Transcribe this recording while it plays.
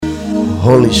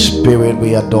Holy Spirit,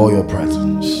 we adore your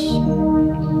presence.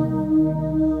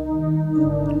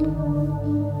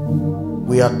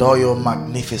 We adore your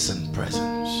magnificent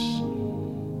presence.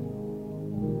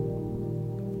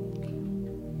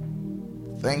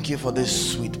 Thank you for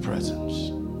this sweet presence.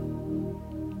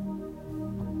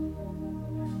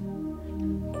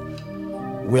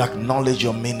 We acknowledge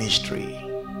your ministry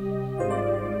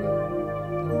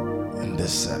in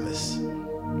this service.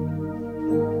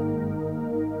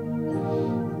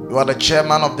 You are the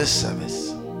chairman of this service,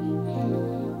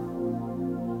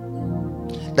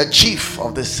 the chief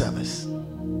of this service,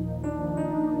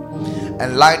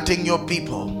 enlightening your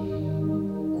people.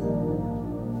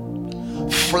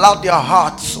 Flood their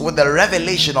hearts with the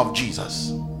revelation of Jesus.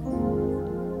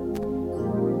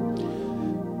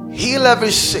 Heal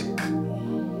every sick.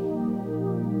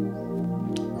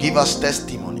 Give us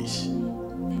testimonies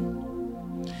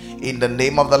in the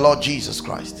name of the Lord Jesus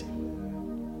Christ.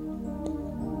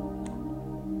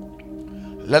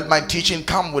 Let my teaching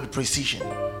come with precision.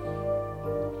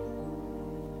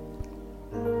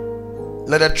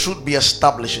 Let the truth be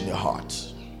established in your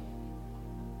hearts.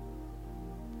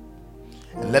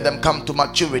 And let them come to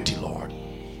maturity, Lord.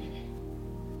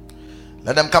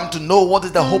 Let them come to know what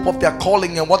is the hope of their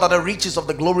calling and what are the riches of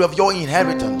the glory of your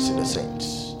inheritance in the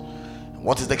saints. And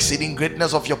what is the exceeding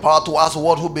greatness of your power to us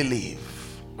who believe,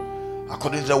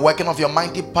 according to the working of your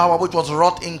mighty power which was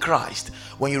wrought in Christ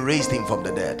when you raised him from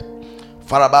the dead.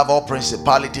 Far above all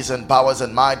principalities and powers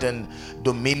and might and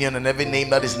dominion and every name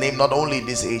that is named, not only in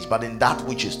this age but in that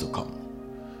which is to come.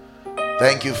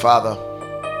 Thank you, Father,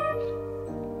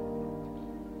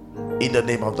 in the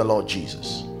name of the Lord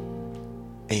Jesus.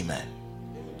 Amen.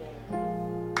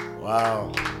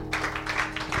 Wow.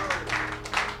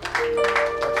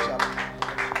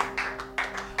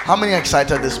 How many are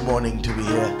excited this morning to be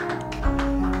here?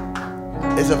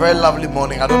 It's a very lovely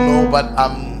morning. I don't know, but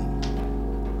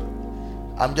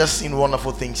I'm just seeing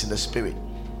wonderful things in the spirit.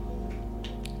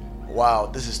 Wow,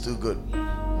 this is too good.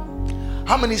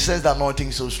 How many sense the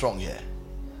anointing so strong here?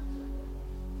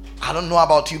 I don't know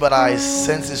about you, but I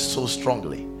sense it so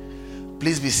strongly.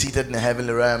 Please be seated in the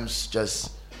heavenly realms. Just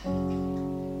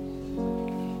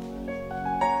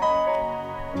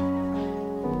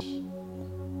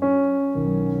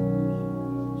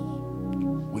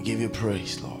we give you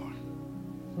praise, Lord,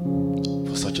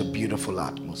 for such a beautiful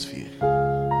atmosphere.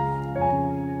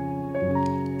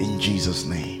 In Jesus'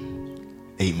 name,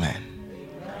 amen.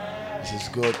 This is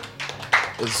good.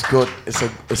 It's good. It's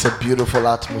a beautiful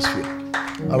atmosphere.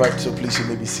 All right, so please you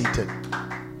may be seated.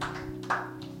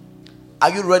 Are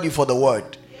you ready for the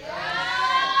word?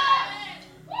 Yes.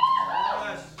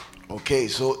 Okay,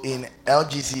 so in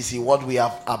LGCC, what we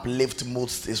have uplift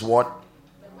most is what?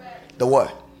 The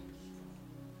word.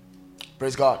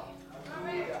 Praise God.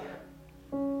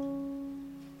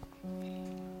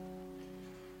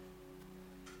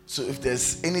 So if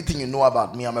there's anything you know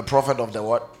about me, I'm a prophet of the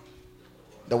what?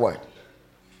 The word.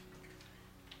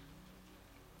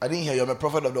 I didn't hear you. I'm a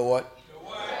prophet of the what? The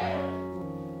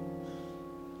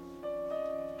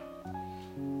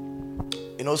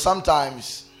word. You know,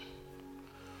 sometimes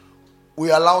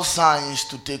we allow science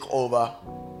to take over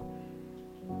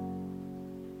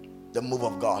the move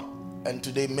of God. And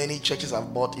today many churches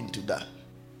have bought into that.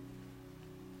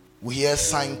 We hear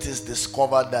scientists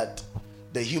discover that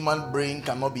the human brain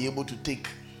cannot be able to take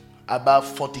about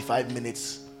 45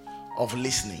 minutes of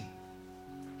listening.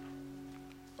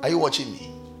 Are you watching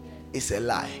me? It's a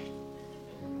lie.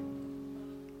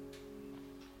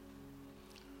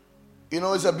 You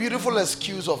know, it's a beautiful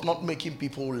excuse of not making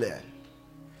people learn.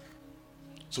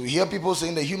 So you hear people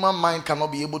saying the human mind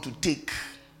cannot be able to take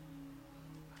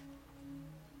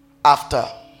after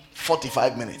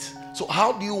 45 minutes. So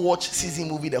how do you watch season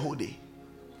movie the whole day?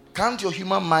 Can't your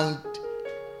human mind...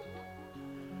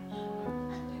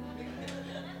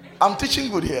 I'm teaching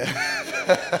good here.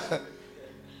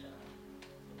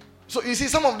 So you see,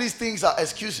 some of these things are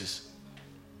excuses.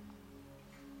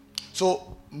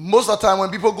 So most of the time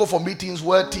when people go for meetings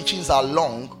where teachings are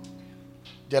long,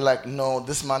 they're like, no,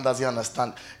 this man doesn't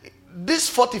understand. This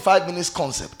 45 minutes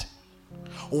concept,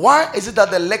 why is it that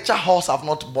the lecture halls have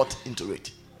not bought into it?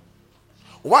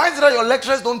 Why is it that your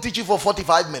lecturers don't teach you for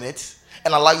 45 minutes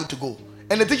and allow you to go?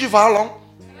 And they teach you for how long?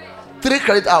 3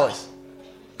 credit hours.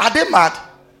 Are they mad?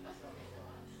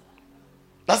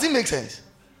 Does it make sense?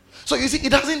 So you see,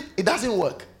 it doesn't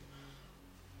work.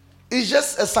 It's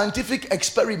just a scientific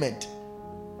experiment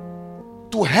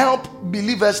to help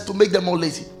believers to make them more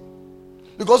lazy.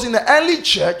 Because in the early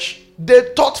church,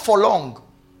 they taught for long.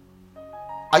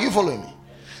 Are you following me?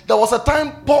 There was a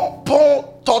time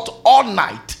Paul taught all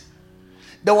night.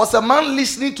 There was a man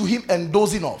listening to him and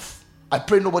dozing off. I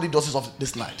pray nobody does this of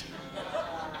this night.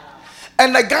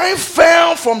 And the guy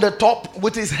fell from the top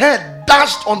with his head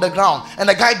dashed on the ground, and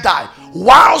the guy died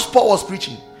whilst Paul was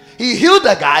preaching. He healed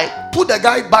the guy, put the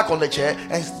guy back on the chair,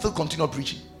 and still continued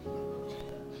preaching.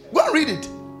 Go and read it.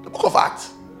 The book of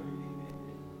Acts.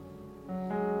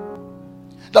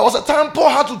 There was a time Paul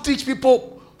had to teach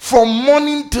people from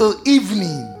morning till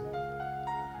evening.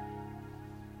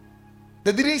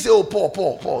 They didn't say, oh,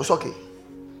 Paul, it's okay.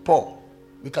 Paul,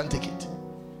 we can't take it.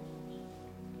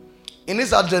 In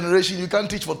this generation, you can't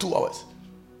teach for 2 hours.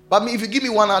 But if you give me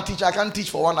 1 hour teach, I can't teach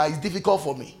for 1 hour. It's difficult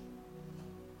for me.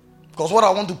 Because what I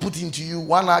want to put into you,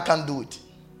 1 hour can't do it.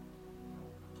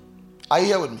 Are you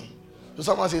here with me? So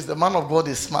someone says, the man of God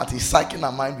is smart. He's psyching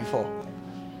our mind before.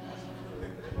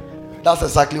 That's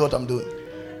exactly what I'm doing.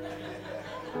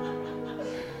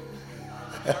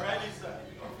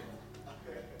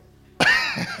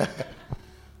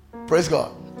 Praise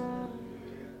God.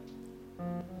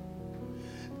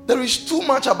 There is too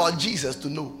much about Jesus to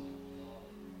know.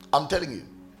 I'm telling you.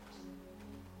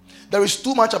 There is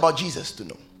too much about Jesus to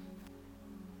know.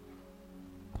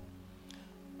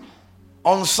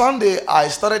 On Sunday, I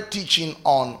started teaching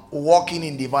on walking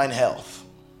in divine health,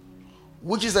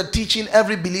 which is a teaching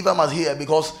every believer must hear,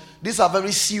 because these are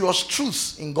very serious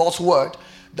truths in God's word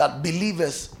that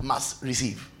believers must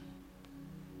receive.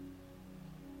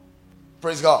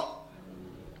 Praise God.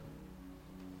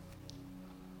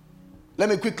 Let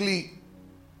me quickly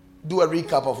do a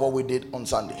recap of what we did on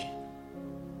Sunday.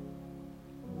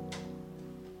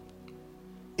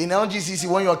 In LGCC,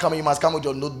 when you are coming, you must come with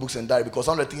your notebooks and diary, because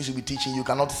some of the things you'll be teaching, you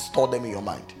cannot store them in your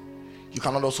mind. You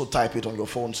cannot also type it on your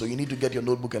phone, so you need to get your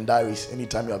notebook and diaries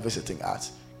anytime you are visiting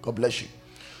us. God bless you.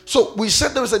 So we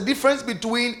said there is a difference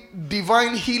between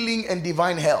divine healing and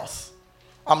divine health.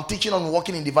 I'm teaching on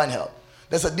walking in divine health.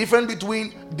 There's a difference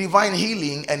between divine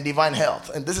healing and divine health,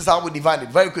 and this is how we divide it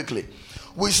very quickly.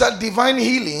 We said divine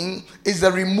healing is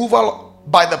the removal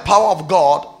by the power of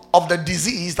God of the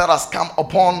disease that has come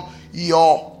upon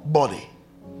your body.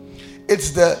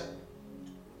 It's the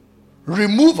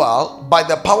removal by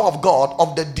the power of God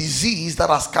of the disease that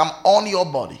has come on your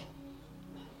body.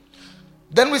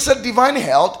 Then we said divine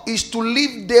health is to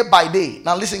live day by day.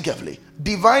 Now listen carefully.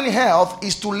 Divine health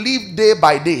is to live day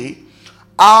by day,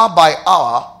 hour by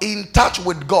hour, in touch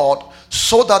with God,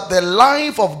 so that the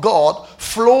life of God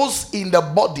flows in the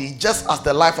body just as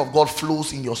the life of God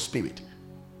flows in your spirit.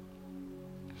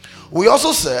 We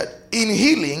also said in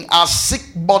healing, our sick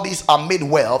bodies are made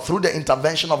well through the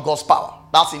intervention of God's power.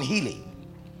 That's in healing.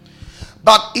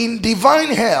 But in divine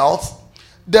health,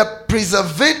 the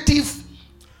preservative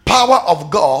power of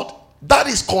God that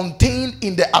is contained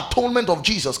in the atonement of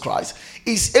Jesus Christ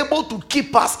is able to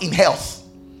keep us in health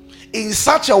in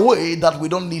such a way that we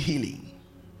don't need healing.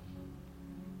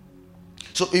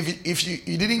 So if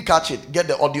you didn't catch it, get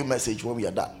the audio message when we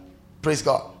are done. Praise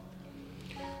God.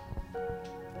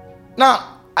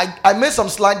 Now, I made some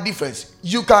slight difference.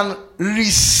 You can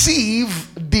receive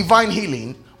divine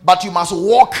healing, but you must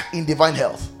walk in divine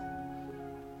health.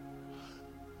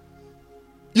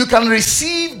 You can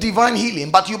receive divine healing,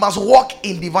 but you must walk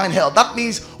in divine health. That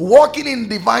means walking in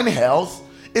divine health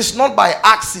is not by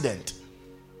accident.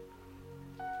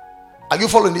 Are you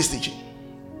following this teaching?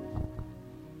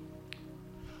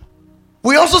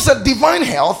 We also said divine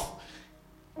health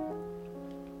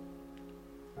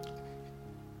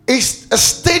is a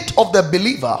state of the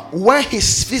believer where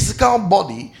his physical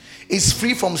body is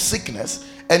free from sickness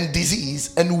and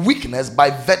disease and weakness by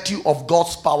virtue of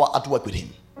God's power at work with him.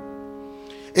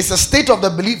 It's a state of the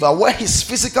believer where his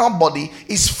physical body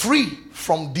is free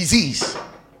from disease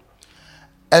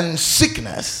and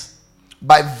sickness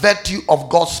by virtue of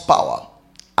God's power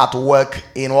at work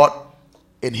in what?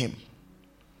 In him.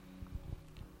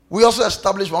 We also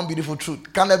established one beautiful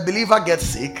truth. Can a believer get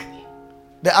sick?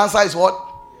 The answer is what?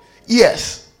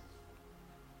 Yes.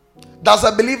 Does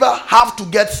a believer have to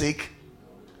get sick?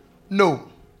 No.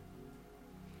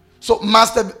 So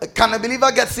can a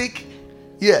believer get sick?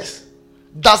 Yes.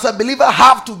 Does a believer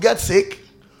have to get sick?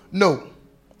 No.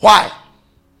 Why?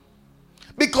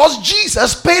 Because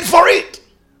Jesus paid for it.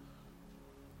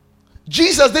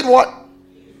 Jesus did what?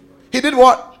 He did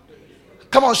what?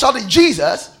 Come on, shout it.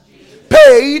 Jesus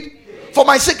paid for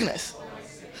my sickness.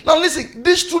 Now listen,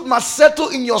 this truth must settle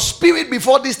in your spirit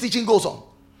before this teaching goes on.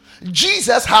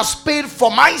 Jesus has paid for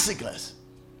my sickness.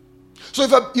 So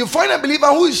if you find a believer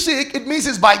who is sick, it means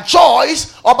it's by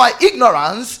choice or by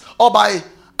ignorance or by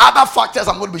other factors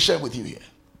I'm going to be sharing with you here.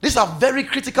 These are very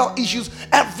critical issues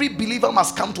every believer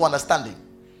must come to understanding.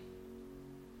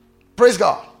 Praise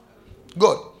God.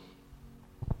 Good.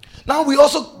 Now we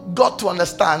also got to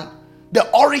understand The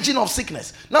origin of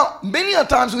sickness. Now, many a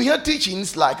times we hear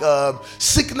teachings like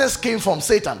sickness came from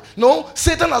Satan. No,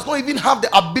 Satan does not even have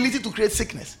the ability to create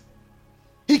sickness.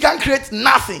 He can create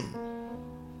nothing.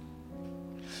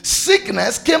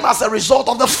 Sickness came as a result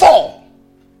of the fall.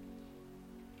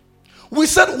 We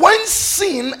said when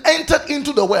sin entered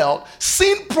into the world,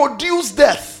 sin produced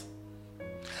death.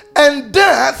 And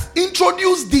death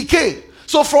introduced decay.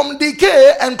 So from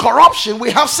decay and corruption,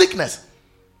 we have sickness.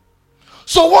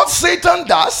 So what Satan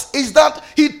does is that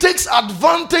he takes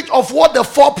advantage of what the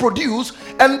fall produced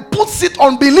and puts it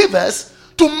on believers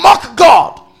to mock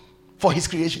God for his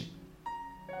creation.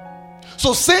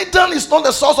 So Satan is not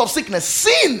the source of sickness.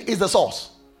 Sin is the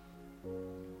source.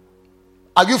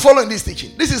 Are you following this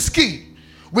teaching? This is key.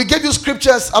 We gave you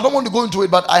scriptures. I don't want to go into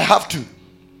it, but I have to.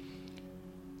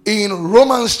 In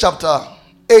Romans chapter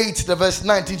 8, the verse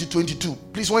 19 to 22.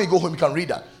 Please, when you go home, you can read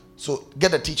that. So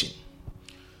get the teaching.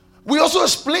 We also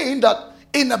explained that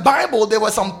in the Bible, there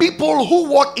were some people who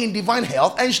walk in divine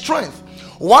health and strength.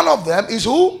 One of them is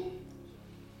who?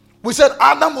 We said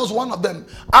Adam was one of them.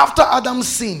 After Adam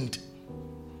sinned,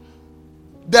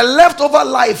 the leftover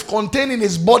life contained in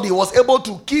his body was able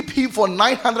to keep him for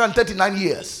 939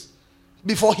 years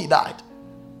before he died.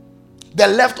 The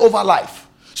leftover life.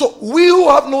 So we who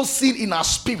have no sin in our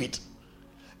spirit,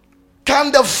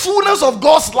 can the fullness of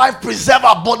God's life preserve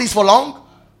our bodies for long?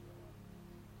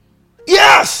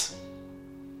 Yes.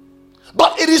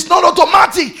 But it is not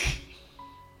automatic.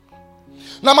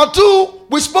 Number two,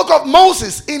 we spoke of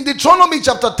Moses in Deuteronomy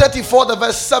chapter 34, the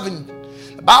verse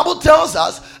 7. The Bible tells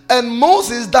us, and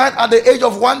Moses died at the age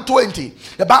of 120.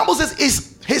 The Bible says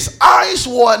his eyes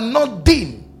were not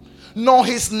dim, nor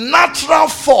his natural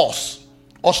force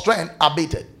or strength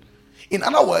abated. In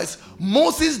other words,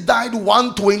 Moses died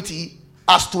 120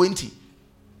 as 20.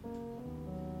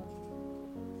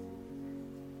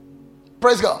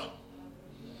 Praise God.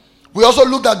 We also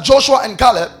looked at Joshua and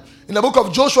Caleb in the book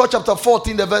of Joshua chapter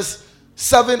 14, the verse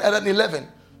 7 and then 11.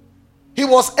 He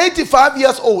was 85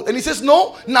 years old. And he says,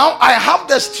 no, now I have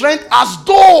the strength as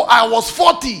though I was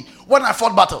 40 when I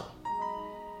fought battle.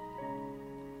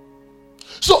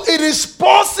 So it is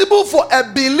possible for a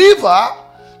believer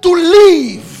to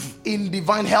live in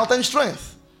divine health and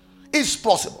strength. It's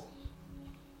possible.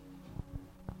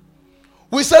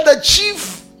 We said the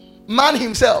chief man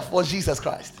himself was Jesus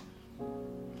Christ.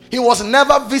 He was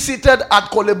never visited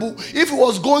at Kolebu. If he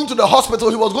was going to the hospital,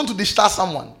 he was going to discharge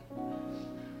someone.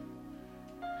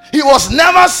 He was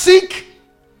never sick.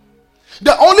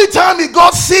 The only time he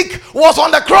got sick was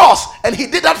on the cross. And he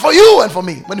did that for you and for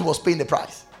me when he was paying the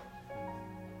price.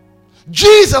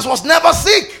 Jesus was never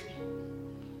sick.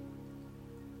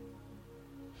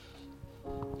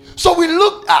 So we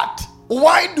looked at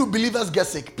why do believers get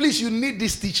sick. Please, you need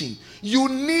this teaching. You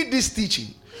need this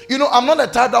teaching. You know, I'm not the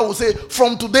type that will say,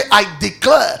 from today I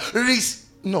declare.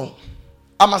 No,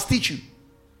 I must teach you.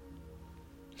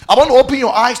 I want to open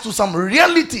your eyes to some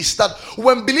realities that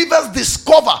when believers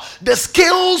discover, the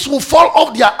scales will fall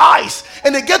off their eyes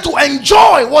and they get to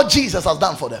enjoy what Jesus has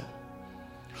done for them.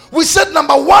 We said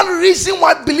number one reason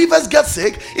why believers get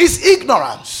sick is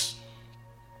ignorance.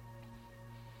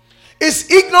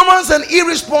 It's ignorance and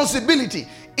irresponsibility.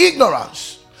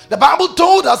 Ignorance. The Bible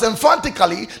told us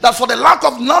emphatically that for the lack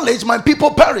of knowledge, my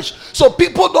people perish. So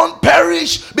people don't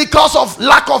perish because of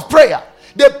lack of prayer.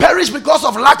 They perish because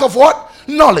of lack of what?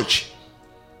 Knowledge.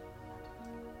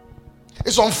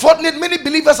 It's unfortunate many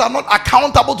believers are not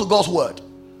accountable to God's word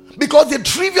because they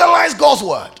trivialize God's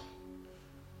word.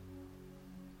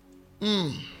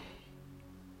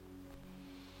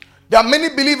 There are many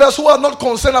believers who are not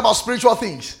concerned about spiritual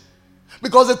things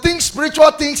because they think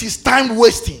spiritual things is time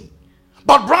wasting.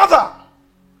 But brother,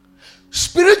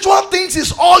 spiritual things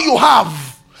is all you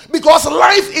have because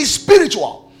life is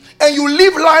spiritual and you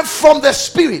live life from the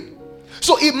spirit.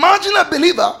 So imagine a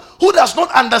believer who does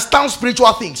not understand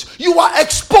spiritual things. You are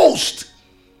exposed.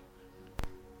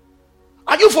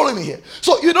 Are you following me here?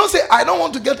 So you don't say, I don't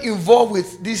want to get involved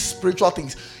with these spiritual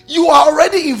things. You are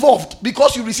already involved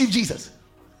because you received Jesus.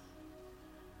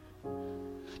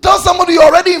 Tell somebody you're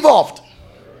already involved.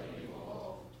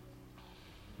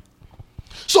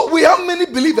 So we have many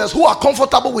believers who are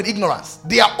comfortable with ignorance.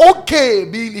 They are okay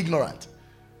being ignorant.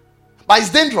 But it's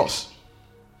dangerous.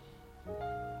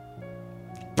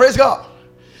 Praise God.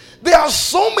 There are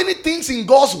so many things in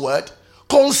God's word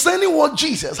concerning what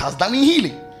Jesus has done in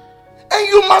healing. And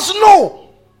you must know.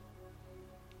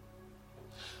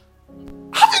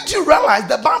 Haven't you realized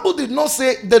the Bible did not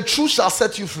say the truth shall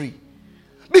set you free?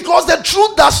 Because the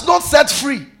truth does not set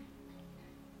free.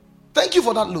 Thank you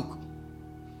for that, Luke.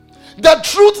 The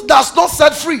truth does not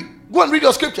set free. Go and read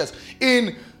your scriptures.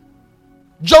 In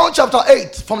John chapter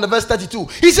 8 from the verse 32.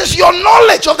 He says, your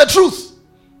knowledge of the truth,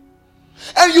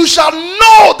 and you shall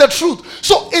know the truth.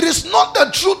 So it is not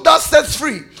the truth that sets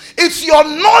free. It's your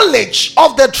knowledge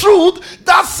of the truth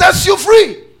that sets you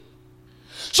free.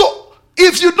 So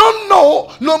if you don't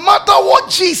know, no matter what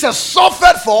Jesus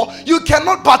suffered for, you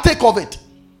cannot partake of it.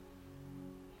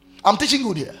 I'm teaching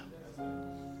good here.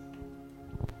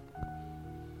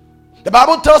 The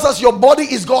Bible tells us your body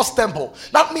is God's temple.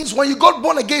 That means when you got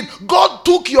born again, God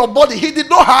took your body. He did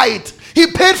not hide it. He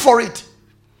paid for it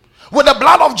with the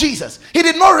blood of Jesus. He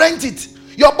did not rent it.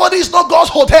 Your body is not God's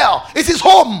hotel. It's his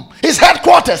home, his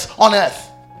headquarters on earth.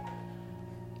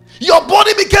 Your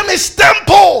body became his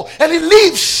temple, and he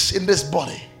lives in this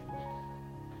body.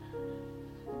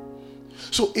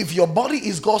 So if your body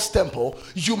is God's temple,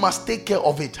 you must take care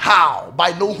of it. How?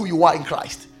 By knowing who you are in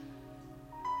Christ.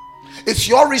 It's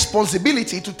your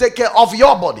responsibility to take care of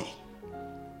your body.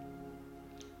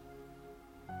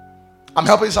 I'm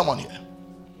helping someone here.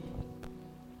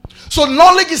 So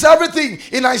knowledge is everything.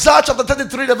 In Isaiah chapter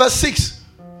 33, the verse 6,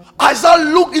 Isaiah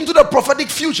looked into the prophetic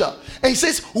future, and he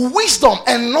says, wisdom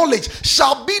and knowledge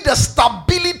shall be the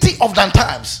stability of the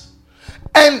times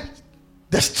and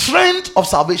the strength of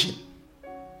salvation.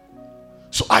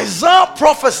 So Isaiah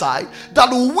prophesied that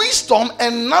wisdom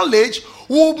and knowledge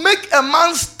will make a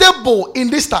man stable in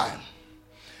this time,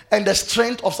 and the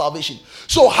strength of salvation.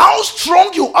 So how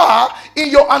strong you are in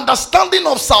your understanding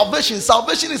of salvation.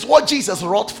 Salvation is what Jesus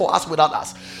wrought for us without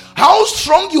us. How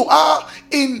strong you are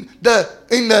in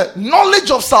the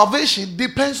knowledge of salvation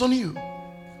depends on you.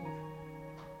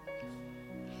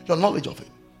 Your knowledge of it.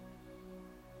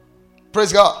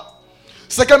 Praise God.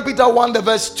 2 Peter 1 the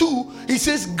verse 2, he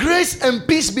says, grace and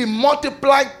peace be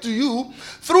multiplied to you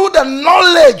through the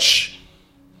knowledge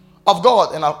of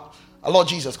God and our Lord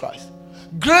Jesus Christ.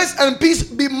 Grace and peace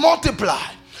be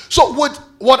multiplied. So with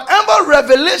whatever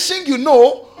revelation you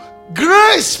know,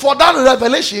 grace for that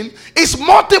revelation is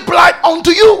multiplied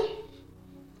unto you.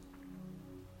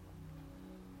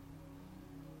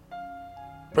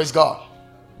 Praise God.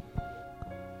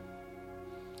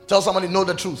 Tell somebody, know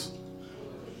the truth.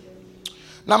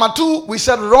 Number 2, we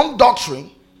said wrong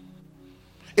doctrine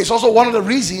is also one of the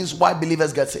reasons why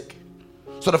believers get sick.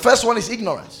 So the first one is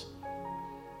ignorance.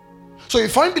 So you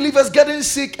find believers getting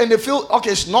sick and they feel,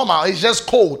 okay, it's normal, it's just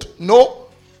cold. No.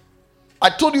 I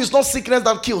told you it's not sickness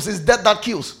that kills, it's death that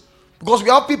kills. Because we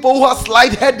have people who have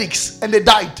slight headaches and they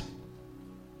died.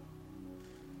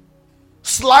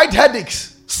 Slight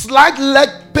headaches, slight leg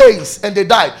pains, and they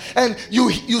died. And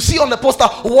you see on the poster,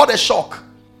 what a shock.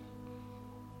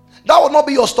 That will not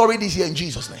be your story this year in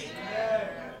Jesus' name.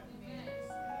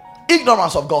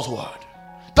 Ignorance of God's word.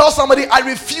 Tell somebody, I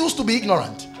refuse to be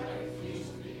ignorant.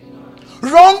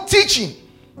 Wrong teaching.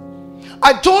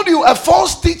 I told you a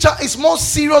false teacher is more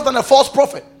serious than a false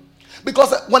prophet.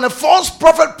 Because when a false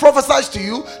prophet prophesies to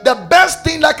you, the best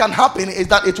thing that can happen is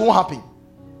that it won't happen.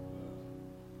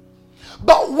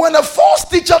 But when a false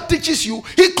teacher teaches you,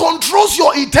 he controls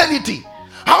your eternity.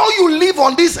 How you live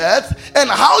on this earth and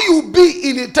how you be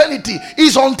in eternity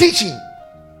is on teaching.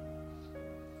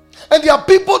 And there are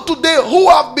people today who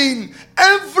have been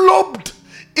enveloped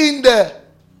in the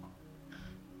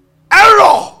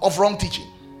error of wrong teaching.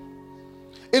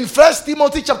 In 1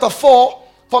 Timothy chapter 4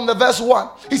 from the verse 1,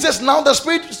 he says, now the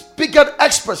Spirit speaketh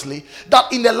expressly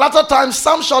that in the latter times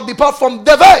some shall depart from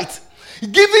the faith,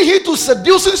 giving heed to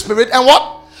seducing spirit and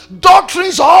what?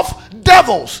 Doctrines of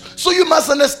devils. So you must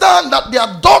understand that there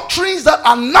are doctrines that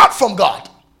are not from God.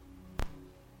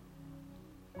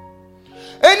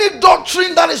 Any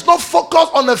doctrine that is not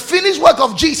focused on the finished work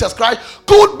of Jesus Christ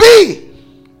could be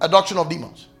a doctrine of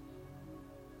demons.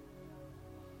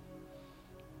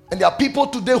 And there are people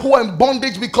today who are in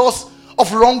bondage because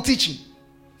of wrong teaching.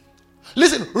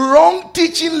 Listen, wrong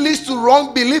teaching leads to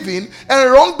wrong believing,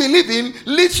 and wrong believing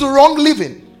leads to wrong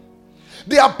living.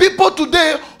 There are people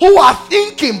today who are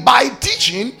thinking by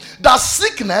teaching that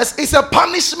sickness is a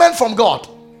punishment from God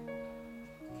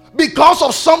because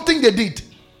of something they did.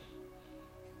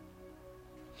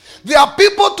 There are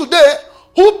people today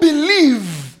who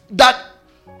believe that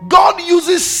God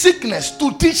uses sickness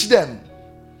to teach them.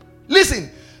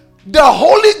 Listen, the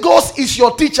Holy Ghost is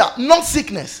your teacher, not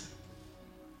sickness.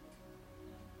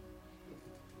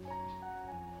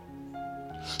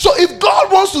 So if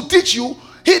God wants to teach you,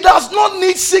 he does not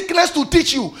need sickness to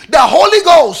teach you. The Holy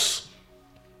Ghost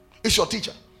is your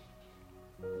teacher.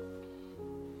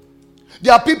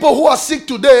 There are people who are sick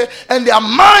today and their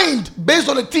mind, based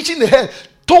on the teaching they had,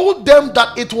 told them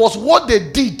that it was what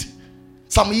they did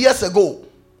some years ago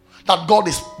that God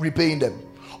is repaying them.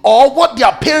 or what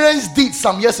their parents did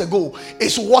some years ago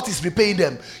is what is repaying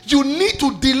them. You need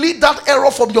to delete that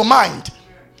error from your mind.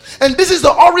 And this is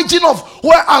the origin of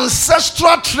where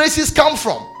ancestral traces come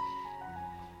from.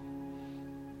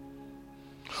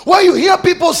 When you hear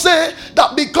people say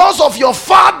that because of your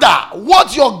father,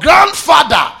 what your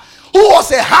grandfather, who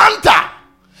was a hunter,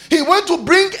 he went to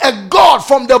bring a god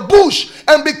from the bush,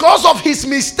 and because of his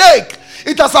mistake,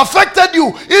 it has affected you,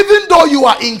 even though you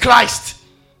are in Christ.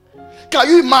 Can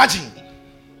you imagine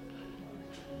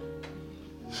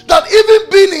that even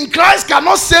being in Christ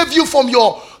cannot save you from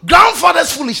your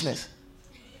grandfather's foolishness?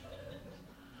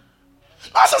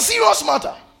 That's a serious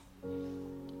matter.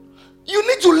 You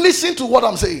need to listen to what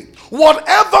I'm saying.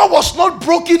 Whatever was not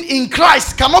broken in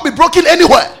Christ cannot be broken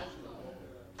anywhere.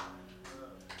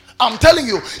 I'm telling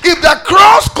you, if the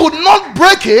cross could not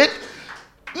break it,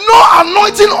 no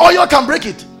anointing oil can break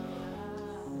it.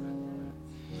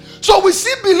 So we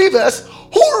see believers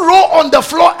who roll on the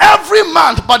floor every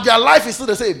month, but their life is still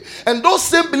the same. And those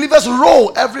same believers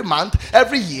roll every month,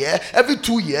 every year, every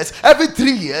 2 years, every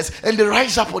 3 years, and they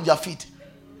rise up on their feet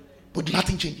with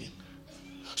nothing changing.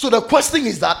 So the question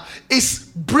is that,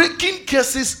 is breaking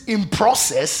cases in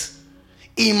process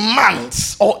in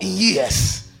months or in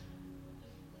years?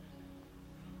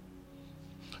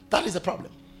 That is the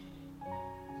problem.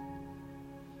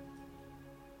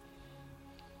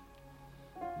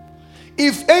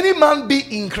 If any man be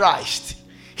in Christ,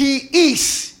 he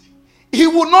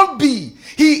will not be,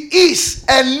 he is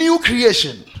a new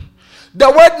creation. The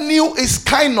word new is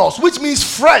kainos, which means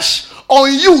fresh,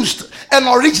 unused, and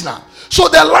original. So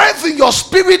the life in your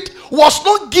spirit was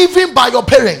not given by your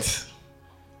parents.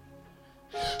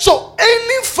 So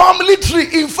any family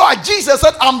tree, in fact, Jesus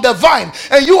said, I'm the vine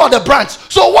and you are the branch.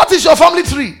 So what is your family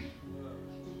tree?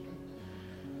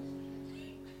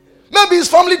 Maybe it's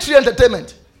family tree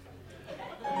entertainment.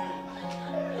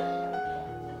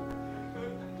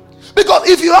 Because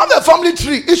if you have a family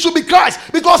tree, it should be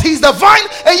Christ, because he's the vine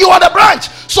and you are the branch.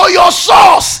 So your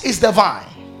source is the vine.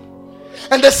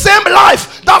 And the same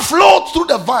life that flows through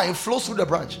the vine flows through the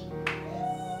branch.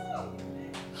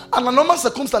 And a normal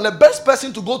circumstance, the best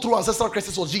person to go through ancestral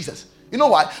crisis was Jesus. You know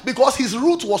why? Because his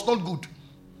root was not good.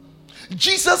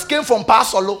 Jesus came from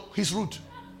Pasolo, his root.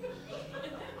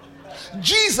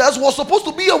 Jesus was supposed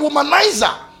to be a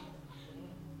womanizer.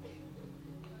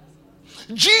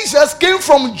 Jesus came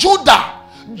from Judah.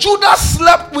 Judah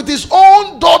slept with his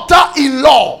own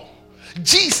daughter-in-law.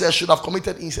 Jesus should have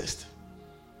committed incest.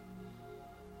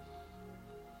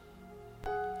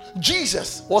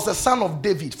 Jesus was the son of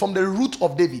David, from the root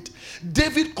of David.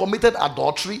 David committed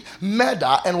adultery,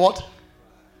 murder, and what?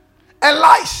 And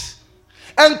lies.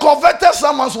 And coveted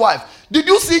someone's wife. Did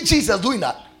you see Jesus doing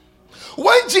that?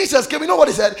 When Jesus came, you know what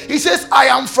he said? He says, I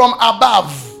am from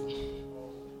above.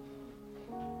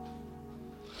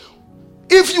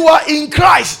 If you are in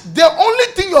Christ, the only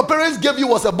thing your parents gave you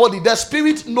was a body. The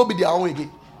spirit, no be their own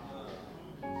again.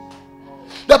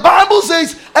 The Bible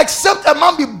says, except a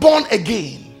man be born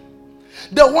again.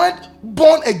 The word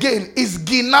born again is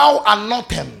ginau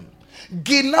anotem.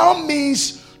 Ginau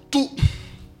means to.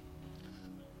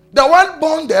 The word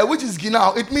born there, which is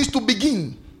ginau, it means to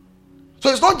begin. So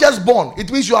it's not just born,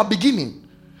 it means you are beginning.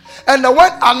 And the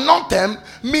word anotem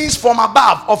means from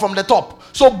above or from the top.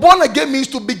 So born again means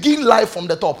to begin life from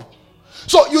the top.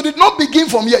 So you did not begin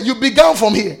from here, you began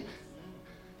from here.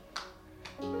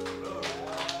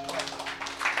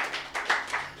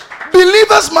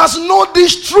 Believers must know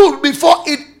this truth before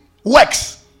it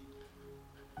works.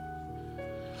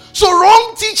 So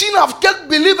wrong teaching have kept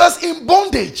believers in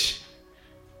bondage.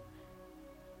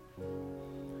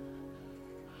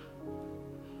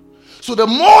 So the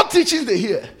more teachings they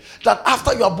hear, that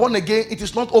after you are born again, it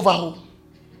is not over.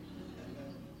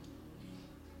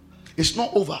 It's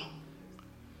not over.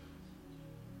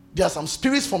 There are some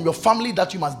spirits from your family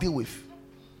that you must deal with.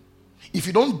 If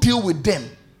you don't deal with them,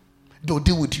 they'll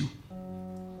deal with you.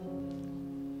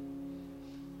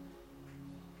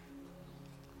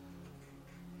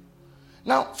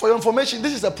 Now, for your information,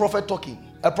 this is a prophet talking.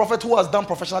 A prophet who has done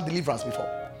professional deliverance before.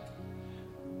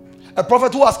 A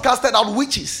prophet who has casted out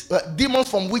witches, demons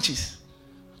from witches.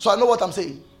 So I know what I'm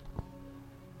saying.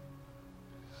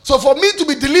 So for me to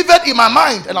be delivered in my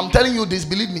mind, and I'm telling you this,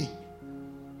 believe me,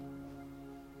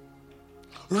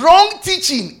 wrong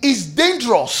teaching is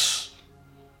dangerous.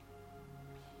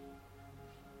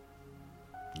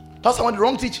 That's how the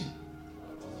wrong teaching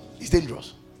is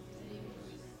dangerous.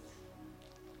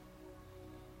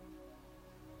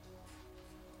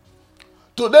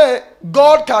 Today,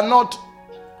 God cannot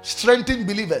strengthen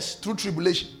believers through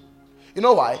tribulation. You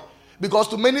know why? Because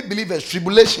to many believers,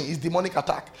 tribulation is demonic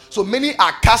attack. So many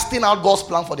are casting out God's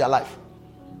plan for their life.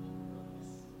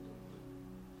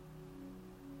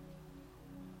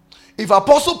 If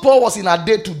Apostle Paul was in our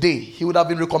day today, he would have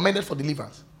been recommended for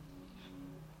deliverance.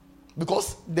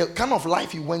 Because the kind of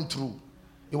life he went through,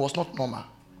 it was not normal.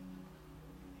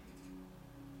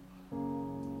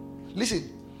 Listen,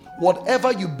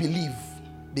 whatever you believe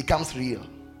becomes real.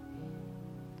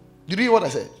 Did you hear what I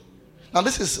said? Now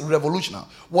this is revolutionary.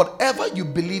 Whatever you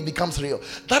believe becomes real.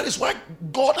 That is why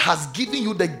God has given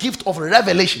you the gift of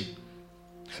revelation.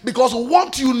 Because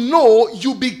what you know,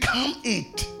 you become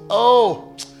it.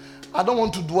 Oh, I don't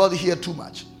want to dwell here too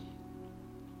much.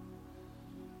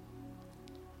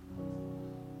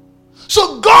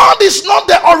 So God is not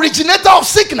the originator of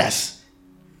sickness.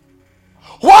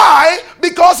 Why?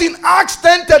 Because in Acts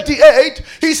 10:38,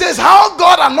 he says how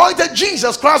God anointed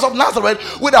Jesus Christ of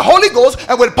Nazareth with the Holy Ghost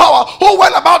and with power, who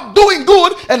went about doing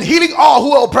good and healing all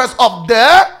who were oppressed of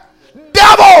the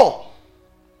devil.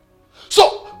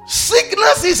 So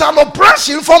sickness is an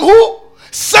oppression from who?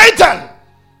 Satan,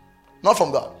 not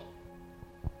from God.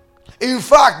 In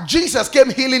fact, Jesus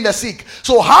came healing the sick.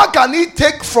 So how can he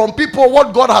take from people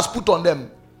what God has put on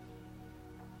them?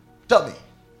 Tell me.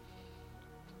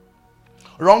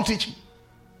 Wrong teaching.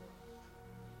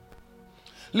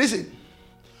 Listen.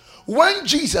 When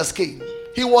Jesus came,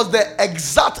 he was the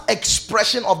exact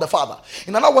expression of the Father.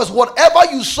 In other words,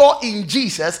 whatever you saw in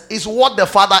Jesus is what the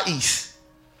Father is.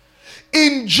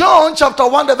 In John chapter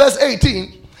 1 verse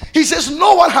 18, he says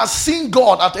no one has seen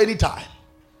God at any time.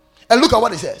 And look at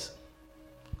what he says.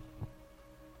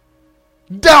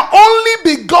 The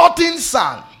only begotten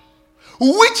Son,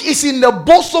 which is in the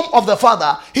bosom of the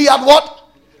Father, he had what?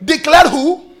 Declared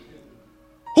who?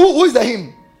 Who is the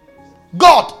him?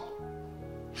 God.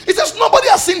 He says nobody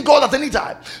has seen God at any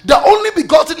time. The only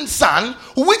begotten Son,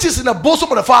 which is in the bosom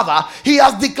of the Father, he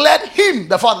has declared him,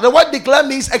 the Father. The word declare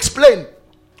means explain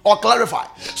or clarify.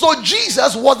 So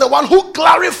Jesus was the one who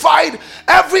clarified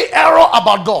every error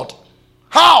about God.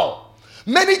 How?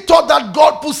 Many thought that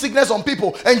God put sickness on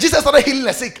people, and Jesus started healing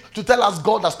the sick to tell us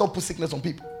God does not put sickness on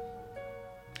people.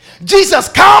 Jesus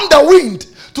calmed the wind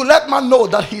to let man know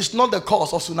that he is not the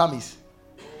cause of tsunamis.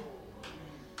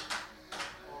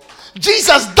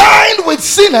 Jesus dined with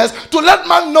sinners to let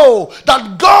man know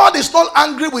that God is not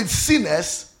angry with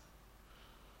sinners.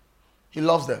 He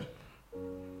loves them.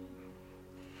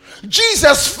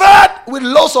 Jesus fed with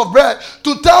loaves of bread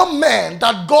to tell men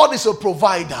that God is a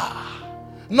provider,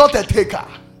 not a taker.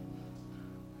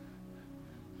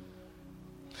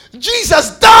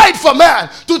 Jesus died for man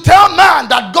to tell man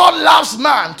that God loves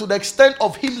man to the extent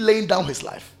of him laying down his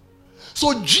life.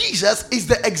 So Jesus is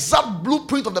the exact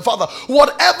blueprint of the Father.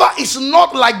 Whatever is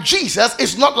not like Jesus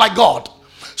is not like God.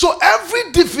 So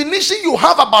every definition you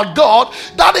have about God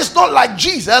that is not like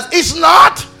Jesus is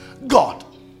not God.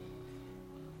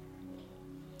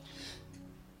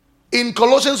 In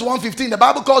Colossians 1:15, the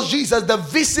Bible calls Jesus the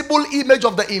visible image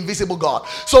of the invisible God.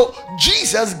 So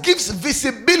Jesus gives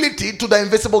visibility to the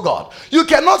invisible God. You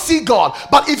cannot see God,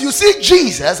 but if you see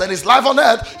Jesus and his life on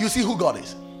earth, you see who God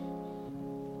is.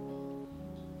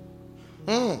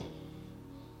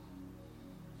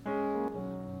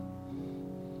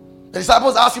 The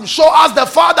disciples asked him, show us the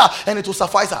Father and it will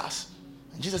suffice us.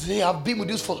 And Jesus said, hey, I've been with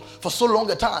you for so long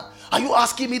a time. Are you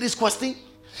asking me this question?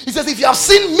 He says, if you have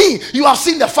seen me, you have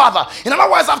seen the Father. In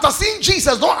other words, after seeing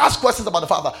Jesus, don't ask questions about the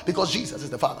Father, because Jesus is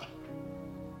the Father.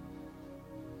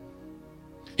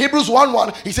 Hebrews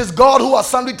 1:1, he says, God, who at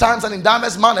sundry times and in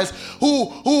diverse manners,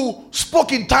 who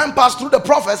spoke in time past through the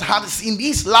prophets, has in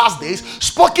these last days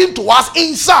spoken to us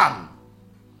in Son.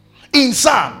 In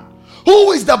Son,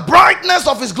 who is the brightness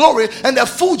of his glory and the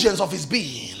effulgence of his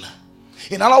being.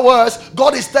 In other words,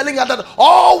 God is telling us that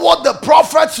all what the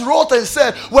prophets wrote and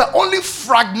said were only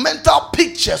fragmental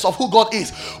pictures of who God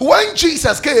is. When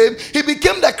Jesus came, he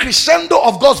became the crescendo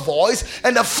of God's voice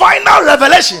and the final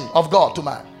revelation of God to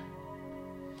man.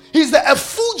 He's the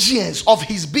effulgence of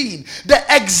his being, the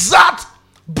exact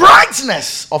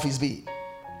brightness of his being.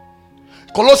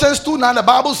 Colossians 2:9, the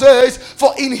Bible says,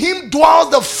 for in him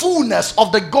dwells the fullness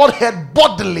of the Godhead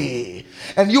bodily,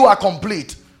 and you are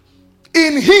complete.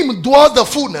 In him dwells the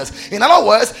fullness. In other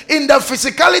words, in the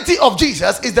physicality of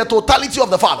Jesus is the totality of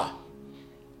the Father.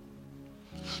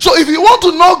 So if you want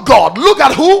to know God, look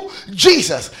at who?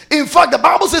 Jesus. In fact, the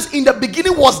Bible says in the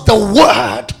beginning was the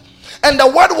Word, and the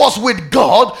Word was with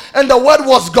God, and the Word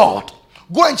was God.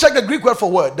 Go and check the Greek word for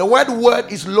word. The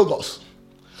word is logos.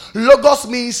 Logos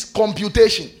means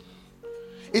computation.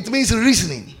 It means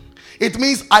reasoning. It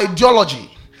means ideology.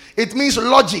 It means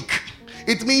logic.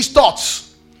 It means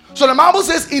thoughts. So the Bible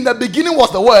says, in the beginning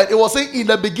was the word. It was saying, in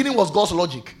the beginning was God's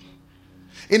logic.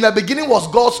 In the beginning was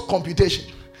God's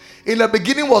computation. In the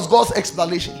beginning was God's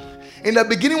explanation. In the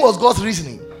beginning was God's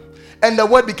reasoning. And the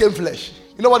word became flesh.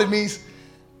 You know what it means?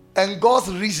 And God's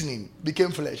reasoning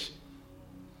became flesh.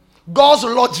 God's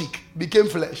logic became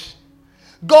flesh.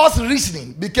 God's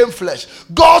reasoning became flesh.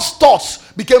 God's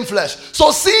thoughts became flesh.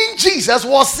 So seeing Jesus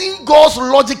was seeing God's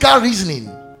logical reasoning.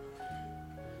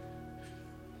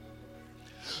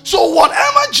 So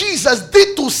whatever Jesus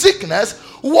did to sickness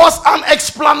was an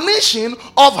explanation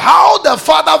of how the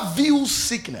Father views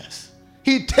sickness.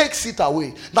 He takes it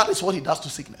away. That is what he does to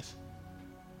sickness.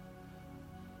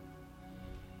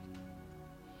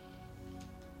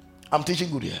 I'm teaching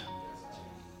good here.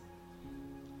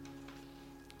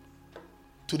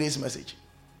 Today's message.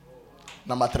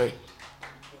 Number 3.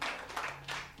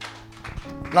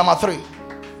 Number 3.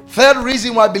 Third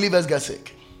reason why believers get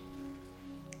sick.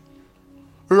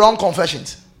 Wrong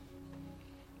confessions.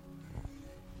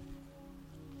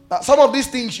 Now, some of these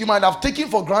things you might have taken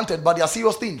for granted, but they are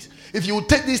serious things. If you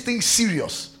take these things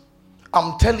serious,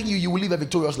 I'm telling you, you will live a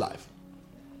victorious life.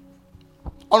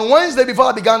 On Wednesday, before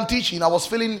I began teaching, I was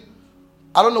feeling,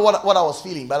 I don't know what I was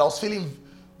feeling, but I was feeling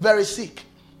very sick.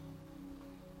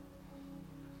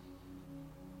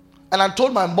 And I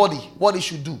told my body what it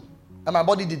should do. And my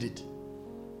body did it.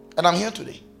 And I'm here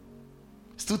today.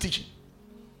 Still teaching.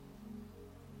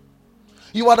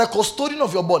 You are the custodian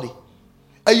of your body.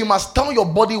 And you must tell your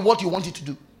body what you want it to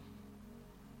do.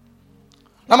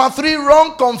 Number 3,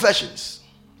 wrong confessions.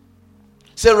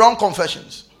 Say wrong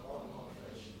confessions.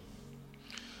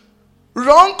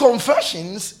 Wrong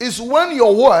confessions is when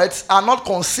your words are not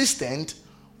consistent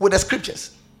with the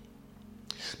scriptures.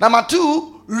 Number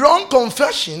 2, wrong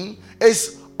confession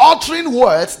is uttering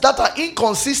words that are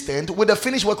inconsistent with the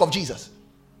finished work of Jesus.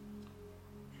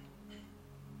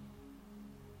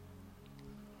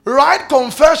 Right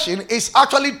confession is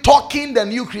actually talking the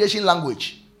new creation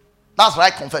language. That's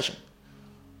right confession.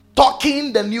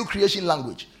 Talking the new creation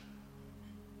language.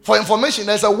 For information,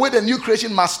 there's a way the new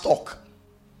creation must talk.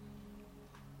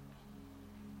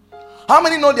 How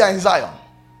many know they are in Zion?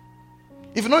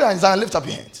 If you know you are in Zion, lift up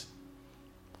your hands.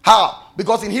 How?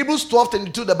 Because in Hebrews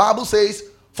 12:22, the Bible says,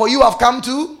 for you have come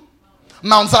to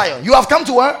Mount Zion. You have come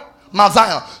to where? Mount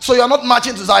Zion. So you are not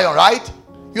marching to Zion, right?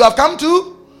 You have come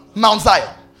to Mount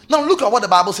Zion. Now look at what the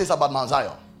Bible says about Mount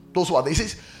Zion. Those who are there. It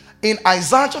says in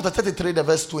Isaiah chapter 33, the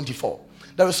verse 24.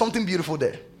 There is something beautiful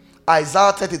there.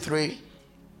 Isaiah 33,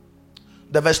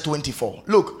 the verse 24.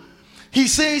 Look. He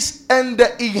says, and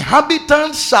the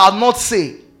inhabitants shall not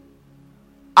say,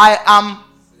 I am.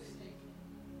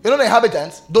 You know the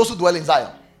inhabitants? Those who dwell in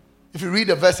Zion. If you read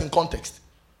the verse in context.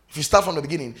 If you start from the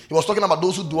beginning. He was talking about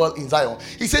those who dwell in Zion.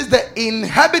 He says, the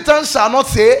inhabitants shall not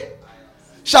say.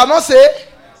 Shall not say.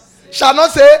 Shall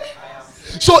not say.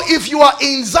 So if you are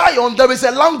in Zion, there is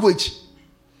a language.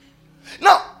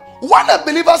 Now, when a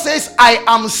believer says, I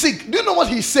am sick, do you know what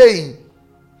he's saying?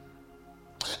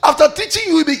 After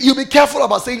teaching you, you'll be careful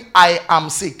about saying, I am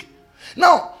sick.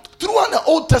 Now, throughout the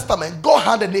Old Testament, God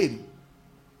had a name.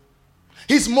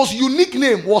 His most unique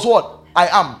name was what? I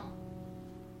am.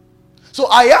 So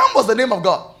I am was the name of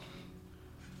God.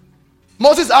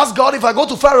 Moses asked God, if I go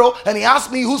to Pharaoh and he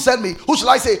asked me who sent me, who shall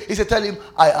I say? He said, tell him,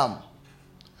 I am.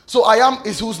 So I am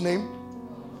is whose name?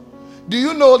 Do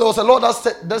you know there was a law that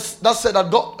said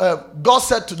that God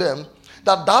said to them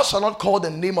that thou shalt not call the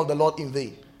name of the Lord in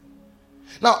vain.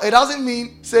 Now, it doesn't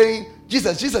mean saying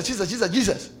Jesus, Jesus, Jesus, Jesus,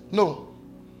 Jesus. No.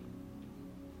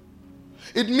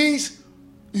 It means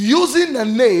using a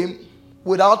name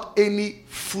without any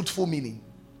fruitful meaning.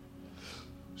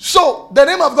 So, the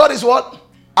name of God is what?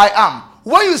 I am.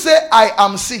 When you say I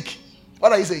am sick,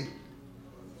 what are you saying?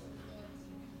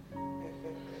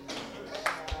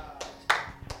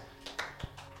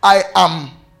 I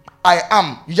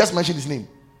am. You just mentioned his name.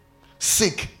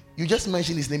 Sick. You just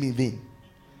mentioned his name in vain.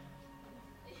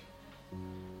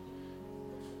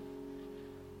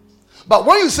 But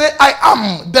when you say, I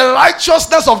am the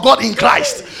righteousness of God in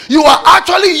Christ, you are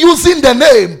actually using the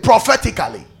name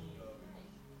prophetically.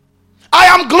 I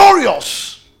am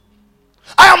glorious.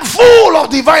 I am full of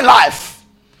divine life.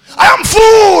 I am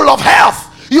full of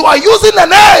health. You are using the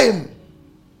name.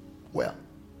 Well,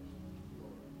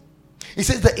 he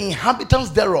says, the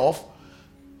inhabitants thereof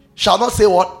shall not say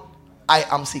what? I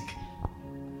am sick.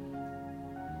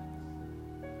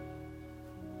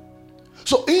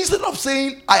 So instead of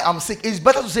saying I am sick, it's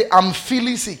better to say I'm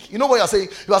feeling sick. You know what you are saying?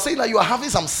 You are saying that you are having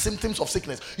some symptoms of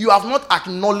sickness. You have not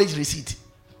acknowledged receipt.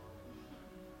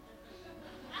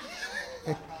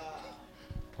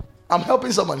 I'm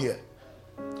helping someone here.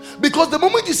 Because the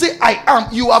moment you say I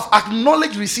am, you have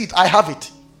acknowledged receipt. I have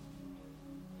it.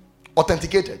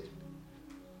 Authenticated.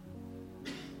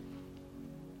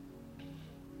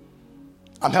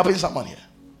 I'm helping someone here.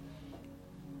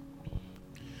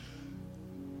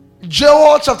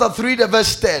 Joel chapter 3, the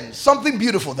verse 10. Something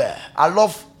beautiful there. I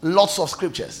love lots of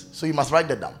scriptures, so you must write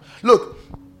that down. Look,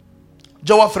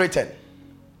 Joel 3:10.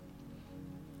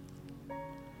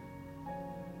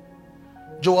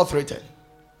 Joel 3:10.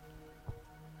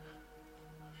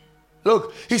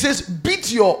 Look, he says,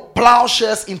 beat your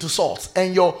plowshares into swords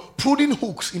and your pruning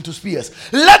hooks into spears.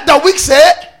 Let the weak say,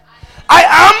 I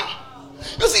am.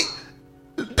 You see,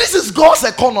 this is God's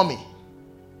economy.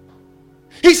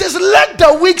 He says, let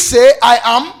the weak say, I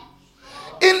am.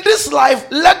 In this life,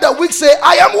 let the weak say,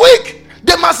 I am weak.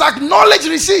 They must acknowledge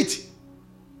receipt.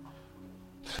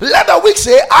 Let the weak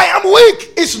say, I am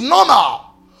weak. It's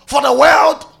normal for the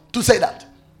world to say that.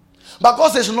 But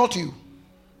God says, not you.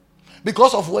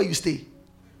 Because of where you stay.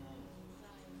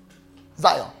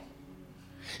 Zion.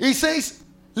 He says,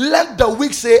 let the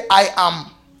weak say, I am.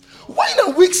 When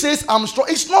the weak says, I'm strong,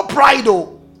 it's not pride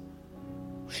though.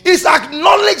 It's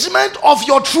acknowledgement of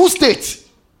your true state.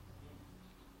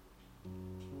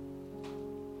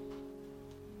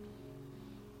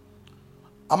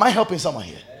 Am I helping someone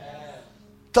here? Yes.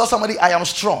 Tell somebody, I am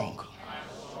strong.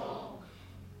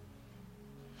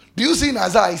 Do you see in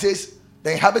Isaiah, he says,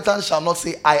 the inhabitants shall not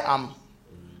say, I am.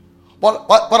 What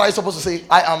are you supposed to say?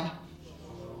 I am.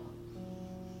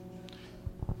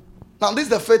 Now, this is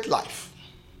the faith life.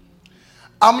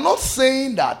 I'm not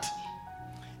saying that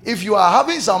if you are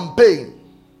having some pain,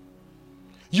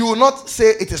 you will not say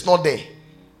it is not there.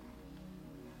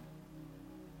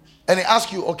 And they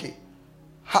ask you, okay,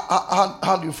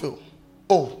 how do you feel?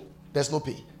 Oh, there's no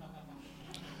pain.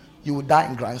 You will die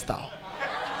in grand style.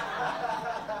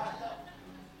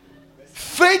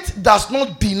 Faith does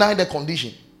not deny the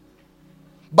condition,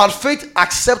 but faith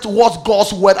accepts what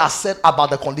God's word has said about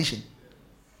the condition.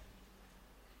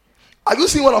 Are you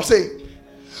seeing what I'm saying?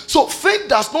 So faith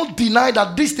does not deny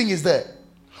that this thing is there.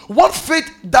 What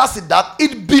faith does is that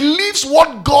it believes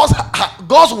what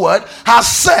God's word has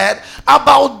said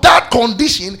about that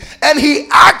condition, and he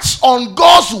acts on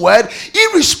God's word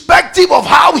irrespective of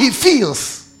how he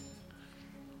feels.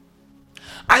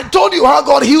 I told you how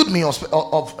God healed me of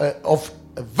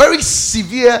a very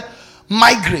severe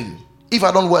migraine if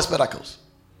I don't wear spectacles.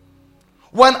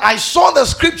 When I saw the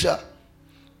scripture,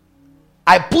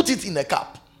 I put it in a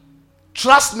cup.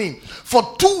 Trust me,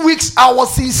 for 2 weeks I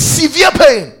was in severe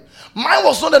pain. Mine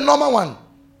was not a normal one.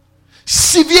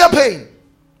 Severe pain.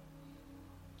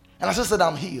 And I just said,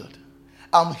 I'm healed.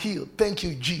 I'm healed. Thank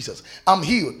you, Jesus. I'm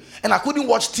healed. And I couldn't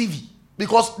watch TV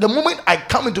because the moment I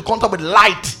come into contact with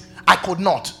light, I could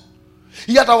not.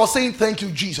 Yet I was saying, thank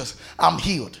you, Jesus. I'm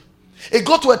healed. It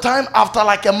got to a time after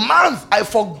like a month, I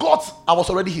forgot I was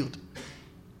already healed.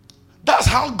 That's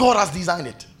how God has designed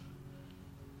it.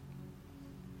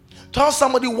 Tell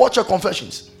somebody, watch your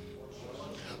confessions.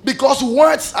 Because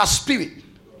words are spirit.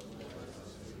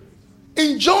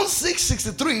 In John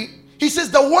 6:63, he says,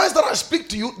 the words that I speak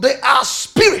to you, they are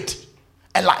spirit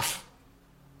and life.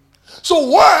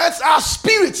 So words are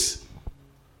spirits.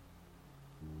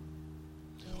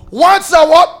 Words are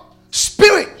what?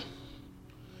 Spirit.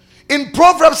 In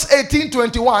Proverbs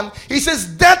 18:21, he says,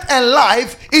 death and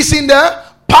life is in the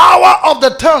power of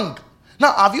the tongue.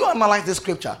 Now, have you analyzed the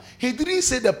scripture? He didn't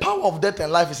say the power of death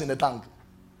and life is in the tongue.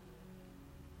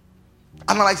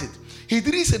 Analyze it. He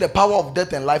didn't say the power of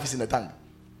death and life is in the tongue.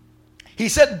 He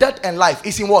said death and life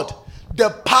is in what? The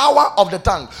power of the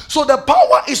tongue. So the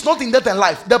power is not in death and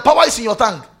life. The power is in your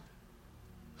tongue.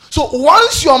 So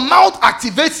once your mouth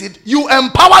activates it, you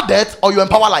empower death or you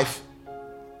empower life.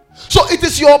 So it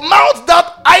is your mouth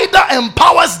that either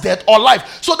empowers death or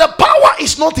life. So the power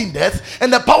is not in death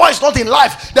and the power is not in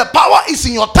life. The power is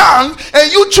in your tongue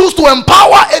and you choose to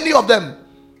empower any of them.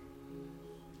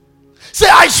 Say,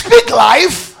 I speak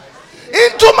life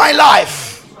into my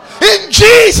life. In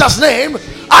Jesus' name,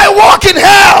 I walk in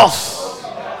health.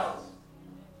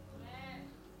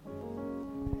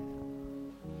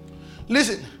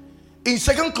 Listen, in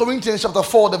 2 Corinthians chapter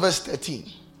 4, the verse 13.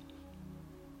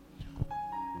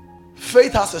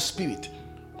 Faith has a spirit.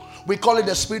 We call it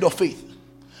the spirit of faith.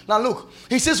 Now look,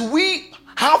 he says, we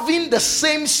having the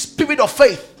same spirit of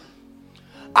faith,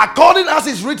 according as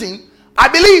is written, I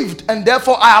believed and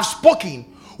therefore I have spoken.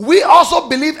 We also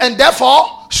believe and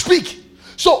therefore speak.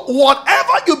 So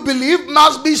whatever you believe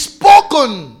must be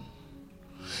spoken.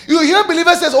 You hear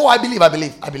believers says, oh, I believe.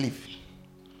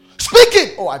 Speak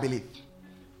it. Oh, I believe.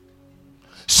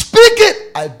 Speak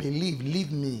it. I believe.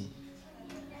 Leave me.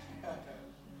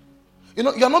 You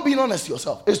know, you're not being honest to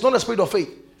yourself. It's not a spirit of faith.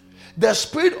 The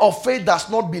spirit of faith does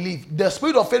not believe. The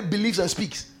spirit of faith believes and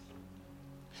speaks.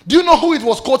 Do you know who it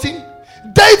was quoting?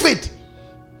 David.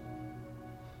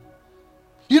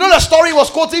 You know the story he was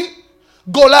quoting?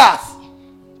 Goliath.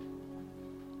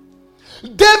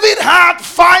 David had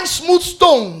 5 smooth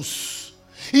stones.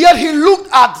 Yet he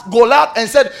looked at Goliath and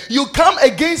said, you come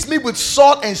against me with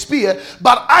sword and spear,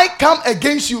 but I come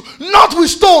against you not with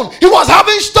stone. He was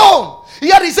having stone.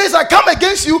 Yet he says, I come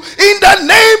against you in the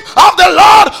name of the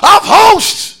Lord of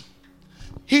hosts.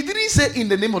 He didn't say in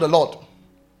the name of the Lord.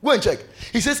 Go and check.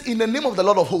 He says in the name of the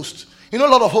Lord of hosts. You know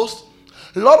Lord of hosts?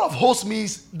 Lord of hosts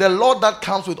means the Lord that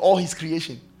comes with all his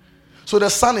creation. So the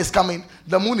sun is coming,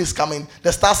 the moon is coming,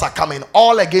 the stars are coming,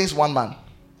 all against one man.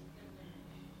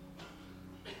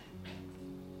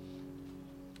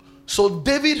 So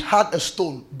David had a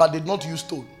stone, but did not use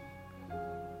stone.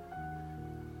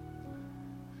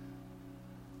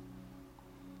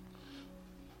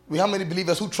 We have many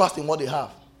believers who trust in what they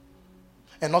have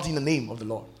and not in the name of the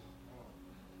Lord.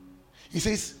 He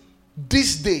says,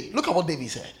 this day, look at what David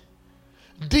said.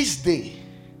 This day,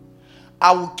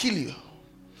 I will kill you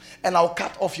and I'll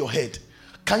cut off your head.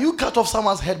 Can you cut off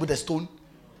someone's head with a stone?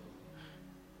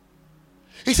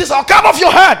 He says, I'll cut off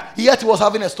your head. Yet he was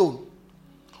having a stone.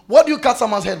 What do you cut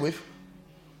someone's head with?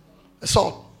 A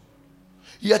sword.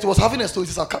 Yet he was having a stone. He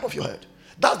says, I'll cut off your head.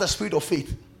 That's the spirit of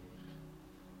faith.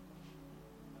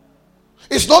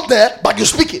 It's not there, but you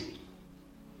speak it.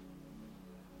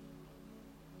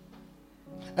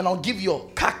 And I'll give your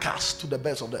carcass to the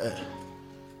birds of the air.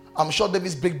 I'm sure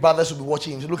David's big brothers will be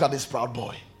watching him. Look at this proud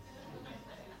boy.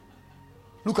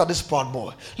 Look at this proud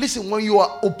boy. Listen, when you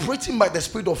are operating by the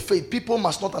spirit of faith, people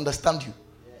must not understand you.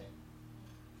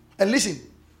 And listen,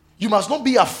 you must not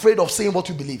be afraid of saying what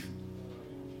you believe.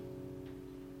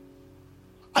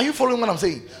 Are you following what I'm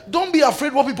saying? Don't be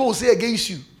afraid what people will say against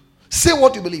you. Say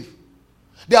what you believe.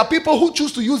 There are people who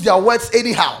choose to use their words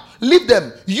anyhow. Leave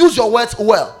them. Use your words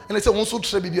well. And they say,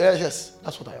 yes,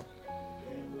 that's what I am.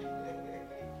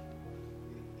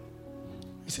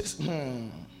 He says,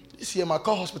 this year I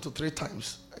call hospital 3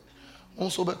 times.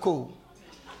 Also be cool.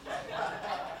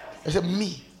 I said,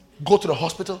 me, go to the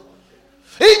hospital.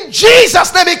 In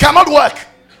Jesus' name, it cannot work.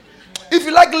 If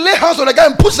you like, lay hands on the guy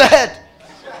and push the head.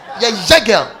 Yeah,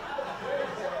 girl.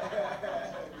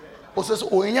 Or says,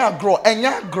 oh, enya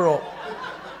grow.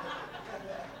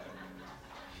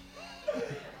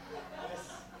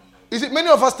 Is it many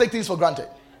of us take things for granted?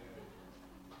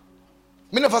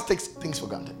 Many of us take things for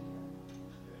granted.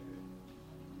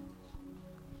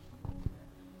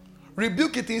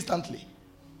 Rebuke it instantly.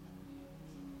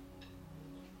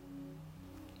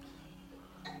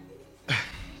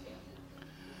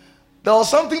 There was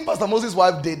something Pastor Moses'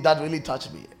 wife did that really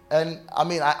touched me. And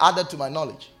I added to my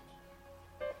knowledge.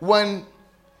 When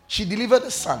she delivered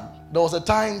a son, there was a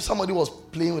time somebody was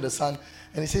playing with the son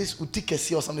and he says, Uti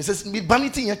Kesi or something. He says,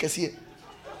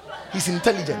 he's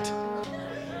intelligent.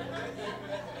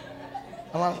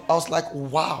 And I was like,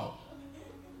 wow.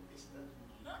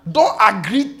 Don't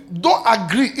agree.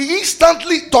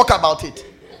 Instantly talk about it.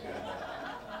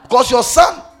 Because your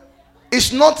son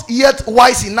is not yet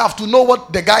wise enough to know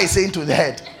what the guy is saying to the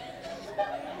head.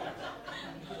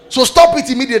 So stop it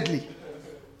immediately.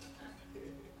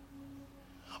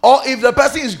 Or if the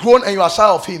person is grown and you are shy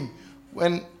of him,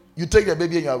 when you take the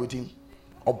baby and you are with him,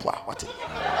 oh boy, what?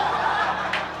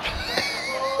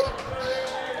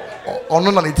 Oh no,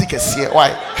 no, no,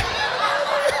 why?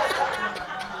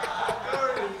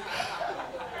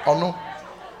 Oh no.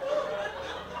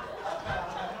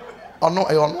 Oh no,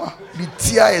 I don't know. The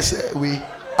tia is we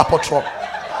apotro.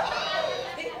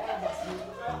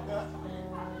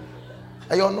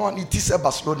 I don't know. It is a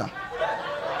Barcelona.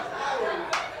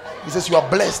 He says you are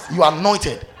blessed, you are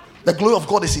anointed. The glory of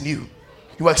God is in you.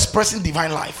 You are expressing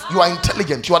divine life. You are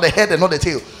intelligent. You are the head and not the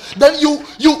tail. Then you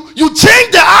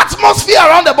change the atmosphere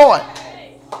around the boy.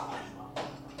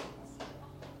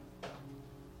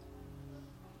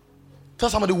 Tell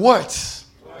somebody, words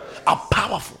are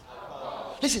powerful.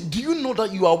 Listen, do you know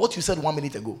that you are what you said 1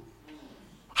 minute ago?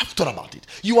 Have you thought about it?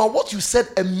 You are what you said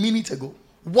a minute ago.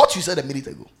 What you said a minute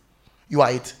ago. You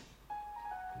are it.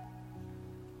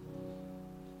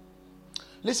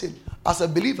 Listen, as a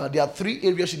believer, there are 3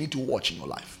 areas you need to watch in your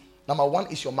life. Number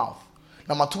 1 is your mouth.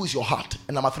 Number 2 is your heart.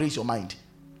 And number 3 is your mind.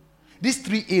 These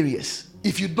 3 areas,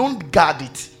 if you don't guard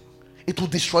it, it will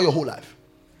destroy your whole life.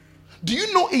 Do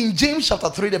you know in James chapter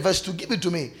 3, the verse 2, give it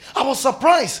to me. I was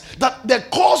surprised that the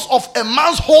course of a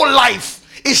man's whole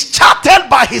life is charted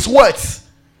by his words.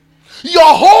 Your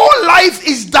whole life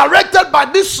is directed by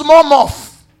this small mouth.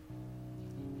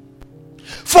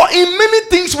 For in many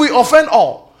things we offend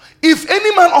all. if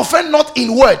any man offend not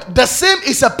in word, the same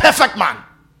is a perfect man,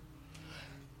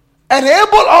 and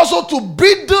able also to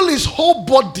bridle his whole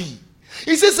body.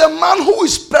 He says a man who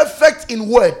is perfect in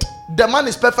word, the man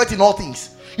is perfect in all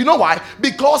things. You know why?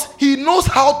 Because he knows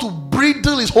how to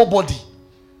bridle his whole body.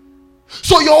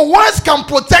 So your words can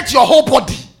protect your whole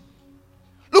body.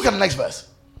 Look at the next verse.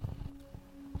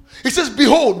 He says,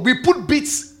 behold, we put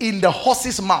bits in the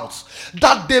horses' mouths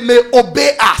that they may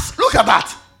obey us. Look at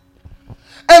that.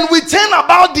 And we turn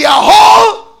about their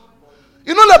whole,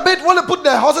 you know the bit when they put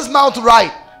the horse's mouth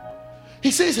right.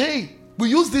 He says, hey, we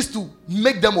use this to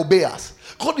make them obey us.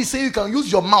 God is saying you can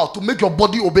use your mouth to make your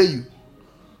body obey you.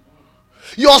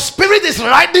 Your spirit is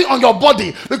riding on your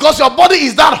body because your body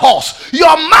is that horse.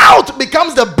 Your mouth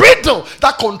becomes the bridle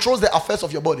that controls the affairs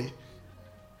of your body.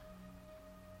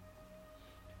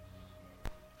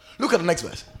 Look at the next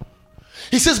verse.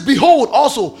 He says, behold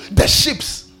also the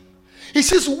ships. He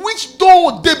says, which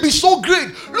though they be so great.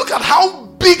 Look at how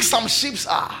big some ships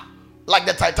are. Like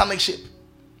the Titanic ship.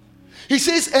 He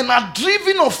says, and are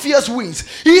driven of fierce winds.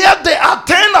 Yet they are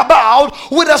turned about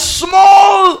with a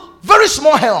small, very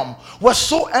small helm,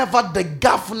 wheresoever the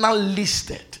governor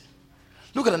listed.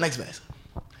 Look at the next verse.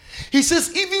 He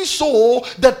says, even so,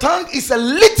 the tongue is a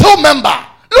little member.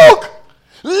 Look,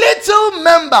 little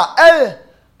member.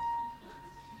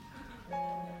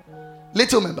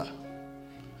 Little member.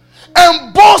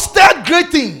 And boasted great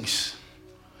things.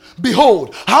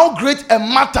 Behold, how great a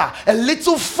matter a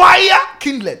little fire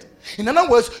kindled. In other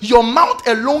words, your mouth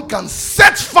alone can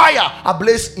set fire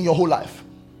ablaze in your whole life.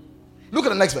 Look at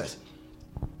the next verse.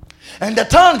 And the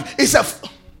tongue is a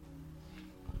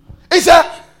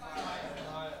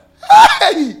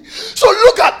hey. So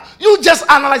look at, you just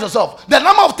analyze yourself. The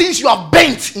number of things you have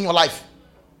bent in your life.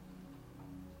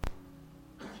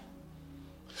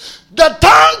 The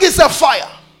tongue is a fire,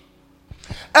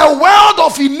 a world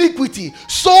of iniquity.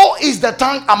 So is the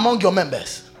tongue among your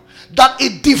members, that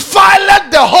it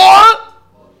defileth the whole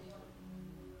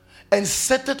and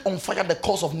set it on fire the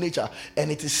course of nature,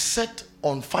 and it is set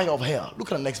on fire of hell. Look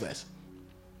at the next verse.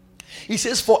 He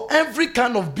says, for every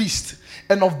kind of beast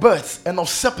and of birds and of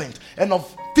serpent and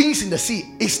of things in the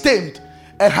sea is tamed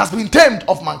and has been tamed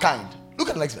of mankind. Look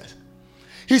at the next verse.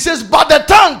 He says, but the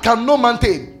tongue can no man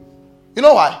tame. You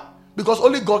know why? Because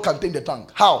only God can tame the tongue.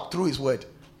 How? Through his word.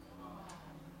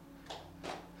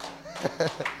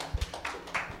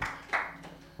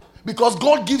 Because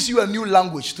God gives you a new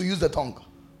language to use the tongue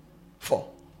for.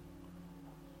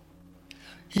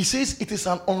 He says it is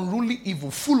an unruly evil,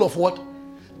 full of what?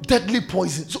 Deadly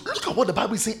poison. So look at what the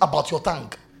Bible is saying about your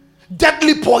tongue.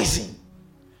 Deadly poison.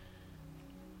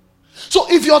 So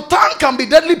if your tongue can be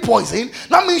deadly poison,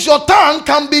 that means your tongue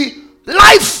can be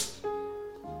life.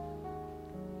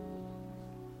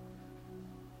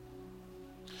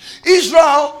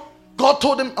 Israel, God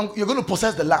told them, you're going to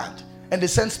possess the land. And they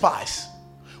sent spies.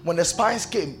 When the spies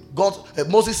came,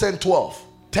 Moses sent 12.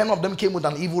 10 of them came with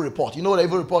an evil report. You know what the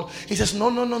evil report? He says, no.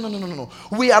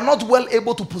 We are not well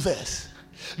able to possess.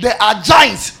 There are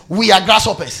giants. We are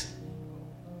grasshoppers.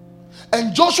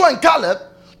 And Joshua and Caleb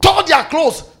tore their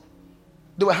clothes.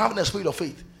 They were having a spirit of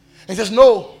faith. And he says,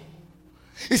 no.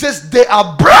 He says, they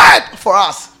are bread for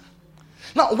us.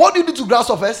 Now, what do you do to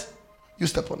grasshoppers? You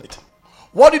step on it.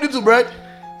 What do you do to bread?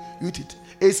 You eat it.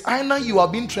 It's either you are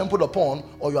being trampled upon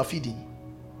or you are feeding.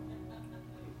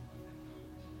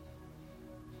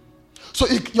 So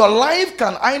your life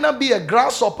can either be a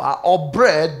grasshopper or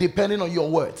bread depending on your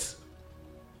words.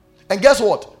 And guess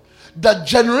what? The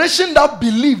generation that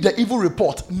believed the evil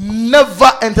report never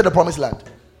entered the promised land.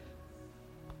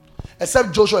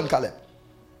 Except Joshua and Caleb.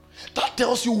 That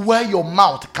tells you where your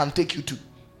mouth can take you to.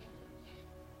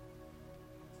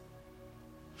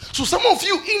 So some of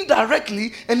you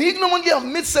indirectly and ignorantly have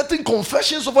made certain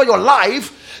confessions over your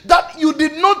life that you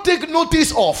did not take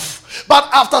notice of. But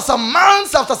after some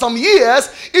months, after some years,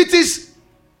 it is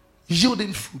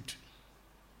yielding fruit.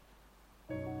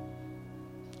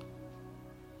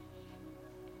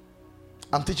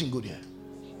 I'm teaching good here.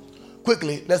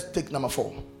 Quickly, let's take number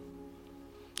 4.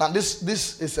 Now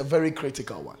this is a very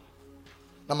critical one.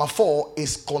 Number 4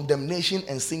 is condemnation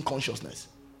and sin consciousness.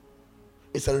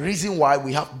 It's a reason why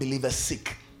we have believers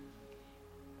sick.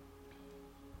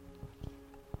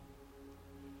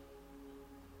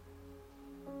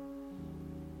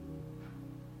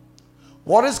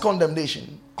 What is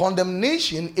condemnation?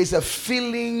 Condemnation is a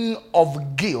feeling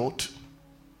of guilt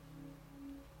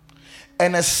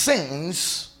and a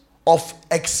sense of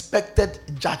expected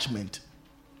judgment.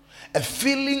 A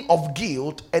feeling of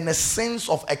guilt and a sense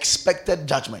of expected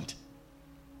judgment.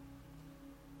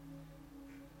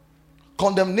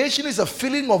 Condemnation is a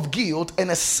feeling of guilt and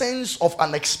a sense of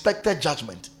unexpected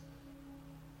judgment.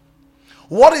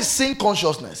 What is sin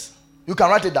consciousness? You can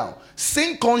write it down.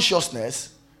 Sin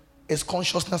consciousness is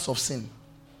consciousness of sin.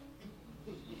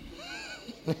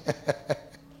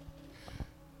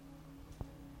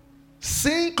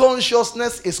 Sin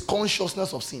consciousness is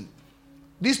consciousness of sin.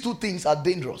 These two things are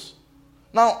dangerous.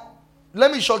 Now,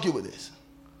 let me shock you with this.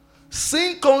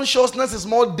 Sin consciousness is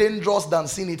more dangerous than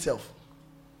sin itself.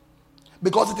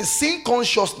 Because it is sin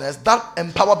consciousness that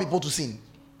empower people to sin.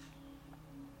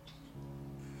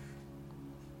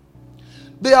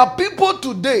 There are people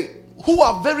today who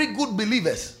are very good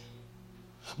believers,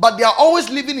 but they are always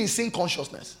living in sin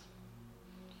consciousness.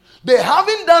 They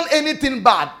haven't done anything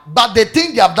bad, but they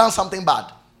think they have done something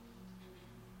bad.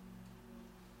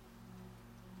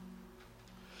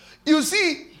 You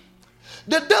see,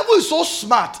 the devil is so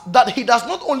smart that he does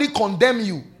not only condemn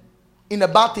you in the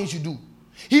bad things you do,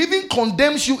 he even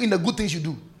condemns you in the good things you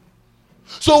do.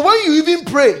 So when you even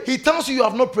pray, he tells you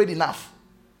have not prayed enough.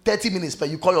 30 minutes, but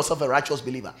you call yourself a righteous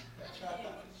believer.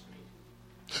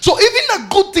 So even the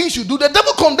good things you do, the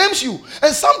devil condemns you.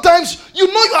 And sometimes you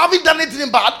know you haven't done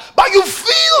anything bad, but you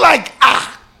feel like,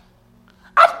 I've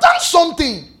done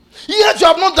something. Yet you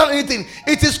have not done anything.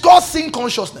 It is called sin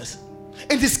consciousness.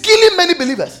 It is killing many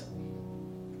believers.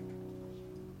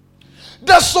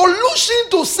 The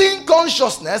solution to sin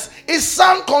consciousness is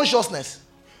son consciousness.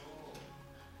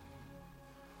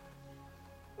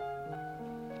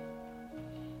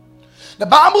 The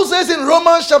Bible says in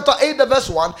Romans chapter 8 verse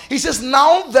 1, he says,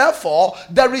 now therefore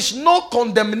there is no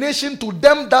condemnation to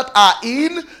them that are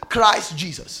in Christ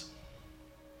Jesus.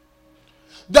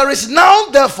 There is now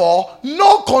therefore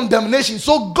no condemnation.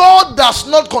 So God does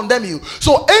not condemn you.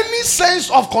 So any sense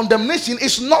of condemnation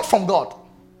is not from God.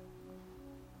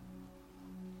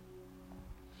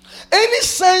 Any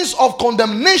sense of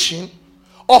condemnation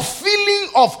or feeling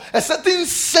of a certain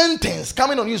sentence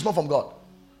coming on you is not from God.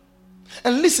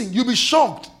 And listen, you'll be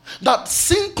shocked that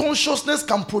sin consciousness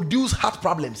can produce heart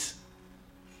problems.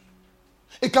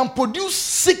 It can produce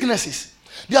sicknesses.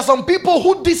 There are some people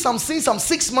who did some sins some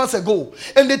 6 months ago,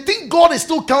 and they think God is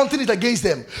still counting it against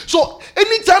them. So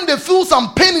anytime they feel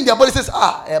some pain in their body, says,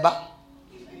 Eba,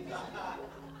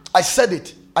 I said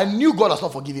it. I knew God has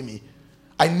not forgiven me.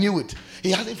 I knew it. He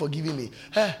hasn't forgiven me.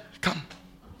 Hey, come.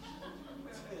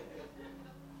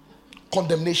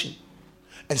 Condemnation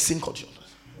and sin consciousness.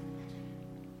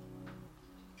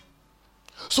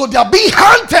 So they are being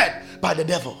hunted by the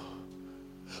devil.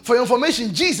 For your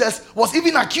information, Jesus was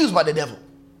even accused by the devil.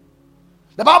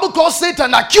 The Bible calls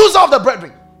Satan accuser of the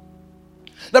brethren.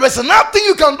 There is nothing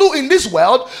you can do in this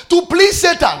world to please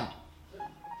Satan.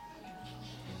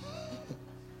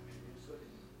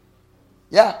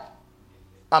 Yeah,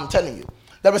 I'm telling you.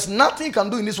 There is nothing you can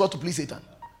do in this world to please Satan.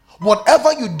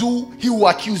 Whatever you do, he will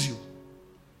accuse you.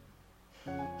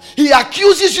 He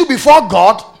accuses you before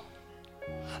God,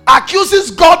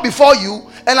 accuses God before you,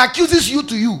 and accuses you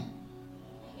to you.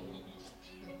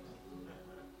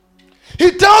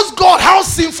 He tells God how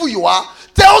sinful you are,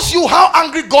 tells you how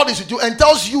angry God is with you, and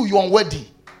tells you you're unworthy.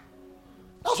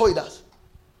 That's what he does.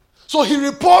 So he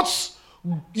reports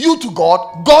you to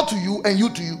God, God to you, and you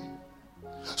to you.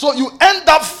 So you end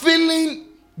up feeling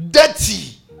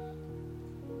dirty.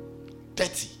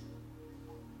 Dirty.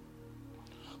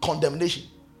 Condemnation.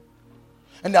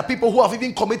 And there are people who have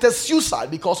even committed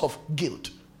suicide because of guilt.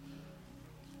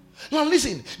 Now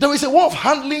listen, there is a way of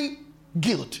handling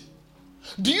guilt.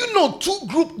 Do you know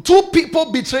two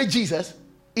people betrayed Jesus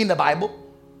in the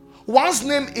Bible? One's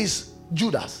name is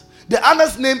Judas. The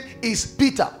other's name is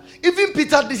Peter. Even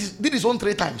Peter did his own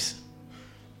 3 times.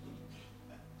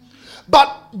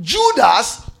 But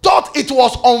Judas thought it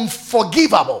was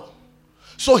unforgivable,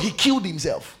 so he killed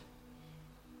himself.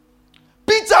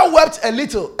 Peter wept a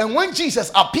little, and when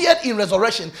Jesus appeared in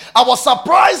resurrection, I was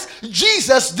surprised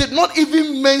Jesus did not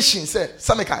even mention, say,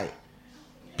 Samekai.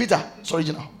 Peter, it's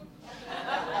original.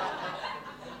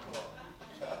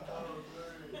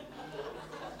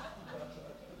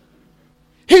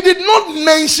 He did not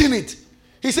mention it.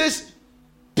 He says,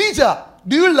 Peter,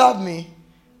 do you love me?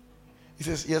 He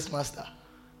says, yes, master.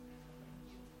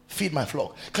 Feed my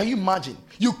flock. Can you imagine?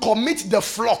 You commit the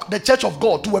flock, the church of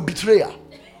God, to a betrayer.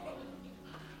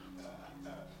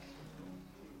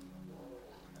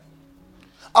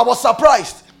 I was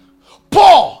surprised.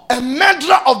 Paul, a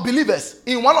murderer of believers,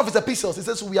 in one of his epistles, he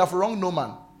says, we have wronged no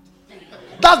man.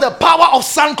 That's the power of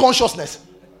son consciousness.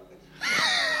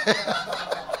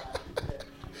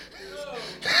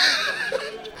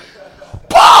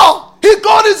 Paul, he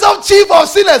called himself chief of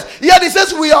sinners, yet he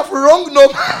says we have wronged no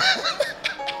man.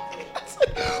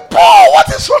 Paul, what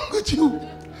is wrong with you?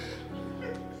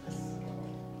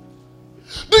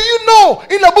 Do you know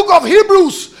in the book of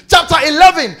Hebrews, chapter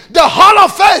 11, the hall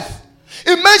of faith,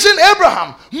 it mentioned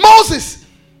Abraham, Moses,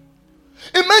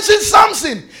 it mentioned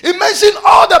Samson, it mentioned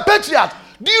all the patriarchs.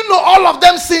 Do you know all of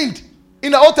them sinned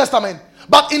in the Old Testament?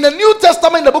 But in the New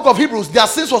Testament, in the book of Hebrews, their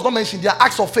sins was not mentioned. Their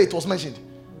acts of faith was mentioned.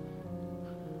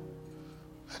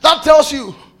 That tells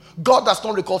you God does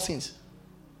not record sins.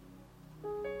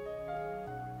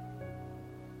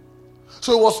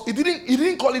 So he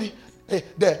didn't call it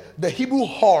the Hebrew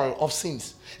hall of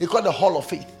sins. He called it the hall of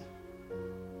faith.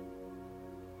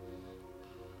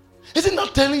 Isn't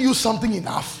that telling you something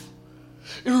enough?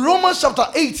 In Romans chapter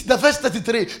 8, the verse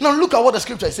 33. Now look at what the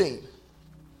scripture is saying.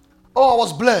 Oh, I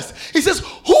was blessed. He says,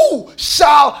 who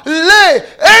shall lay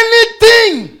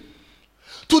anything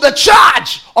to the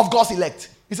charge of God's elect?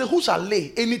 He says, who shall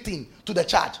lay anything to the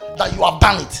charge that you have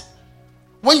done it?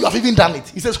 When you have even done it.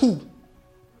 He says, who?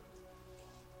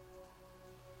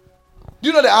 Do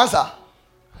you know the answer?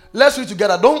 Let's read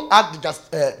together. Don't add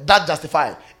that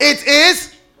justified. It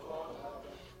is.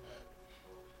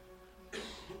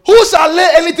 Who shall lay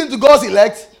anything to God's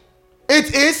elect?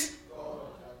 It is.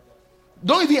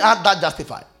 Don't even add that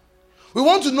justified. We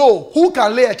want to know who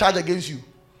can lay a charge against you.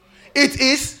 It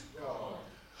is.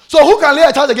 So who can lay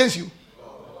a charge against you?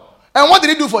 And what did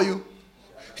he do for you?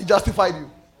 He justified you.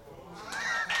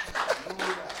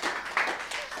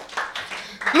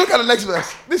 Look at the next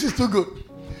verse. This is too good.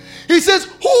 He says,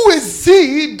 who is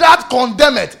he that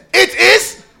condemneth? It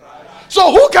is.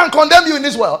 So who can condemn you in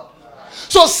this world?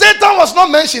 So Satan was not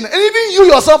mentioned, and even you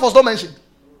yourself was not mentioned.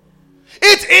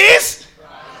 It is.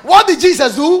 What did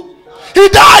Jesus do? He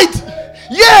died.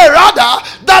 Yea, rather,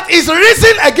 that is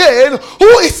risen again,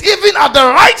 who is even at the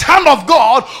right hand of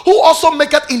God, who also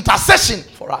maketh intercession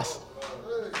for us.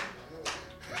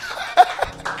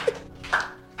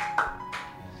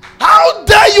 How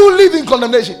dare you live in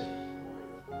condemnation?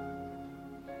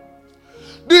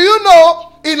 Do you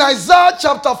know in Isaiah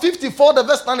chapter 54, the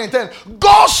verse 9 and 10,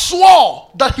 God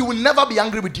swore that he will never be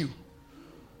angry with you.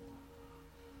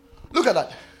 Look at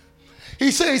that. He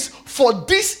says, for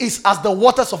this is as the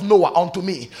waters of Noah unto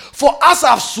me. For as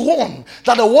I have sworn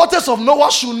that the waters of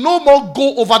Noah should no more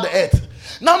go over the earth.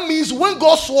 That means when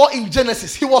God swore in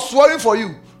Genesis, he was swearing for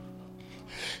you.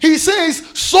 He says,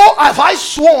 so have I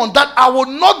sworn that I will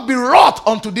not be wroth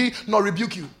unto thee, nor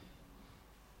rebuke you.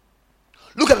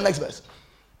 Look at the next verse.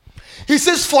 He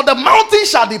says, for the mountain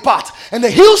shall depart, and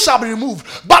the hills shall be removed,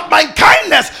 but my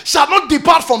kindness shall not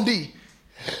depart from thee.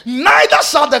 Neither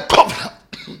shall the cup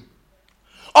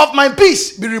of my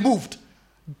peace be removed,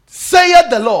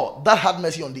 saith the Lord that had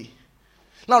mercy on thee.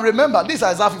 Now remember, this is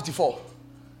Isaiah 54.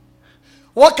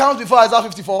 What comes before Isaiah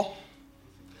 54?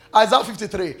 Isaiah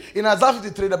 53. In Isaiah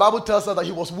 53, the Bible tells us that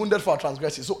he was wounded for our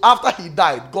transgression. So after he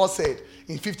died, God said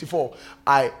in 54,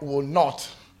 I will not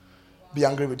be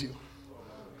angry with you.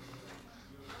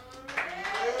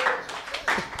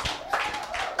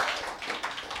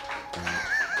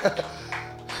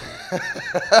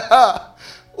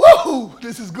 Whoa,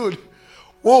 this is good.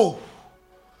 Whoa.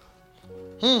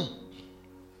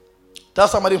 Tell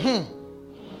somebody,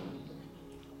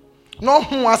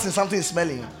 Not as in something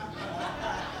smelling.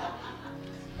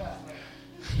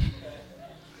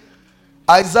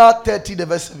 Isaiah 30, the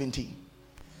verse 17.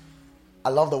 I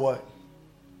love the word.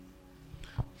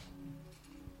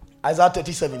 Isaiah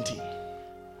 30, 17.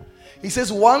 He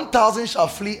says, 1,000 shall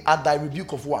flee at thy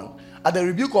rebuke of one. At the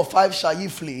rebuke of 5 shall ye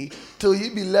flee, till ye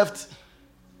be left.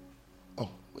 Oh,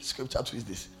 which scripture is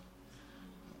this?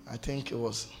 I think it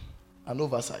was an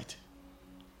oversight.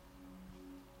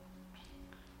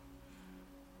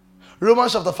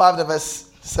 Romans chapter 5, the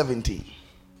verse 17.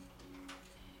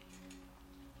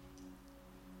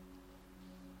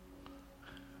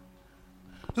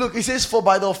 Look, it says, for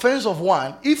by the offense of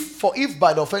one, if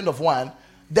by the offense of one,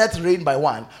 death reigned by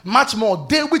one, much more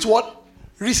they which what?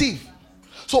 Receive.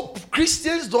 So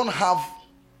Christians don't have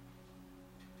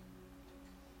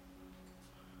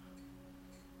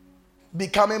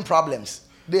becoming problems.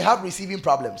 They have receiving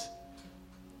problems.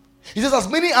 He says, as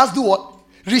many as do what?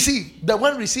 Receive. The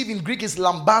word receive in Greek is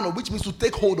lambano, which means to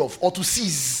take hold of or to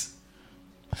seize.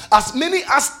 As many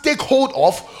as take hold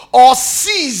of or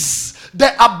seize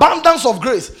the abundance of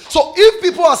grace. So if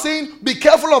people are saying, be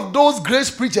careful of those grace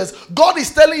preachers, God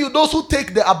is telling you those who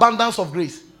take the abundance of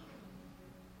grace.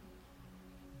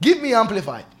 Give me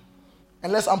amplified.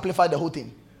 And let's amplify the whole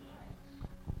thing.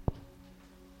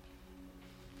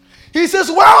 He says,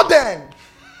 well then,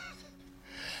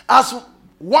 as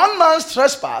one man's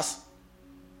trespass,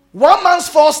 one man's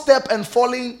false step and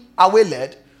falling away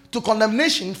led to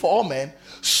condemnation for all men,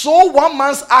 so one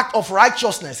man's act of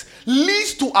righteousness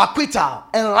leads to acquittal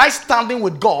and right standing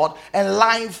with God and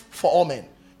life for all men.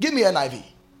 Give me NIV.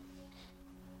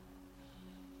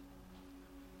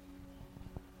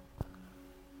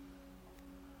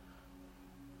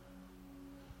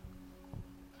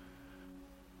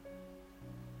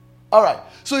 All right.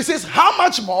 So it says, how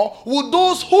much more will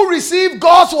those who receive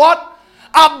God's what?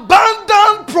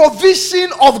 Abundant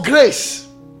provision of grace,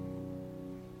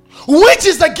 which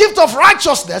is the gift of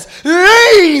righteousness,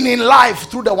 reign in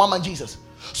life through the one man Jesus.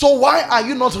 So why are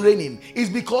you not reigning? It's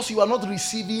because you are not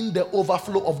receiving the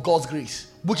overflow of God's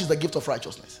grace, which is the gift of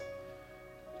righteousness.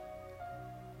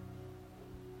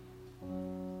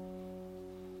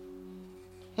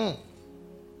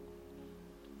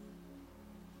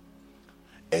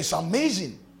 It's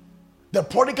amazing. The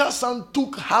prodigal son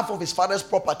took half of his father's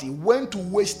property, went to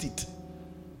waste it,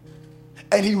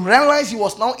 and he realized he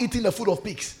was now eating the food of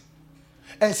pigs,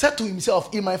 and said to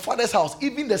himself, in my father's house,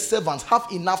 even the servants have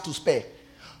enough to spare.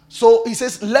 So he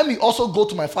says, let me also go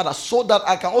to my father so that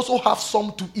I can also have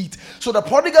some to eat. So the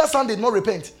prodigal son did not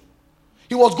repent.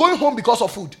 He was going home because of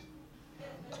food.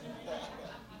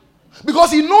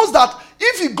 Because he knows that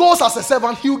if he goes as a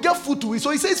servant, he will get food to eat. So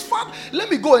he says, Father,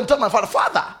 let me go and tell my father,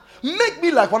 Father, make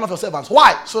me like one of your servants.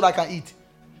 Why? So that I can eat.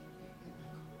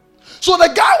 So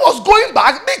the guy was going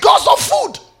back because of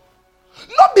food,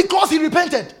 not because he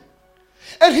repented.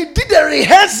 And he did a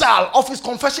rehearsal of his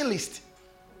confession list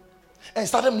and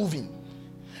started moving.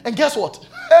 And guess what?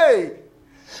 Hey,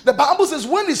 the Bible says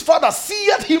when his father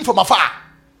seeth him from afar.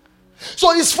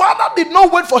 So his father did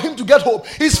not wait for him to get home.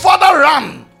 His father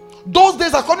ran. Those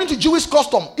days, according to Jewish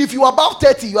custom, if you are above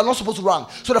 30, you are not supposed to run.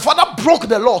 So the father broke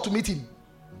the law to meet him.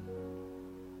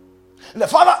 And the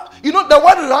father, the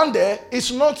word run there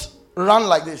is not run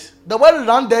like this. The word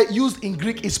run there used in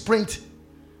Greek is sprint.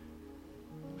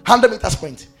 100-meter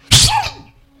sprint.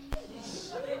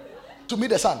 To meet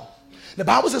the son. The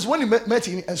Bible says when he met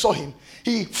him and saw him,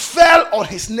 he fell on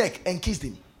his neck and kissed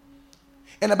him.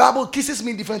 And the Bible, kisses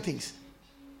mean different things.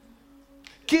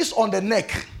 Kiss on the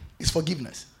neck is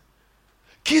forgiveness.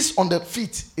 Kiss on the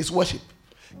feet is worship.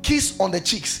 Kiss on the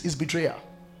cheeks is betrayal.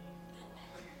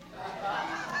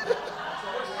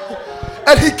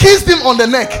 And he kissed him on the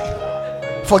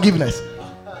neck. Forgiveness.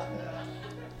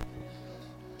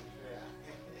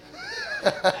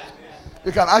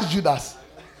 You can ask Judas.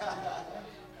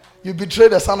 You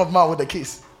betrayed the Son of Man with a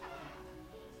kiss.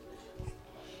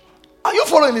 Are you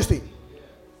following this thing?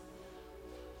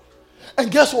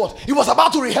 And guess what? He was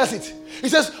about to rehearse it. He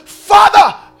says,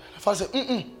 Father. The father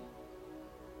said,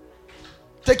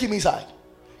 take him inside.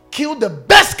 Kill the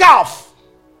best calf.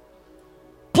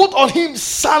 Put on him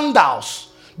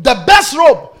sandals, the best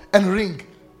robe, and ring.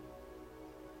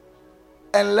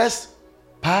 And let's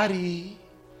party.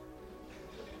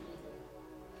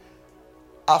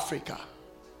 Africa,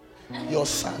 your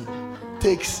son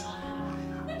takes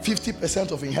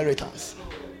 50% of inheritance.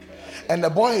 And the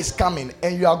boy is coming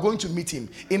and you are going to meet him.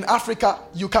 In Africa,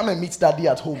 you come and meet daddy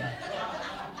at home.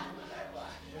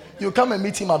 You come and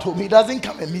meet him at home. He doesn't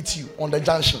come and meet you on the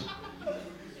junction.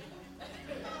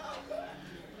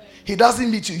 He doesn't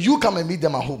meet you. You come and meet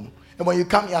them at home. And when you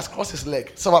come, he has crossed his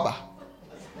leg. Sababa.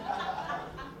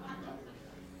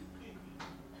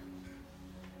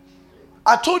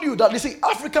 I told you that, listen,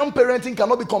 African parenting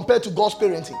cannot be compared to God's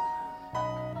parenting.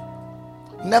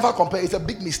 Never compare. It's a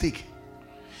big mistake.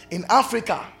 In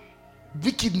Africa,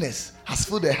 wickedness has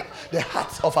filled the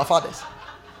hearts of our fathers.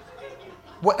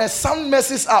 When a son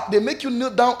messes up, they make you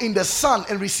kneel down in the sun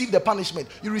and receive the punishment.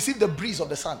 You receive the breeze of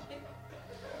the sun.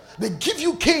 They give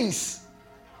you canes.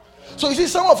 So you see,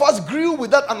 some of us grew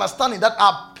with that understanding that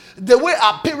the way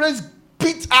our parents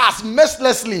beat us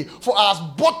mercilessly for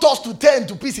our buttocks to tear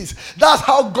into pieces. That's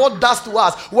how God does to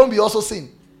us when we also sin.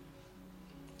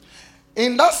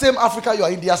 In that same Africa you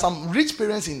are in, there are some rich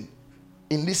parents in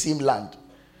this same land.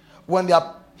 When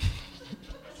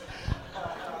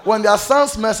their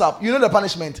sons mess up, you know the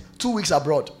punishment? 2 weeks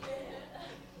abroad.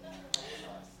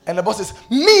 And the boss says,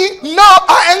 me? No,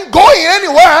 I ain't going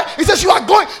anywhere. He says, you are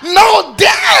going. No,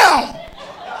 damn.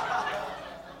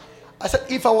 I said,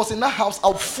 if I was in that house, I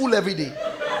would fool every day.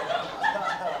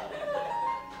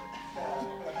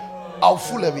 I'll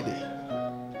fool every day.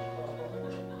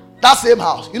 That same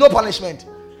house. You know punishment.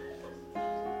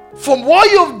 From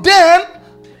what you've done,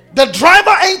 the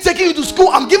driver ain't taking you to school.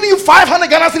 I'm giving you 500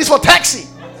 Ghana cedis for taxi.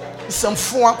 It's some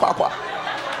fun.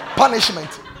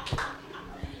 Punishment.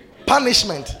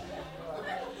 Punishment.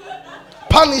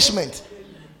 Punishment.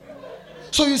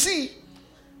 So you see,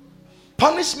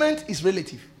 punishment is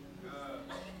relative.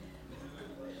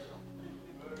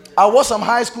 I watched some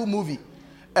high school movie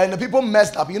And the people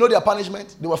messed up. You know their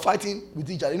punishment? They were fighting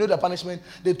with each other. You know their punishment?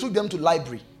 They took them to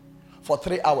library for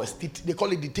 3 hours. They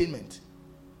call it detainment.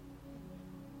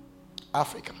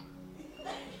 Africa.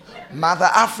 Mother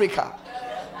Africa.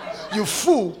 You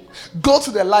fool. Go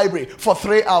to the library for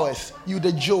 3 hours. You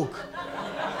the joke.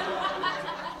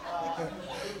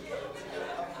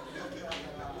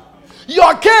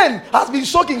 Your cane has been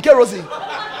soaked in kerosene.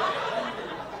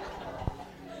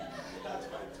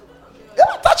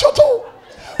 Yeah, touch your toe.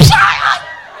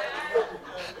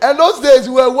 And those days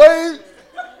we were wearing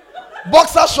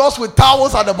boxer shorts with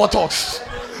towels at the buttocks.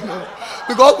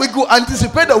 Because we could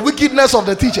anticipate the wickedness of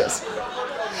the teachers.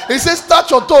 He says, touch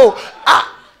your toe.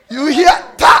 Ah, you hear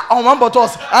ta on one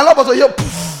buttocks. Another buttock, you hear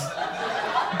poof,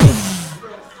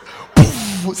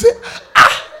 poof, poof. Say,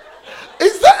 ah,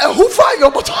 is there a hoofer in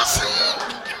your buttocks?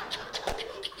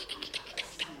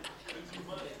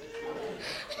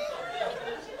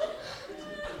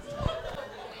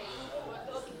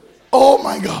 Oh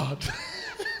my God.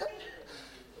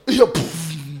 You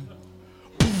poof,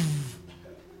 poof.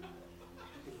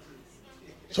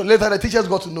 So later the teachers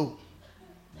got to know.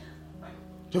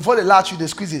 Before they latch you, they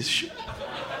squeeze it.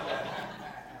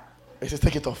 They says,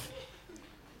 take it off.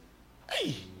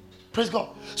 Hey, praise God.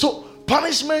 So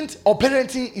punishment or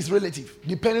parenting is relative,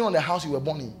 depending on the house you were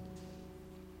born in.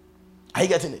 Are you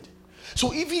getting it?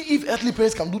 So even if earthly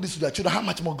parents can do this to their children, how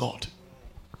much more God?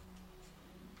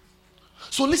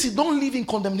 So listen, don't live in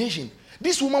condemnation.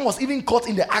 This woman was even caught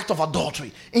in the act of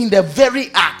adultery. In the very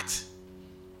act.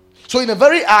 So in the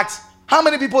very act, how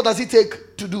many people does it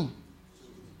take to do?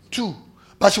 2.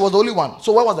 But she was the only one.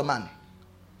 So where was the man?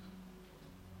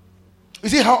 You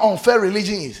see how unfair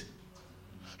religion is?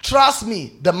 Trust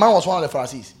me, the man was one of the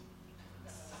Pharisees.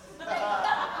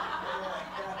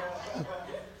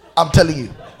 I'm telling you.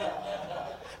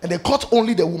 And they caught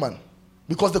only the woman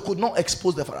because they could not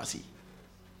expose the Pharisee.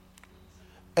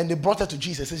 And they brought her to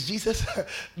Jesus. Says, Jesus,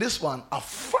 this one,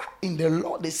 afar in the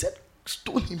law, they said,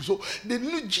 stone him. So they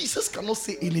knew Jesus cannot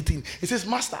say anything. He says,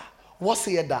 Master, what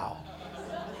sayest thou?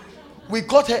 We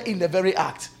caught her in the very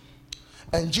act.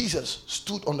 And Jesus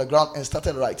stood on the ground and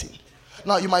started writing.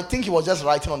 Now, you might think he was just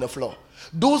writing on the floor.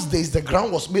 Those days, the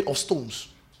ground was made of stones.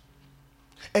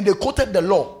 And they quoted the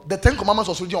law. The 10 Commandments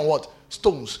was written on what?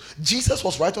 Stones. Jesus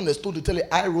was writing on the stone to tell you,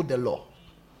 I wrote the law.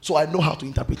 So I know how to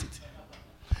interpret it.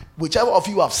 Whichever of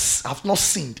you have not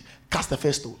sinned, cast the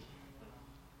first stone.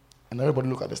 And everybody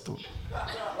look at the stone.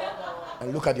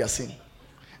 And look at their sin.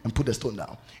 And put the stone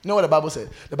down. You know what the Bible said?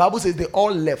 The Bible says they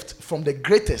all left from the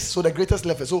greatest. So the greatest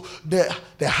left first. So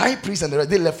the high priest and the rest,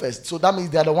 they left first. So that means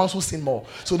they are the ones who sin more.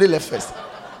 So they left first.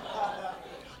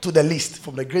 To the least.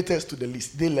 From the greatest to the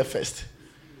least. They left first.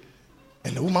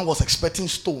 And the woman was expecting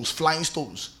stones, flying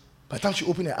stones. By the time she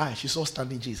opened her eyes, she saw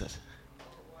standing Jesus.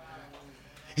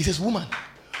 He says, woman,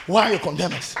 why are your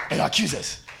condemners and your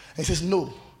accusers? And he says,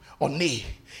 no or nay.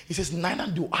 He says, neither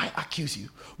do I accuse you.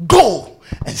 Go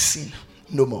and sin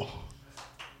no more.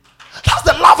 That's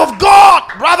the love of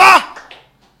God, brother.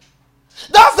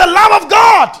 That's the love of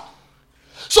God.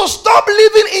 So stop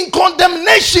living in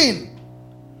condemnation.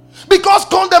 Because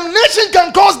condemnation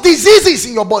can cause diseases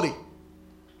in your body.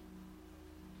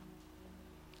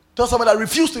 Tell somebody, I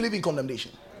refuse to live in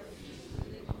condemnation.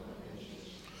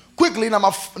 Quickly,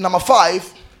 number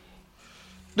 5.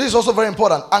 This is also very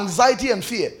important. Anxiety and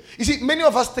fear. You see, many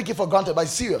of us take it for granted, but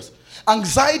it's serious.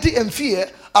 Anxiety and fear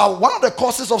are one of the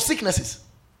causes of sicknesses.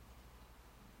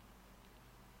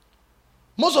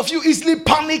 Most of you easily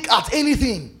panic at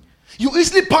anything. You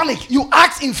easily panic. You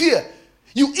act in fear.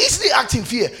 You easily act in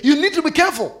fear. You need to be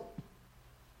careful.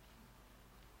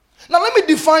 Now let me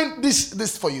define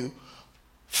this for you.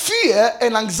 Fear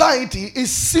and anxiety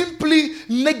is simply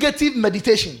negative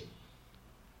meditation.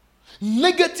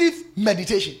 Negative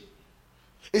meditation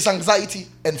is anxiety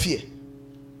and fear.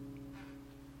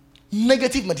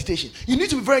 Negative meditation. You need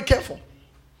to be very careful.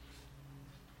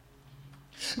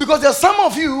 Because there are some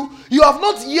of you, you have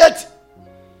not yet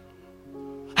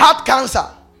had cancer.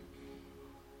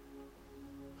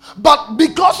 But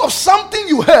because of something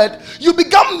you heard, you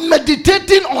began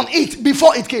meditating on it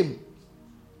before it came.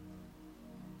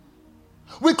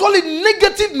 We call it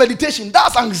negative meditation.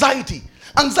 That's anxiety.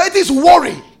 Anxiety is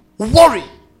worry. Worry.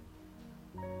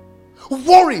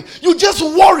 Worry. You just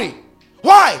worry.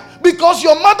 Why? Because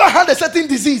your mother had a certain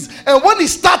disease. And when it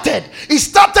started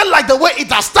like the way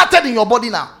it has started in your body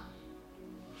now.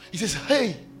 He says,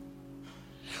 hey,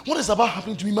 what is about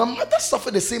happening to me? My mother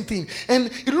suffered the same thing. And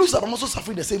it looks like I'm also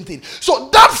suffering the same thing. So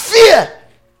that fear,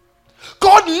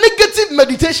 called negative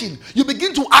meditation, you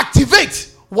begin to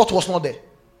activate what was not there.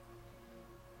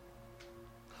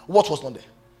 What was not there.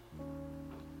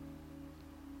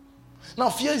 Now,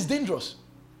 fear is dangerous.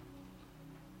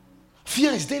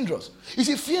 Fear is dangerous. You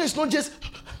see, fear is not just,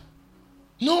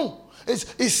 no, it's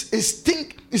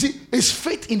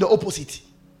faith in the opposite.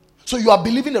 So you are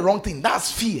believing the wrong thing.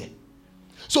 That's fear.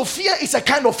 So fear is a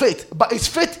kind of faith, but it's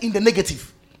faith in the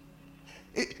negative.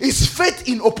 It's faith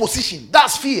in opposition.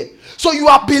 That's fear. So you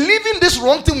are believing this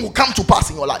wrong thing will come to pass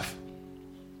in your life.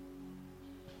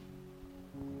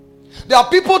 There are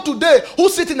people today who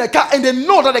sit in a car and they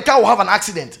know that the car will have an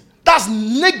accident. That's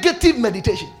negative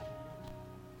meditation.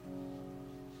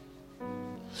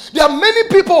 There are many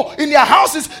people in their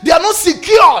houses, they are not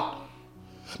secured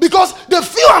because they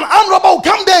feel an armed robber will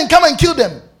come there and come and kill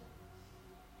them.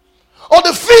 Or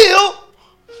they feel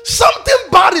something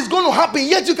bad is going to happen,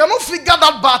 yet you cannot figure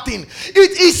that bad thing.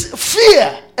 It is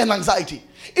fear and anxiety.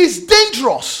 It's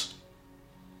dangerous.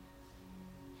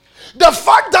 The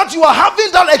fact that you are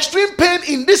having that extreme pain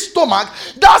in this stomach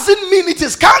doesn't mean it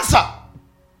is cancer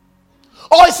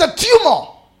or it's a tumor.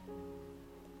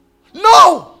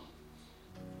 No.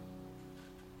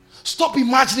 Stop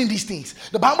imagining these things.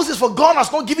 The Bible says, for God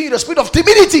has not given you the spirit of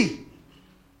timidity,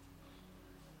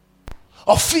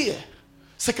 of fear.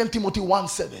 2 Timothy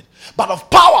 1:7. But of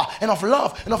power and of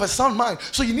love and of a sound mind.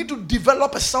 So you need to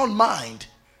develop a sound mind.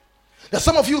 There's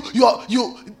some of you,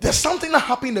 there's something that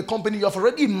happened in the company. You have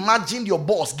already imagined your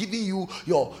boss giving you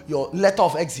your letter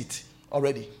of exit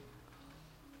already.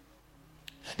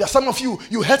 There are some of you,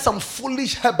 you heard some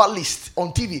foolish herbalist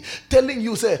on TV telling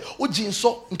you, say, oh,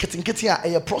 jinso,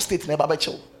 a prostate,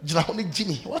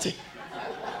 Jimmy, what?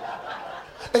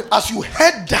 And as you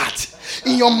heard that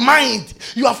in your mind,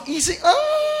 you have easy.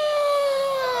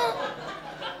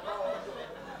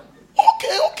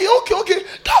 Okay.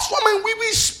 That's why my we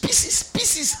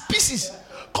pieces.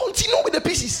 Continue with the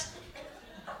pieces.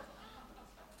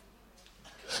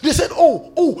 They said,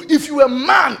 oh, if you were a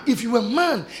man,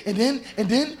 and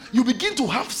then you begin to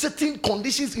have certain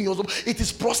conditions in yourself, it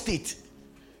is prostate.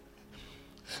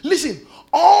 Listen,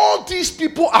 all these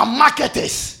people are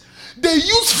marketers. They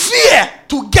use fear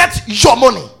to get your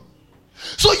money.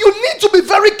 So you need to be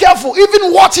very careful,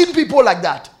 even watching people like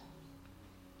that.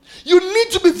 You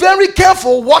need to be very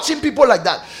careful watching people like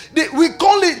that. They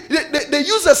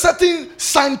use a certain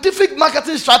scientific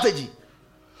marketing strategy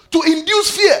to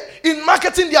induce fear. In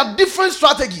marketing, there are different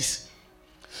strategies.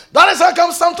 That is how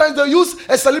come sometimes they use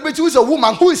a celebrity who is a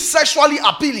woman who is sexually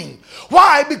appealing.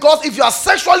 Why? Because if you are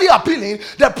sexually appealing,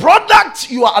 the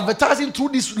product you are advertising through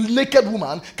this naked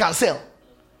woman can sell.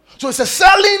 So it's a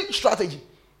selling strategy.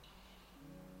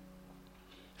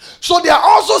 So there are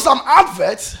also some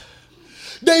adverts.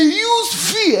 They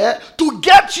use fear to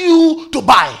get you to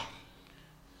buy.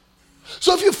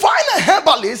 So if you find a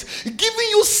herbalist giving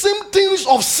you symptoms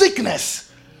of sickness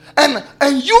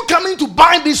and you coming to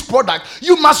buy this product,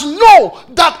 you must know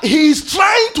that he is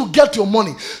trying to get your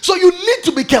money. So you need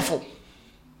to be careful.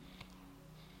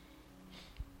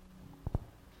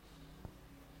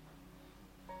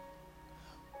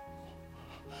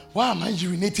 Why am I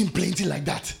urinating plenty like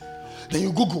that? Then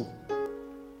you Google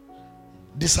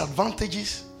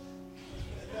disadvantages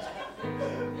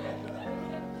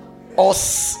or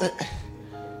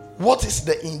what is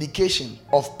the indication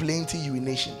of plenty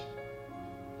urination?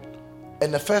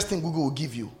 And the first thing Google will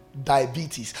give you,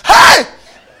 diabetes. Hey!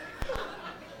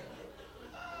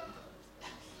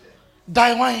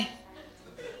 Why?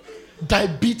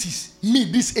 Diabetes. Me,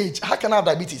 this age, how can I have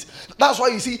diabetes? That's why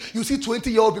you see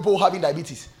 20-year-old people having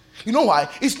diabetes. You know why?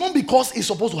 It's not because it's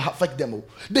supposed to affect them.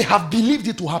 They have believed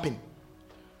it to happen.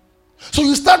 So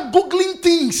you start Googling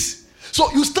things.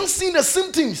 So you start seeing the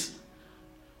symptoms.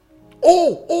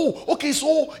 Okay,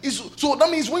 so that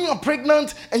means when you are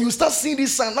pregnant and you start seeing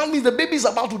this sign, that means the baby is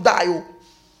about to die.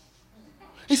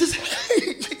 He says,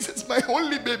 hey, Jesus, my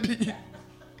only baby.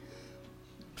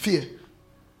 Fear.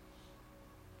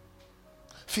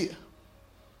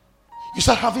 You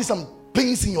start having some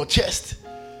pains in your chest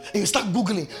and you start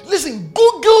Googling. Listen,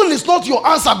 Google is not your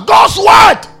answer. God's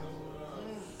word.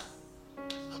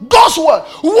 God's word.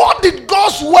 What did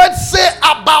God's word say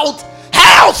about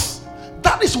health?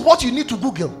 That is what you need to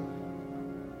Google.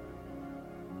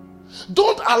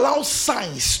 Don't allow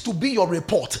science to be your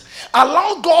report.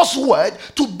 Allow God's word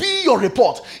to be your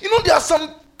report. You know, there are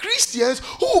some Christians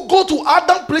who go to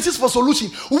other places for solution.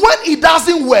 When it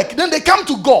doesn't work, then they come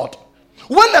to God.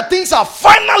 When the things are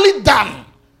finally done,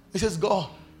 he says, God,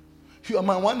 you are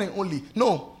my one and only.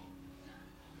 No.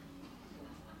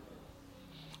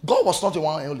 God was not the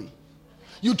one and only.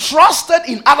 You trusted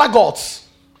in other gods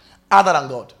other than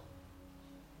God.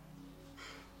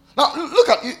 Now, look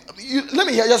at you. Let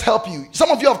me just help you. Some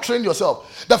of you have trained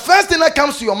yourself. The first thing that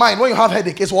comes to your mind when you have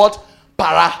headache is what?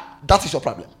 Para. That is your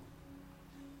problem.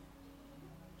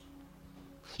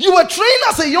 You were trained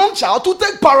as a young child to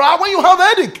take para when you have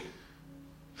headache.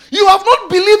 You have not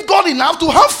believed God enough to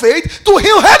have faith to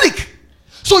heal headache.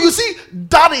 So you see,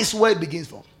 that is where it begins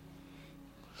from.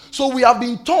 So we have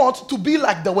been taught to be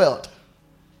like the world.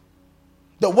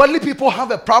 The worldly people have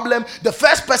a problem. The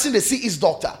first person they see is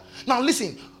doctor. Now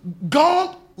listen,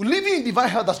 God, living in divine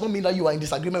health does not mean that you are in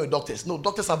disagreement with doctors. No,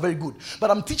 doctors are very good. But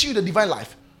I'm teaching you the divine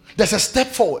life. There's a step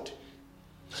forward.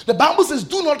 The Bible says,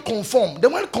 do not conform. The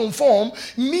word conform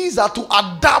means that to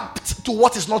adapt to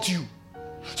what is not you.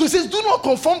 So it says, do not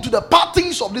conform to the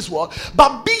patterns of this world,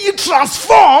 but be ye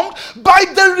transformed by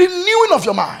the renewing of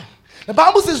your mind. The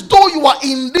Bible says, though you are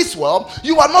in this world,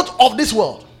 you are not of this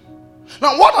world.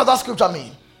 Now, what does that scripture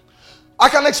mean? I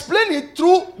can explain it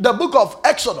through the book of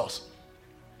Exodus.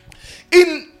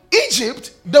 In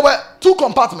Egypt, there were two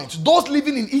compartments. Those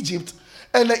living in Egypt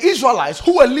and the Israelites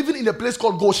who were living in a place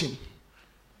called Goshen.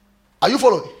 Are you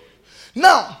following?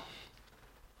 Now,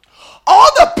 all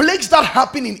the plagues that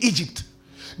happened in Egypt,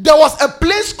 there was a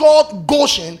place called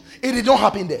Goshen. It did not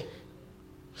happen there.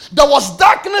 There was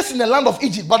darkness in the land of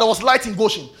Egypt, but there was light in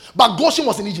Goshen. But Goshen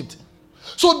was in Egypt.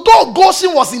 So though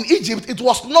Goshen was in Egypt, it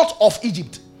was not of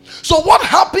Egypt. So what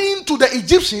happened to the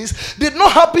Egyptians did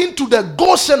not happen to the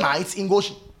Goshenites in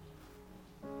Goshen.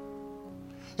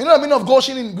 You know the meaning of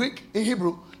Goshen in Greek, in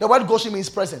Hebrew? The word Goshen means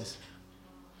presence.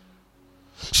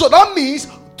 So that means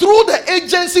through the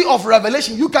agency of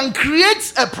revelation, you can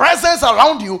create a presence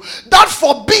around you that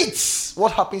forbids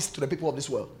what happens to the people of this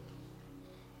world.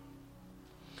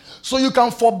 So you can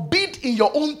forbid in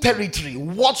your own territory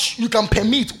what you can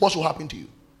permit what will happen to you.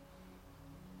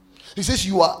 He says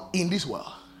you are in this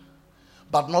world,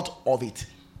 but not of it.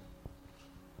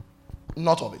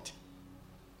 Not of it.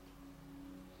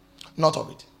 Not of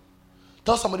it.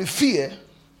 Tell somebody, fear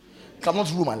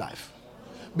cannot rule my life.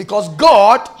 Because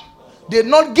God did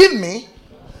not give me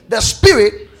the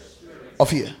spirit of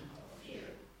fear.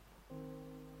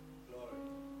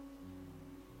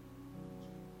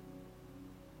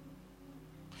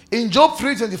 In Job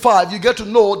 3:25, you get to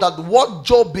know that what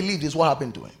Job believed is what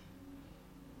happened to him.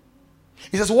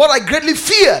 He says, what I greatly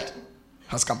feared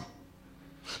has come.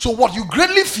 So what you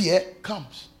greatly fear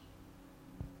comes.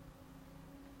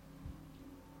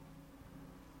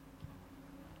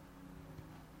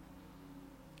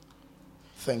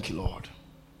 Thank you, Lord.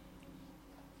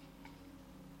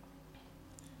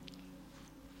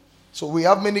 So we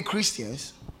have many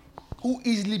Christians who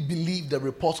easily believe the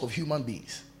reports of human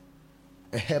beings.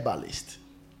 A herbalist,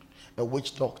 a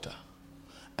witch doctor,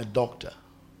 a doctor,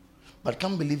 but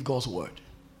can't believe God's word.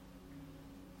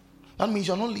 That means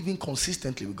you're not living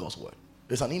consistently with God's word.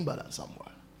 There's an imbalance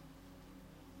somewhere.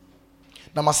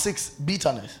 Number 6,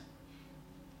 bitterness.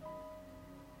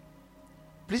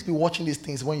 Please be watching these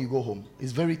things when you go home.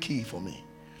 It's very key for me.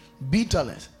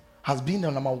 Bitterness has been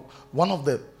one of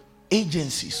the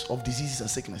agencies of diseases and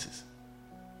sicknesses.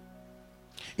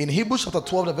 In Hebrews chapter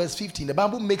 12, verse 15, the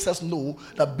Bible makes us know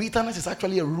that bitterness is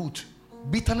actually a root.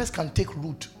 Bitterness can take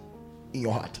root in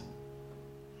your heart.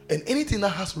 And anything that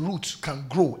has roots can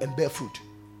grow and bear fruit.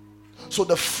 So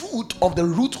the fruit of the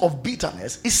root of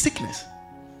bitterness is sickness.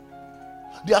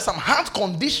 There are some heart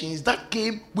conditions that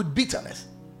came with bitterness.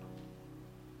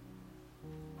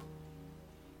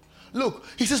 Look,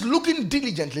 he says, looking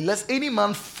diligently, lest any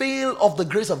man fail of the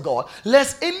grace of God,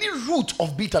 lest any root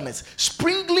of bitterness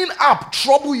sprinkling up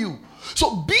trouble you.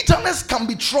 So bitterness can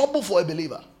be trouble for a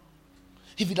believer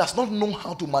if he does not know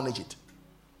how to manage it.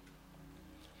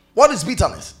 What is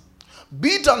bitterness?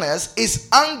 Bitterness is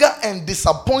anger and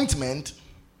disappointment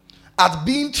at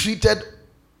being treated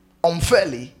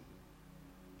unfairly,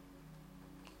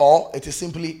 or it is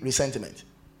simply resentment.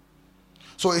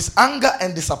 So it's anger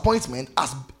and disappointment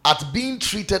at being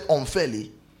treated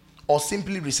unfairly, or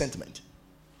simply resentment.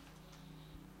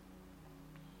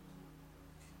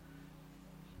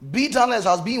 Bitterness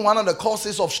has been one of the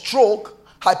causes of stroke,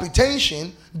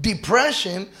 hypertension,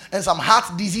 depression, and some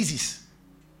heart diseases.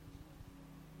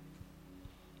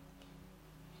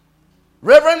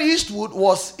 Reverend Eastwood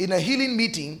was in a healing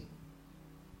meeting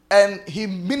and he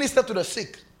ministered to the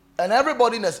sick. And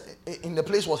everybody in the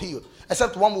place was healed,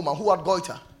 except one woman who had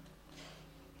goiter.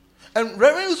 And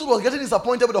Reverend Yusuf was getting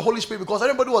disappointed with the Holy Spirit because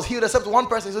everybody was healed except one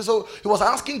person. So he was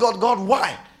asking God,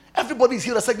 why? Everybody is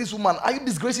healed except this woman. Are you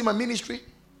disgracing my ministry?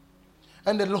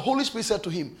 And then the Holy Spirit said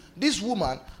to him, this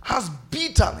woman has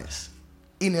bitterness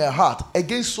in her heart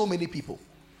against so many people.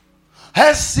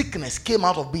 Her sickness came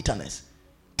out of bitterness.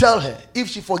 Tell her, if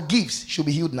she forgives, she'll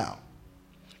be healed now.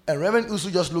 And Reverend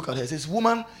Usu just looked at her and says,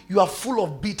 woman, you are full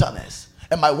of bitterness.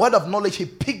 And by word of knowledge, he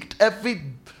picked every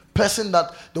person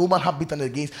that the woman had bitterness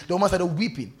against. The woman started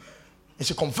weeping. And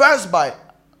she confessed by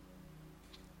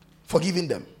forgiving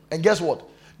them. And guess what?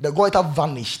 The goiter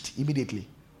vanished immediately.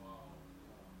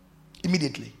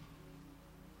 Immediately.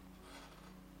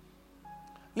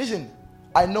 Listen,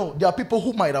 I know there are people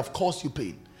who might have caused you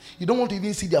pain. You don't want to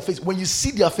even see their face. When you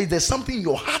see their face, there's something in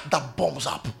your heart that bombs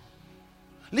up.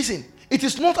 Listen, it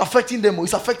is not affecting them,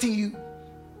 it's affecting you.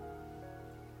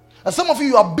 And some of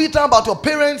you are bitter about your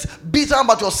parents, bitter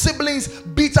about your siblings,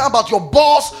 bitter about your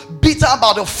boss, bitter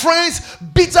about your friends,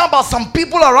 bitter about some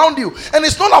people around you. And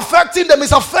it's not affecting them,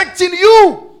 it's affecting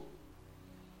you.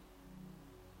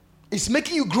 It's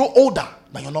making you grow older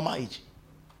than your normal age.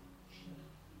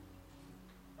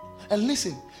 And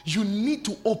listen, you need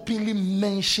to openly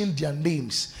mention their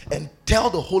names and tell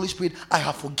the Holy Spirit, I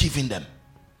have forgiven them.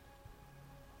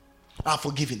 I have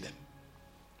forgiven them.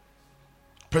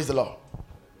 Praise the Lord.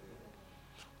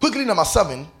 Quickly, number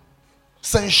 7,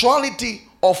 sensuality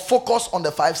or focus on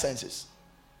the 5 senses.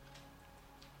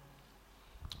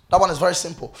 That one is very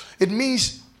simple. It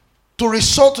means to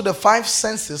resort to the 5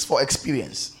 senses for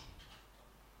experience.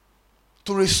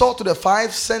 To resort to the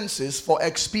 5 senses for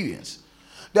experience.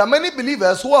 There are many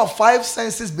believers who are 5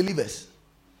 senses believers.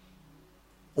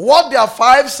 What their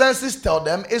 5 senses tell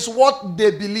them is what they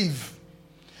believe.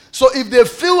 So if they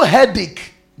feel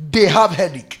headache, they have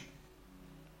headache.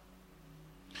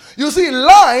 You see,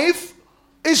 life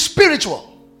is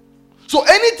spiritual. So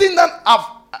anything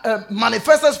that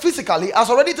manifests physically has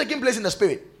already taken place in the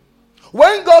spirit.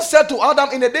 When God said to Adam,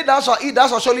 in the day thou shalt eat, thou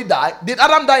shalt surely die, did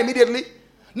Adam die immediately?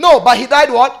 No, but he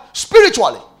died what?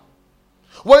 Spiritually.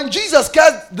 When Jesus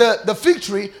cursed the fig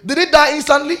tree, did it die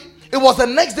instantly? It was the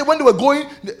next day when they were going.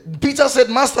 Peter said,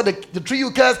 Master, the tree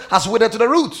you cursed has withered to the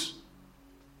roots.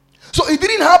 So it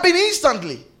didn't happen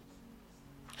instantly.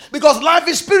 Because life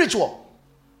is spiritual.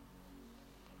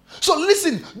 So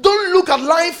listen, don't look at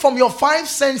life from your 5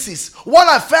 senses. What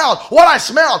I felt, what I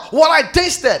smelled, what I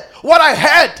tasted, what I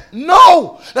heard.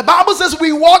 No. The Bible says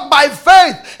we walk by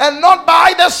faith and not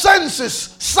by the senses,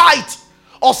 sight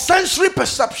or sensory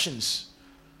perceptions.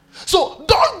 So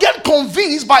don't get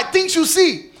convinced by things you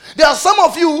see. There are some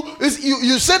of you,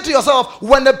 you say to yourself,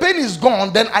 when the pain is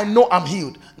gone, then I know I'm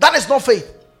healed. That is not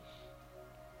faith.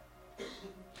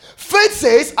 Faith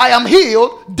says, I am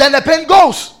healed, then the pain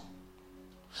goes.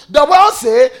 The world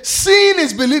says, seeing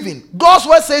is believing. God's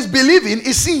word says, believing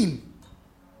is seeing.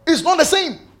 It's not the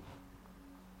same.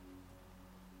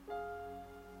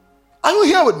 Are you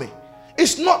here with me?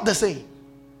 It's not the same.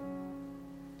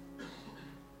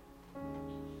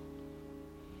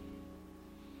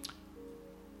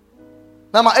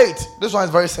 Number 8, this one is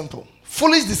very simple.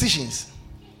 Foolish decisions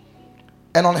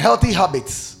and unhealthy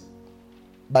habits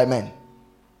by men.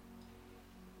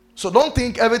 So don't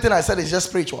think everything I said is just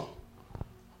spiritual.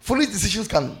 Foolish decisions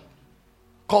can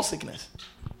cause sickness.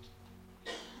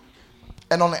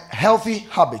 And unhealthy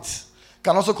habits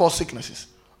can also cause sicknesses.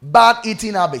 Bad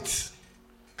eating habits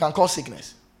can cause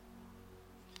sickness.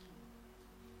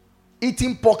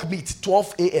 Eating pork meat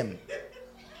 12 a.m.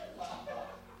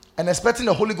 and expecting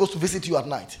the Holy Ghost to visit you at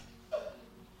night.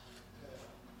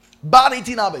 Bad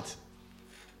eating habit.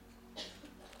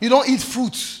 You don't eat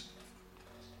fruits.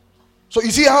 So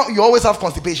you see how you always have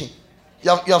constipation.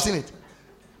 You have seen it.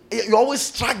 You're always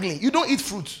struggling. You don't eat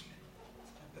fruit.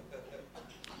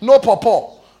 No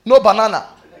pawpaw, no banana,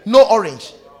 no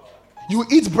orange. You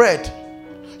eat bread.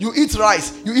 You eat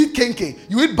rice. You eat kenke.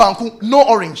 You eat banku. No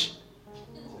orange.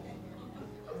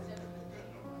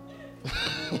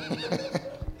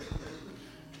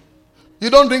 You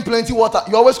don't drink plenty water.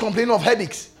 You always complain of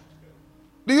headaches.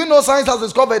 Do you know science has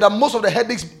discovered that most of the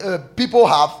headaches people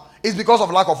have is because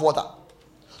of lack of water?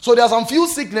 So there are some few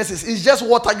sicknesses. It's just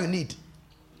water you need.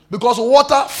 Because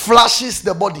water flushes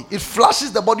the body. It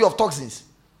flushes the body of toxins.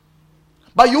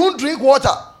 But you won't drink water.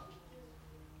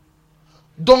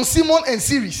 Don Simon and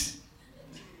Series.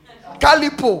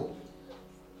 Calipo.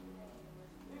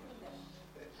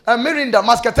 And Mirinda,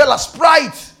 Muscatella,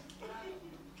 Sprite.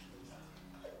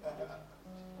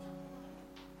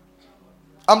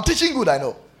 I'm teaching good, I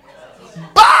know.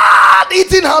 Bad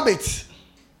eating habits.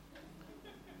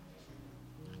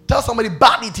 Tell somebody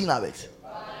bad eating habits.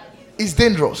 It's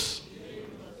dangerous.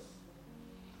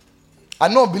 I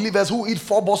know believers who eat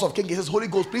 4 balls of cake. He says, Holy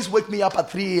Ghost, please wake me up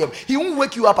at 3 a.m. He won't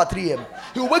wake you up at 3 a.m.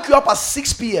 He will wake you up at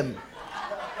 6 p.m.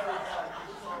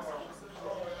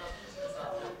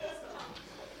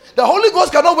 The Holy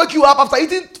Ghost cannot wake you up after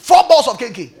eating 4 balls of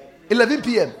cake, 11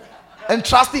 p.m. And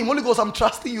trust him. Holy Ghost, I'm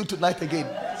trusting you tonight again.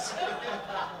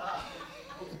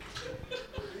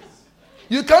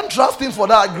 You can't trust him for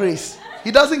that grace. He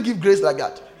doesn't give grace like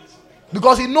that.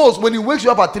 Because he knows when he wakes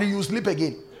you up at 3, you sleep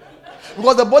again.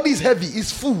 Because the body is heavy, it's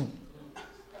full.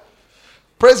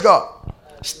 Praise God.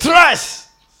 Stress.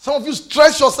 Some of you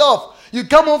stress yourself. You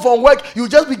come home from work, you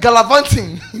just be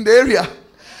gallivanting in the area.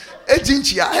 Hey,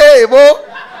 Jinchia. Hey, bro.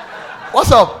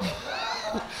 What's up?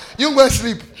 You go and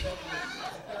sleep.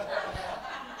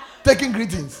 Taking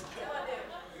greetings.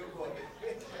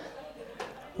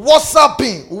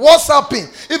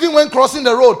 WhatsApping. Even when crossing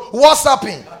the road,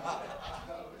 WhatsApping.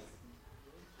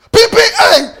 Peeping,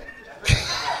 hey!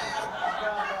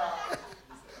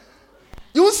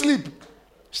 You sleep.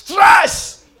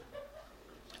 Stress.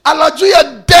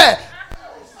 Alajuya there.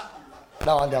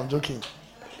 That one, I'm joking.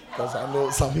 Because I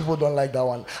know some people don't like that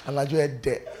one. Alajuya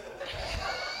there.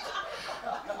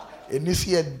 And you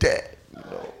see it there. You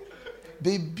know.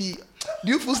 Baby.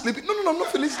 Do you feel sleepy? No, I'm not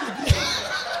feeling sleepy.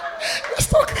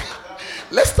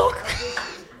 Let's talk.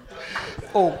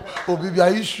 Oh, baby, are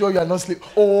you sure you are not sleeping?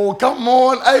 Oh, come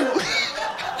on.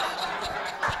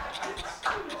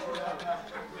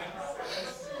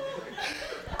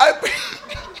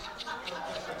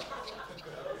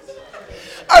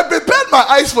 I prepared my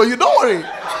eyes for you. Don't worry.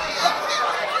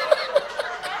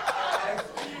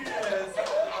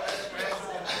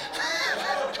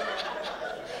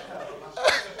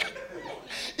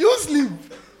 You sleep.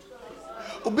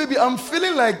 Oh, baby, I'm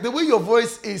feeling like the way your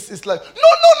voice is, it's like, no.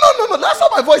 That's how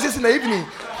my voice is in the evening.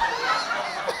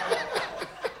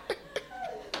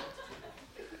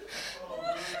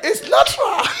 It's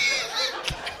natural.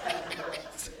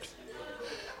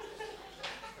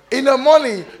 In the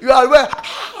morning, you are aware.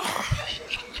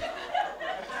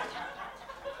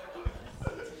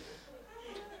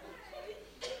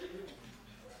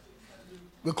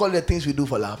 We call the things we do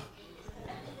for love.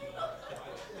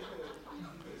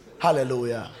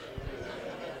 Hallelujah.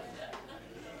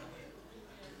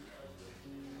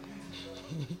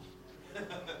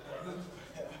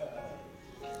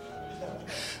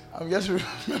 I'm just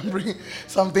remembering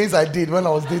some things I did when I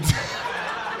was dating.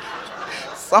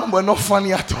 Some were not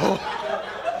funny at all.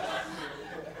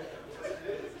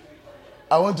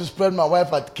 I went to spread my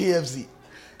wife at KFC.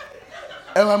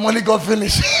 And my money got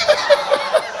finished.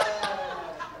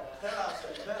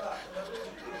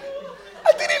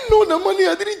 I didn't know the money.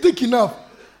 I didn't take enough.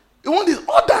 You want this?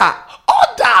 Order.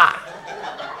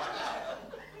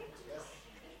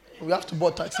 We have to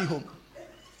board taxi home.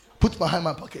 Put my hand in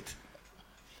my pocket.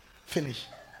 Finish.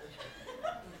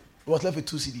 It was left with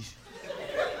 2 CDs.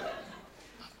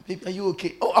 Baby, are you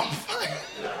okay? Oh, I'm fine.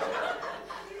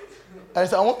 I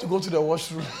said, I want to go to the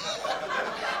washroom.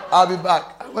 I'll be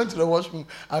back. I went to the washroom.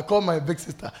 I called my big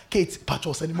sister, Kate,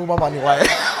 Pacho, send me more money. Why?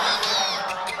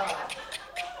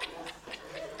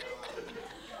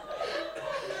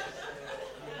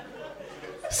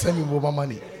 Send me more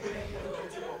money.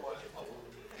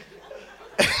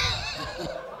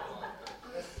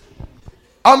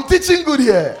 I'm teaching good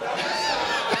here.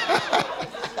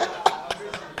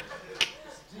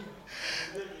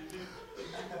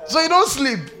 So you don't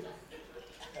sleep.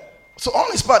 So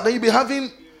on this part, then you'll be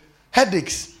having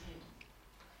headaches.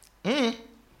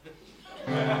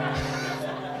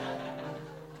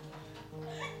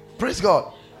 Praise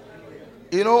God.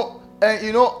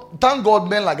 Thank God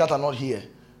men like that are not here.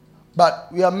 But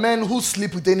we are men who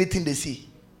sleep with anything they see.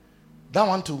 That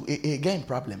one too, again,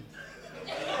 problem.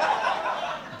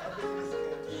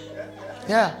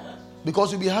 Yeah.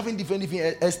 Because you'll be having different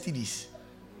STDs.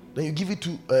 Then you give it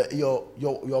to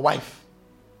your wife.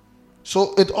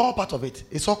 So it's all part of it.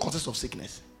 It's all causes of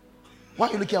sickness. Why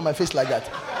are you looking at my face like that?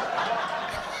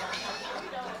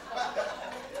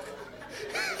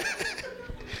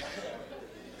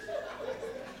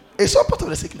 It's all part of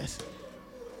the sickness.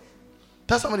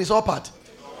 Tell somebody it's all part.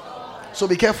 So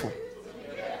be careful.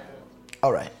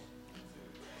 All right.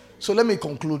 So let me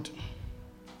conclude.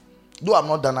 Though I'm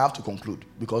not done, I have to conclude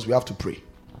because we have to pray.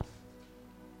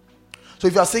 So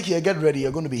if you are sick here, get ready.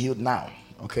 You're going to be healed now.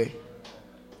 Okay?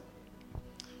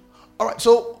 All right.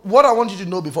 So what I want you to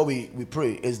know before we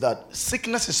pray is that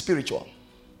sickness is spiritual.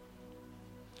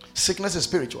 Sickness is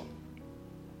spiritual.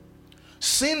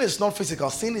 Sin is not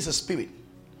physical. Sin is a spirit.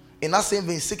 In that same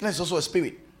vein, sickness is also a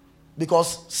spirit.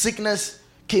 Because sickness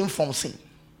came from sin.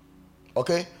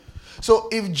 Okay? So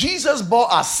if Jesus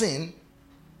bore our sin,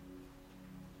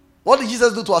 what did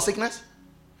Jesus do to our sickness?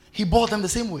 He bore them the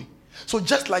same way. So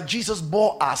just like Jesus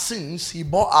bore our sins, he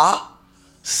bore our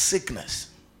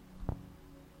sickness.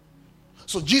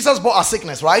 So Jesus bore our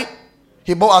sickness, right?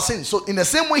 He bore our sins. So in the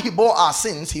same way he bore our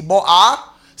sins, he bore our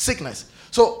sickness.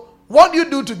 So what do you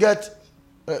do to get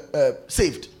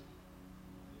saved?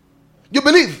 You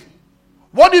believe.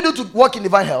 What do you do to walk in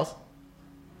divine health?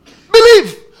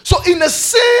 Believe. So in the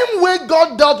same way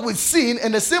God dealt with sin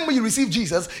and the same way you receive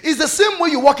Jesus is the same way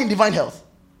you walk in divine health.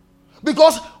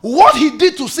 Because what he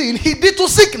did to sin, he did to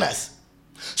sickness.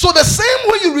 So the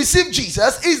same way you receive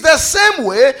Jesus is the same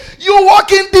way you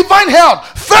walk in divine health.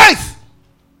 Faith.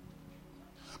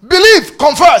 Believe,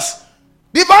 confess.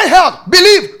 Divine health.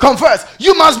 Believe, confess.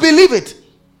 You must believe it.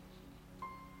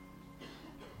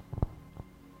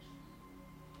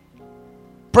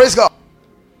 Praise God.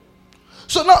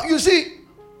 So now you see,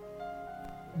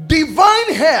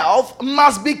 divine health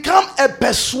must become a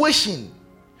persuasion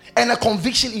and a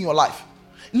conviction in your life,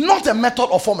 not a method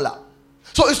or formula.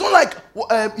 So it's not like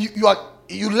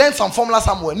you learn some formula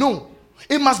somewhere. No,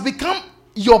 it must become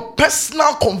your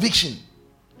personal conviction.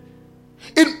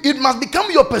 It must become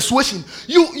your persuasion.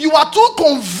 You are too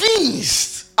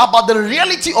convinced about the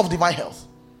reality of divine health.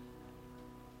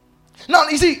 Now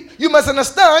you see, you must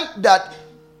understand that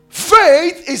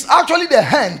faith is actually the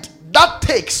hand that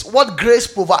takes what grace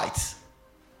provides.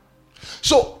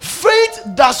 So faith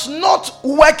does not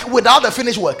work without the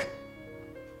finished work.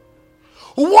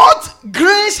 What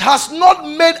grace has not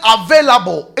made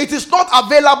available, it is not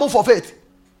available for faith.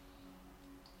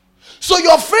 So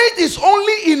your faith is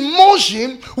only in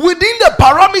motion within the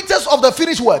parameters of the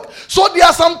finished work. So there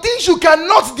are some things you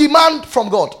cannot demand from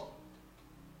God.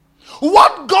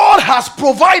 What God has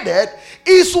provided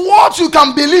is what you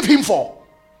can believe him for.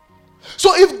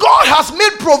 So if God has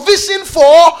made provision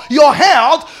for your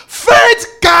health,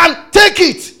 faith can take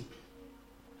it.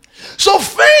 So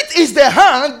faith is the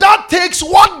hand that takes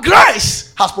what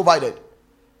grace has provided.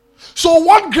 So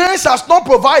what grace has not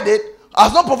provided,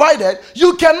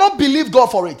 you cannot believe God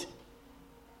for it.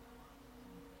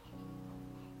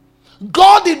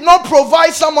 God did not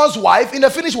provide someone's wife in the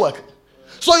finished work.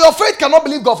 So your faith cannot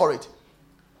believe God for it.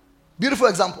 Beautiful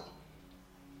example.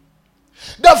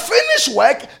 The finished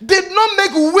work did not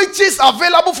make witches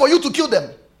available for you to kill them.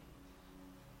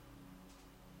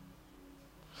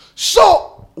 So,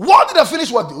 what did the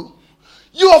finished work do?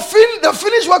 The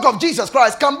finished work of Jesus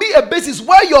Christ can be a basis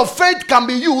where your faith can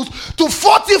be used to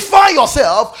fortify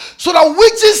yourself so that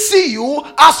witches see you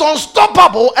as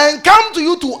unstoppable and come to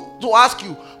you to ask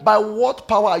you, by what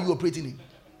power are you operating in?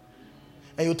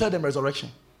 And you tell them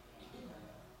resurrection.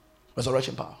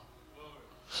 Resurrection power.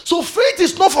 So faith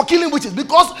is not for killing witches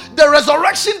because the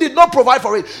resurrection did not provide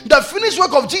for it. The finished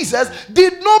work of Jesus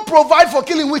did not provide for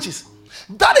killing witches.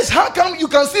 That is how come you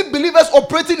can see believers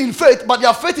operating in faith, but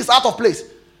their faith is out of place.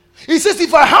 He says,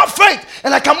 if I have faith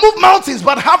and I can move mountains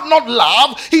but have not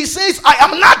love, he says, I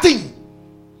am nothing.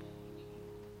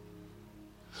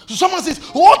 So someone says,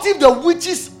 what if the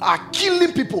witches are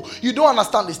killing people? You don't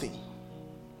understand this thing.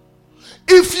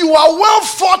 If you are well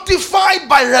fortified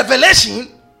by revelation,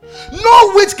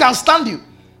 no witch can stand you.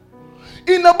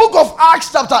 In the book of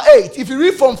Acts chapter 8, if you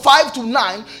read from 5 to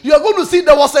 9, you are going to see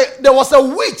there was a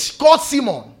witch called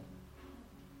Simon.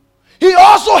 He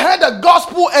also heard the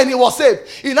gospel and he was saved.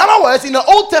 In other words, in the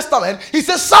Old Testament, he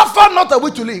says, suffer not a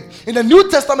witch to live. In the New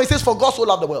Testament, he says, for God so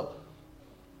loved the world.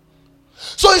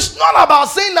 So it's not about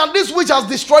saying that this witch has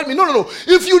destroyed me. No.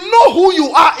 If you know who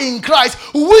you are in Christ,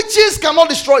 witches cannot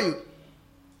destroy you.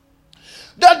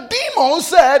 The demon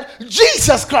said,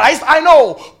 Jesus Christ, I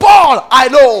know. Paul, I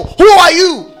know. Who are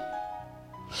you?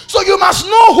 So you must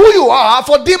know who you are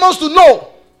for demons to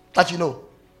know that you know.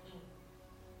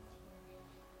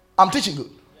 I'm teaching good.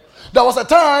 There was a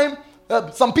time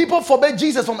some people forbade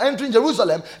Jesus from entering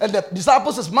Jerusalem, and the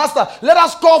disciples says, Master, let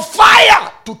us call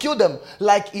fire to kill them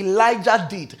like Elijah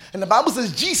did. And the Bible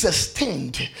says Jesus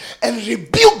turned and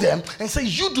rebuked them and said,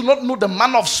 you do not know the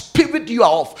manner of spirit you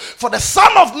are of, for the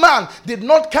Son of Man did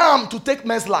not come to take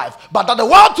man's life, but that the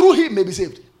world through him may be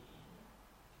saved.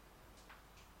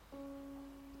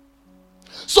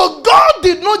 So God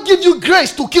did not give you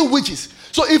grace to kill witches.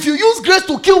 So if you use grace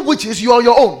to kill witches, you are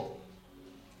your own.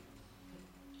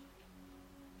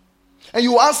 And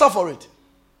you will answer for it.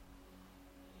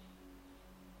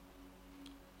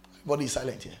 Everybody is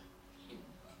silent here.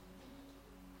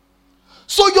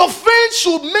 So your faith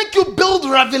should make you build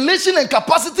revelation and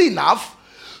capacity enough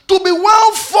to be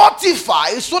well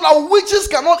fortified so that witches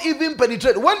cannot even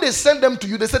penetrate. When they send them to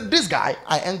you, they said, this guy,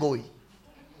 I ain't going.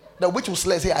 The witch will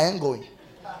say, I ain't going.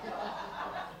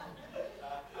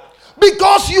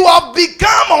 Because you have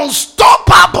become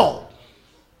unstoppable.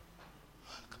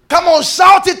 Come on,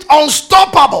 shout it,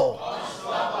 unstoppable.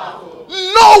 Unstoppable.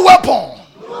 No weapon.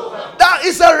 That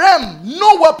is a realm.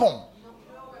 No weapon.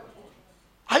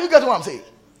 Are you getting what I'm saying?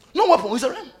 No weapon is a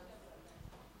realm.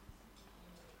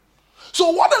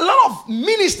 So what a lot of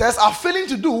ministers are failing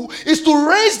to do is to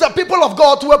raise the people of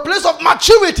God to a place of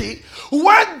maturity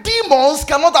where demons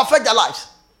cannot affect their lives.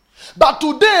 But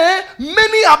today,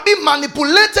 many are being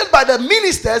manipulated by the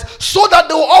ministers so that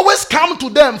they will always come to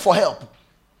them for help.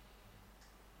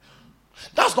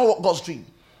 That's not what God's dream.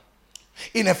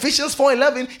 In Ephesians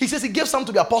 4:11, he says he gave some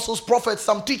to be apostles, prophets,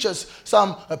 some teachers,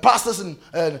 some pastors and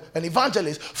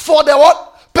evangelists for the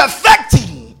what?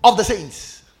 Perfecting of the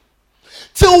saints.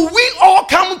 Till we all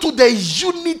come to the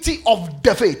unity of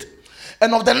the faith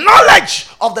and of the knowledge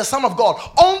of the Son of God,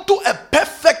 unto a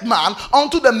perfect man,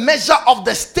 unto the measure of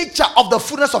the stature of the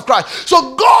fullness of Christ.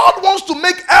 So God wants to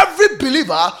make every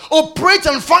believer operate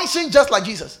and function just like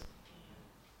Jesus.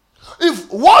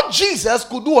 If what Jesus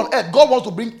could do on earth, God wants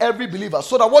to bring every believer,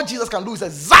 so that what Jesus can do is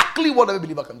exactly what every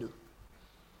believer can do.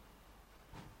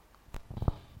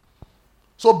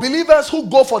 So believers who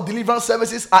go for deliverance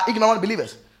services are ignorant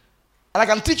believers. And I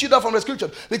can teach you that from the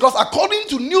scripture. Because according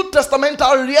to New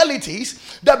Testamental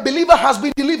realities, the believer has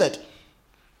been delivered.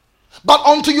 But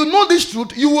until you know this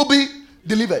truth, you will be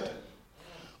delivered.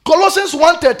 Colossians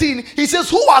 1:13, he says,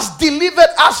 who has delivered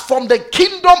us from the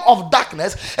kingdom of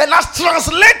darkness and has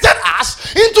translated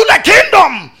us into the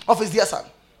kingdom of his dear son.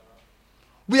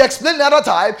 We explained the other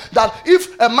time that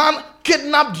if a man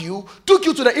kidnapped you, took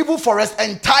you to the evil forest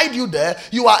and tied you there,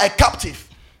 you are a captive.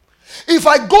 If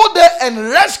I go there and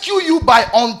rescue you by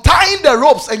untying the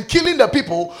ropes and killing the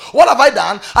people, what have I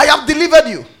done? I have delivered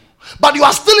you. But you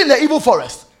are still in the evil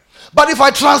forest. But if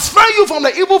I transfer you from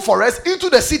the evil forest into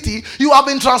the city, you have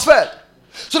been transferred.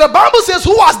 So the Bible says,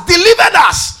 who has delivered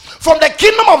us from the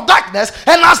kingdom of darkness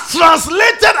and has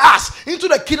translated us into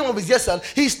the kingdom of his dear son.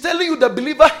 He's telling you the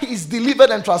believer is delivered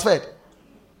and transferred.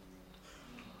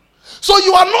 So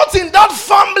you are not in that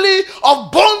family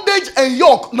of bondage and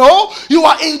yoke. No, you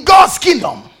are in God's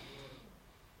kingdom.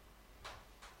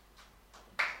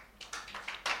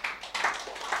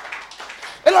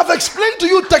 And I've explained to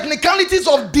you technicalities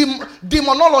of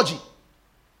demonology.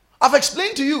 I've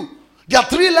explained to you there are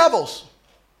 3 levels.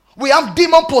 We have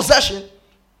demon possession,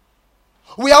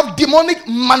 we have demonic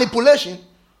manipulation,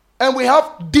 and we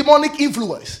have demonic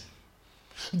influence.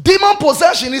 Demon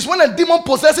possession is when a demon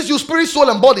possesses your spirit, soul,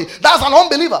 and body. That's an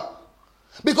unbeliever.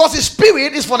 Because his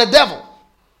spirit is for the devil.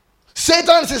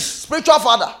 Satan is his spiritual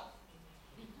father.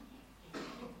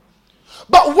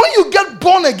 But when you get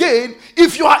born again,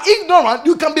 if you are ignorant,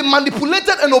 you can be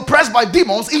manipulated and oppressed by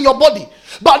demons in your body.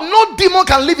 But no demon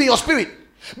can live in your spirit.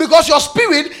 Because your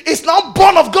spirit is now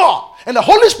born of God. And the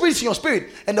Holy Spirit is in your spirit.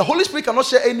 And the Holy Spirit cannot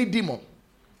share any demon.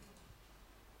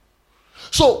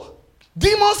 So,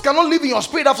 demons cannot live in your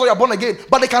spirit after you are born again.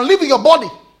 But they can live in your body.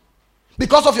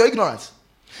 Because of your ignorance.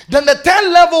 Then the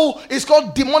 10th level is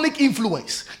called demonic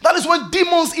influence. That is when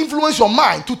demons influence your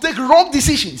mind to take wrong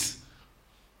decisions.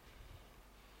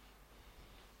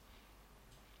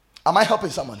 Am I helping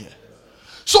someone here?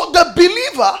 So the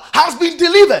believer has been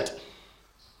delivered.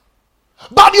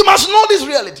 But you must know this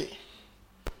reality.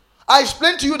 I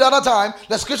explained to you the other time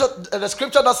the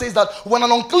scripture that says that when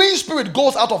an unclean spirit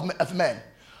goes out of man.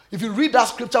 If you read that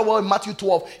scripture well in Matthew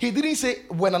 12, he didn't say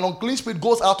when an unclean spirit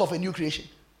goes out of a new creation.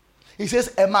 He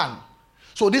says a man.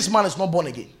 So this man is not born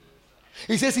again.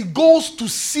 He says he goes to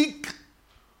seek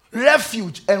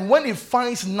refuge, and when he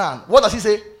finds none, what does he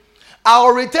say? I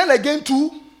will return again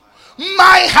to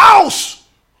my house.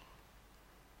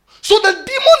 So the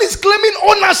demon is claiming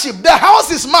ownership. The house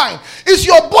is mine. Is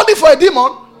your body for a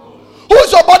demon? Who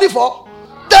is your body for?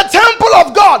 The temple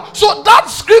of God. So that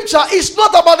scripture is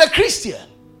not about a Christian.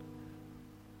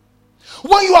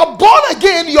 When you are born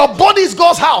again, your body is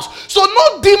God's house. So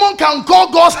no demon can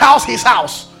call God's house his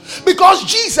house. Because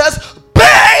Jesus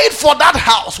paid for that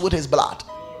house with his blood.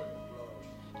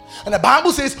 And the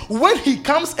Bible says when he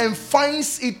comes and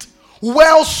finds it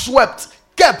well swept,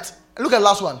 kept. Look at the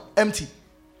last one. Empty.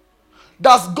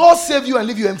 Does God save you and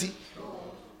leave you empty?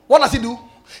 What does he do?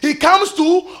 He comes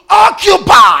to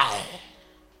occupy.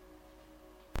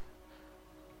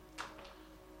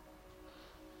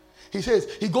 He says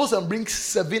he goes and brings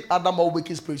 7 other more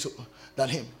wicked spirits than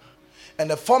him. And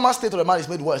the former state of the man is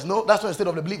made worse. No, that's not the state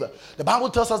of the believer. The Bible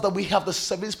tells us that we have the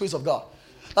 7 spirits of God.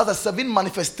 That's the 7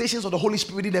 manifestations of the Holy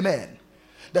Spirit in a man.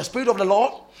 The spirit of the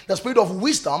Lord, the spirit of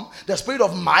wisdom, the spirit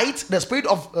of might, the spirit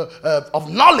of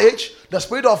knowledge, the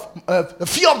spirit of the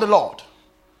fear of the Lord.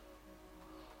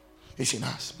 It's in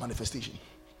us, manifestation.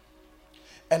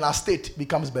 And our state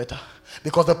becomes better.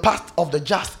 Because the path of the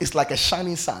just is like a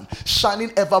shining sun,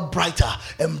 shining ever brighter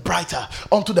and brighter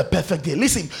unto the perfect day.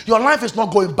 Listen, your life is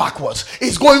not going backwards.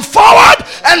 It's going forward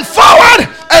and forward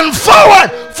and forward.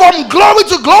 From glory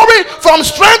to glory, from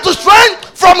strength to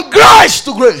strength, from grace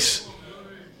to grace.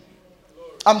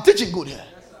 I'm teaching good here.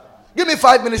 Give me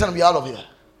 5 minutes and I'll be out of here.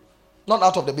 Not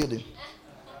out of the building.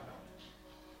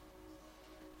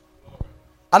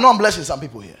 I know I'm blessing some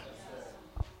people here.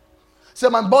 Say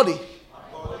my body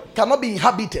cannot be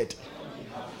inhabited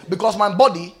because my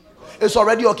body is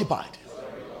already occupied.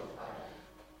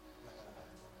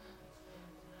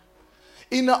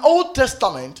 In the Old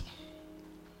Testament,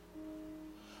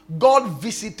 God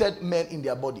visited men in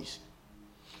their bodies.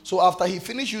 So after he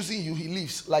finished using you, he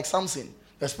leaves, like Samson.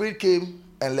 The spirit came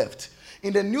and left.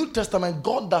 In the New Testament,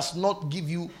 God does not give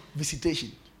you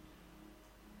visitation.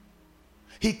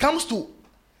 He comes to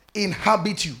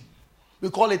inhabit you. We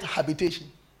call it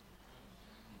habitation.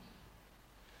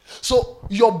 So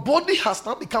your body has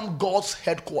now become God's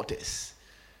headquarters.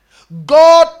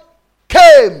 God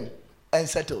came and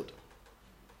settled.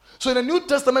 So in the New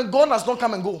Testament, God does not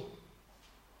come and go.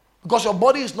 Because your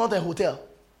body is not a hotel.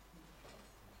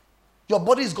 Your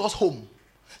body is God's home.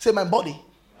 Say, my body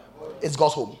is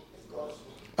God's home.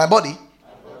 My body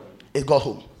is God's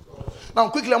home. Now,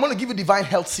 quickly, I'm going to give you divine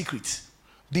health secrets.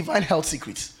 Divine health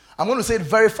secrets. I'm going to say it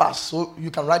very fast so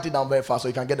you can write it down very fast so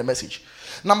you can get the message.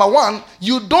 Number one,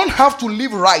 you don't have to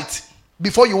live right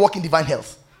before you walk in divine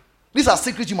health. These are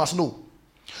secrets you must know.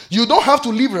 You don't have to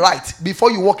live right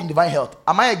before you walk in divine health.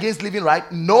 Am I against living right?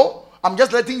 No. I'm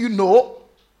just letting you know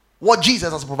what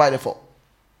Jesus has provided for.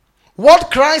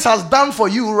 What Christ has done for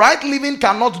you, right living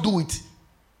cannot do it.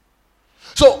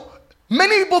 So,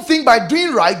 many people think by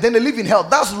doing right, then they live in health.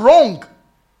 That's wrong.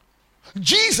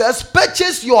 Jesus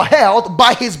purchased your health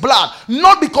by his blood,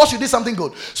 not because you did something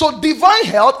good. So, divine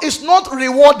health is not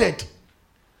rewarded.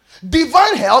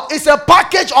 Divine health is a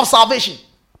package of salvation.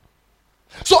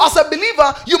 So, as a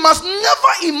believer, you must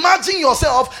never imagine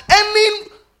yourself earning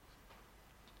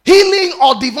healing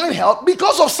or divine health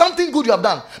because of something good you have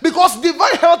done. Because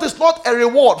divine health is not a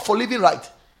reward for living right.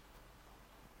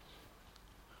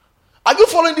 Are you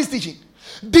following this teaching?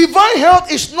 Divine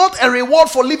health is not a reward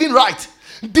for living right.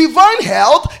 Divine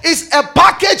health is a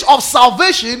package of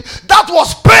salvation that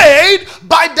was paid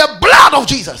by the blood of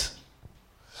Jesus.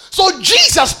 So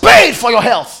Jesus paid for your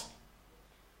health.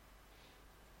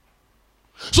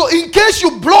 So in case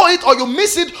you blow it or you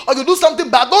miss it or you do something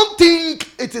bad, don't think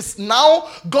it is now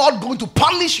God going to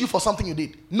punish you for something you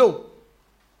did. No.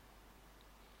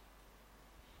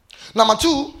 Number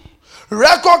two,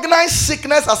 recognize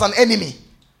sickness as an enemy.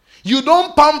 You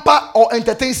don't pamper or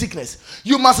entertain sickness.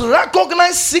 You must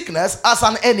recognize sickness as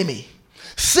an enemy.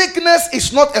 Sickness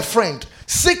is not a friend.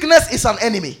 Sickness is an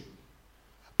enemy.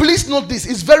 Please note this.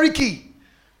 It's very key.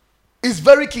 It's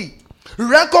very key.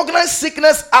 Recognize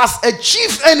sickness as a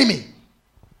chief enemy.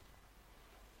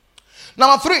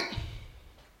 Number three,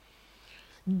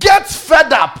 get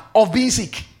fed up of being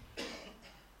sick.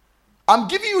 I'm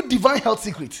giving you divine health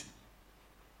secret.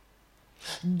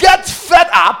 Get fed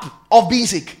up of being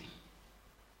sick.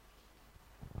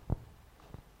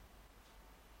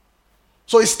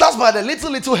 So it starts by the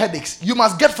little headaches. You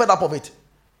must get fed up of it.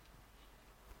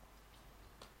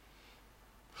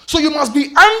 So you must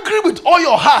be angry with all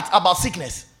your heart about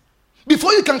sickness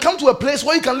before you can come to a place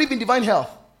where you can live in divine health.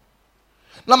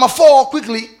 Number four,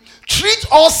 quickly, treat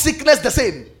all sickness the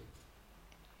same.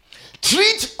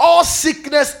 Treat all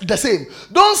sickness the same.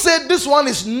 Don't say this one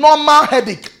is normal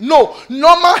headache. No,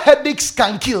 normal headaches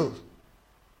can kill.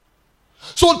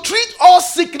 So treat all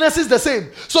sicknesses the same.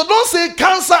 So don't say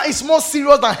cancer is more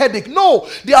serious than headache. No,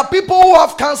 there are people who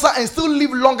have cancer and still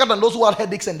live longer than those who had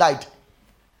headaches and died.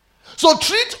 So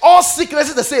treat all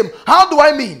sicknesses the same. How do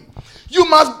I mean? You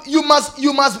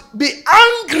must be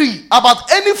angry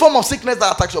about any form of sickness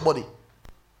that attacks your body.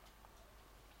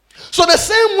 So the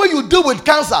same way you deal with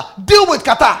cancer, deal with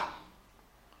catarrh.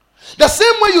 The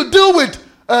same way you deal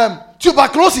with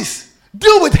tuberculosis,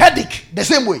 deal with headache the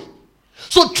same way.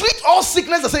 So treat all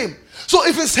sickness the same. So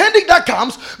if it's headache that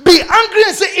comes, be angry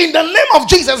and say, in the name of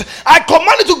Jesus, I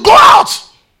command you to go out.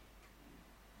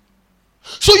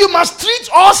 So you must treat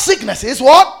all sicknesses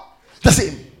what? The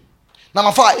same.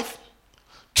 Number five,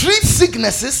 treat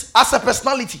sicknesses as a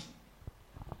personality.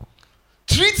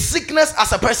 Treat sickness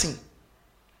as a person.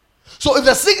 So if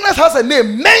the sickness has a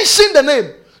name, mention the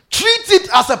name. Treat it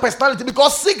as a personality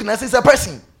because sickness is a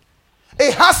person.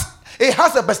 It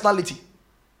has a personality.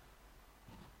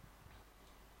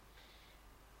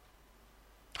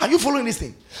 Are you following this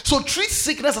thing? So treat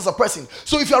sickness as a person.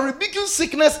 So if you are rebuking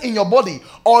sickness in your body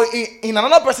or in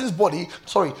another person's body,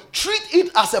 treat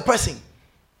it as a person.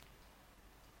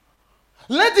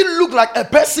 Let it look like a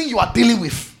person you are dealing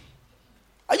with.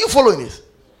 Are you following this?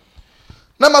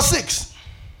 Number six,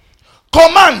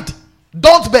 command,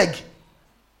 don't beg.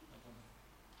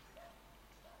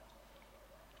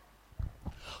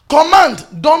 Command,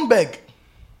 don't beg.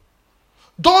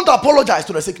 Don't apologize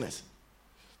to the sickness.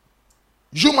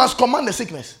 You must command the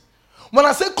sickness. When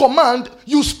I say command,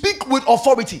 you speak with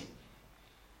authority.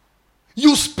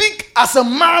 You speak as a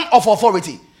man of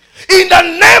authority. In the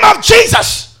name of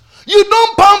Jesus. You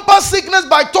don't pamper sickness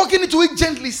by talking to it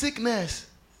gently. Sickness.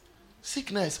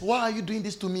 Sickness, why are you doing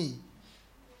this to me?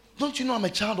 Don't you know I'm a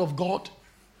child of God?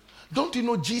 Don't you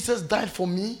know Jesus died for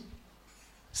me?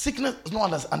 Sickness does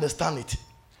not understand it.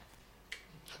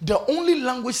 The only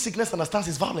language sickness understands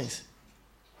is violence.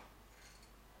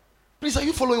 Please, are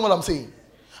you following what I'm saying?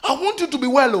 I want you to be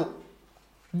well. Oh.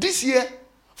 This year,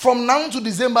 from now to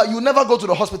December, you never go to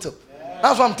the hospital.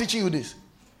 That's why I'm teaching you this.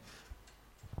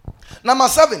 Number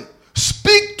 7,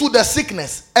 speak to the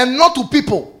sickness and not to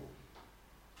people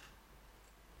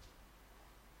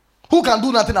who can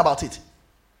do nothing about it.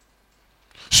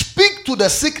 Speak to the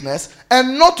sickness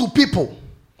and not to people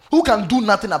who can do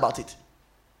nothing about it.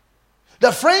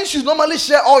 The friends you normally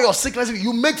share all your sickness with,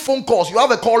 you make phone calls, you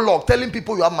have a call log telling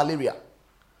people you have malaria.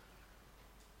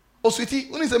 Oh, sweetie,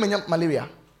 when you say malaria?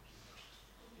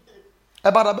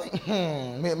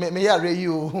 Me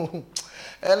you.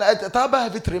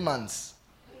 Every 3 months.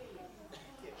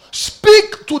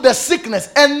 Speak to the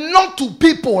sickness and not to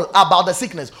people about the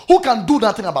sickness who can do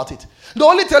nothing about it. They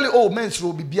only tell you, oh, men's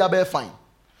will be fine.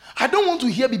 I don't want to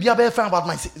hear be fine about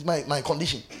my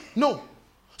condition. No.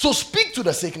 So speak to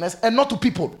the sickness and not to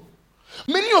people.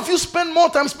 Many of you spend more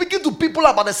time speaking to people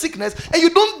about the sickness and you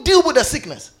don't deal with the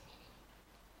sickness.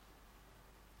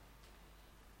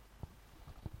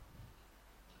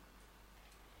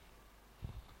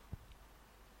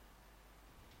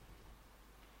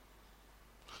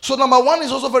 So number 1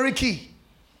 is also very key.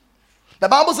 The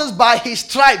Bible says by his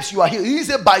stripes you are healed. He didn't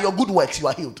say by your good works you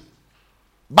are healed.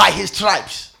 By his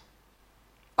stripes.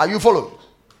 Are you following?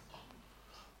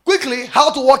 Quickly,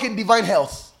 how to walk in divine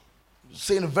health.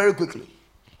 Saying it very quickly.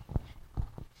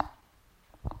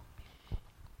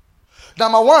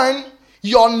 Number 1,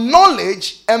 your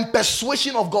knowledge and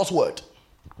persuasion of God's word.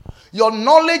 Your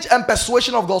knowledge and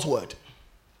persuasion of God's word.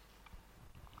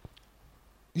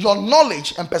 Your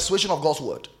knowledge and persuasion of God's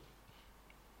word.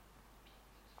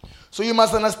 So you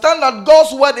must understand that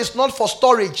God's word is not for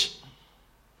storage.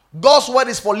 God's word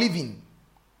is for living.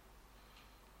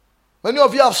 Many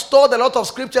of you have stored a lot of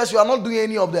scriptures, you are not doing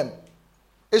any of them.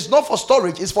 It's not for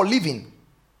storage, it's for living.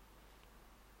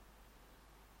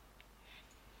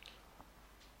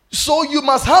 So you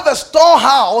must have a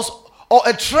storehouse or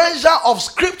a treasure of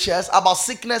scriptures about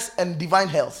sickness and divine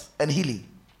health and healing.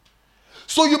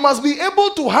 So you must be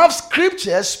able to have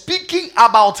scriptures speaking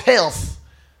about health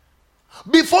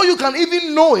before you can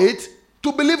even know it,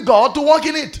 to believe God, to walk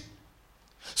in it.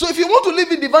 So if you want to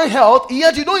live in divine health,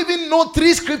 yet you don't even know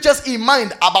 3 scriptures in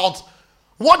mind about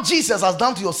what Jesus has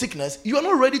done to your sickness, you are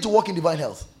not ready to walk in divine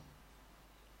health.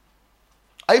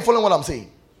 Are you following what I'm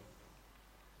saying?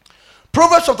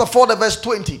 Proverbs chapter 4, verse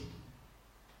 20.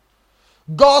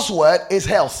 God's word is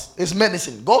health, is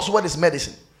medicine. God's word is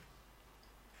medicine.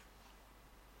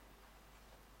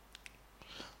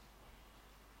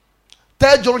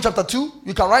 Third John chapter 2,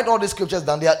 you can write all these scriptures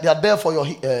down. They are there for your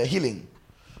healing.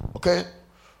 Okay?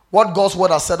 What God's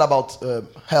word has said about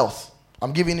health.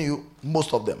 I'm giving you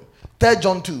most of them. 3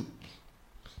 John 2.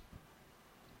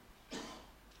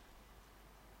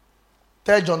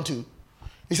 3 John 2.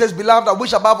 He says, beloved, I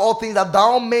wish above all things that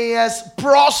thou mayest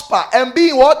prosper and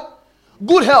be in what?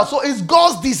 Good health. So it's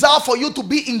God's desire for you to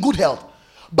be in good health.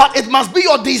 But it must be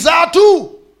your desire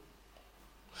too.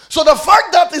 So the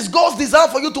fact that it's God's desire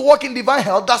for you to walk in divine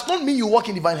health does not mean you walk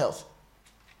in divine health.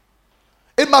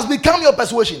 It must become your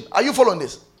persuasion. Are you following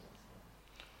this?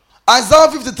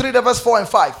 Isaiah 53, verse 4 and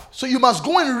 5. So you must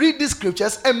go and read these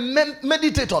scriptures and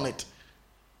meditate on it.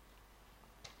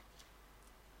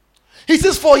 He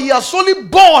says, for he has solely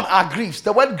borne our griefs.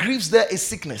 The word griefs there is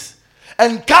sickness.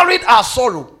 And carried our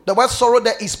sorrow. The word sorrow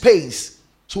there is pains.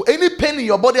 So any pain in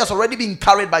your body has already been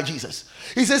carried by Jesus.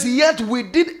 He says, yet we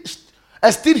did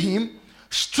esteem him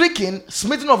stricken,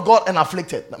 smitten of God, and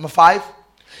afflicted. Number 5.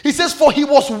 He says, for he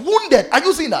was wounded. Are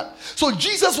you seeing that? So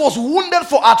Jesus was wounded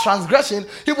for our transgression.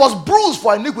 He was bruised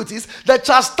for iniquities. The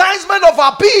chastisement of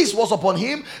our peace was upon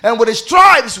him, and with his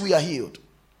stripes we are healed.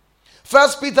 1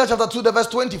 Peter chapter 2, verse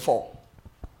 24.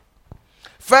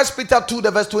 1 Peter 2,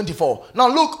 verse 24. Now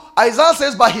look, Isaiah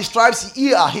says, by his stripes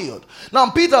ye are healed. Now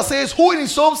Peter says, who in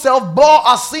his own self bore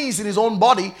our sins in his own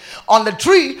body on the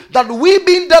tree, that we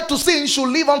being dead to sin should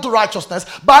live unto righteousness,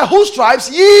 by whose stripes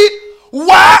ye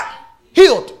were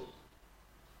healed.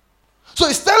 So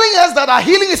it's telling us that our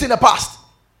healing is in the past,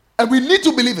 and we need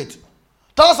to believe it.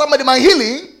 Tell somebody, my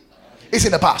healing is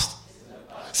in the past.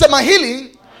 Say, my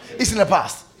healing is in the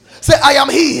past. Say, I am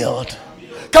healed.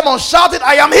 Come on, shout it.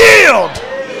 I am healed.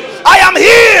 I am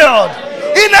healed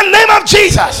in the name of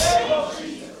Jesus.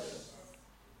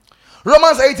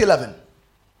 Romans 8:11.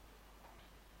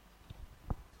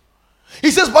 He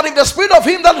says, but if the spirit of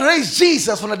him that raised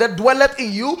Jesus from the dead dwelleth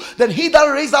in you, then he that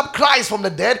raised up Christ from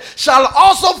the dead shall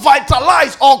also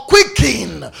vitalize or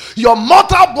quicken your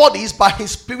mortal bodies by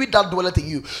his spirit that dwelleth in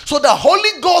you. So the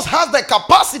Holy Ghost has the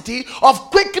capacity of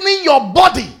quickening your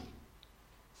body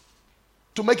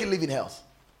to make it live in health.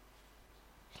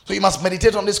 So you must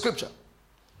meditate on this scripture.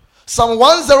 Psalm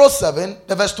 107,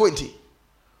 the verse 20.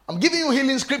 I'm giving you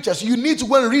healing scriptures. You need to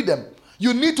go and read them.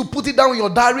 You need to put it down in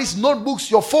your diaries, notebooks,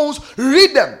 your phones.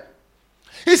 Read them.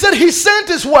 He said he sent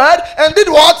his word and did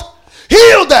what?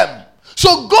 Heal them.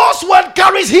 So God's word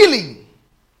carries healing.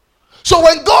 So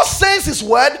when God sends his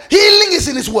word, healing is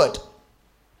in his word.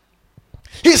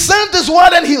 He sent his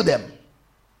word and healed them.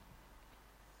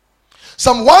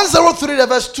 Psalm 103, the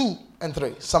verse 2 and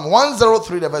 3. Psalm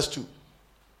 103, the verse 2.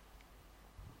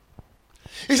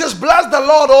 He says, bless the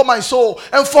Lord, O my soul,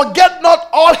 and forget not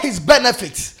all his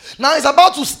benefits. Now he's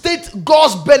about to state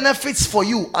God's benefits for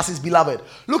you as his beloved.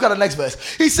 Look at the next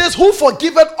verse. He says, who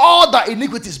forgiveth all thy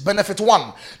iniquities, benefit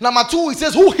 1. Number 2, he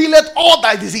says, who healeth all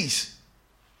thy disease.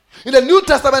 In the New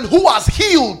Testament, who has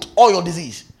healed all your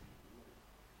disease.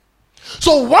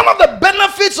 So one of the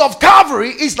benefits of Calvary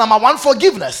is number 1,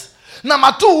 forgiveness.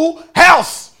 Number 2,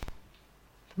 health.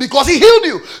 Because he healed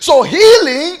you. So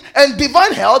healing and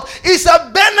divine health is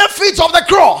a benefit of the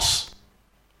cross.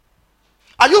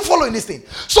 Are you following this thing?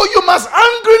 So you must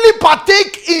angrily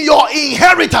partake in your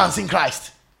inheritance in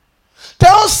Christ.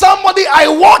 Tell somebody, I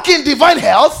walk in divine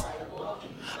health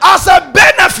as a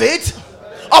benefit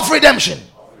of redemption.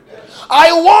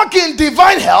 I walk in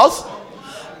divine health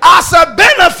as a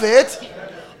benefit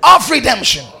of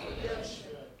redemption.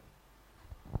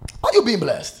 Are you being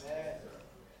blessed?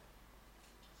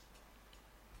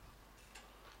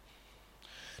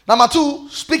 Number 2,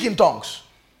 speak in tongues.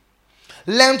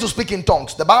 Learn to speak in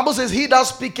tongues. The Bible says, he that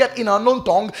speaketh in an unknown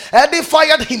tongue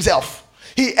edifieth himself.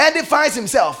 He edifies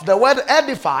himself. The word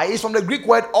edify is from the Greek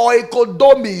word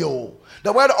oikodomio.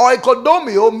 The word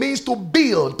oikodomio means to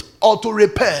build or to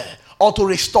repair or to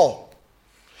restore.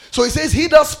 So he says, he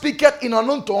that speaketh in an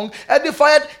unknown tongue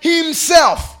edifieth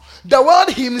himself. The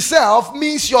word himself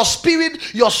means your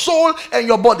spirit, your soul, and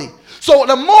your body. So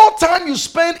the more time you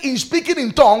spend in speaking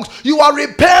in tongues, you are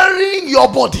repairing your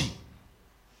body.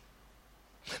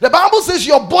 The Bible says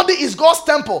your body is God's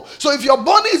temple. So if your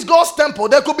body is God's temple,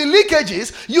 there could be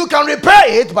leakages. You can repair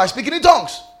it by speaking in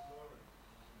tongues.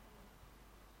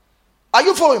 Are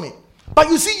you following me? But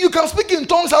you see, you can speak in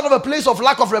tongues out of a place of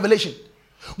lack of revelation.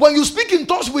 When you speak in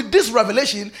tongues with this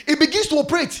revelation, it begins to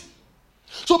operate.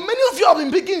 So many of you have been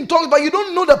speaking in tongues, but you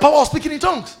don't know the power of speaking in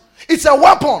tongues. It's a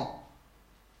weapon.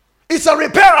 It's a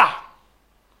repairer.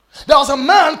 There was a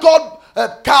man called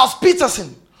Carl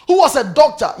Peterson, who was a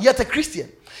doctor, yet a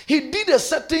Christian. He did a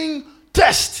certain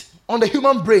test on the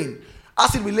human brain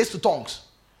as it relates to tongues.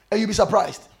 And you'll be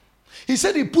surprised. He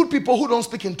said he put people who don't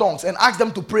speak in tongues and asked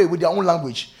them to pray with their own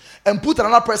language, and put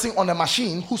another person on a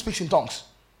machine who speaks in tongues.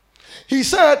 He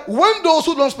said when those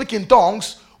who don't speak in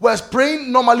tongues were praying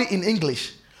normally in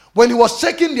English, when he was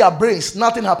checking their brains,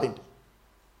 nothing happened.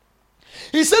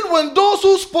 He said when those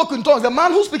who spoke in tongues, the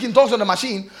man who speaks in tongues on the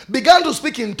machine, began to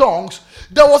speak in tongues,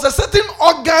 there was a certain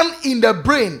organ in the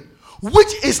brain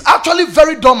which is actually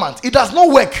very dormant. It does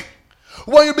not work.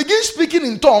 When you begin speaking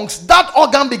in tongues, that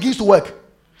organ begins to work.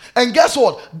 And guess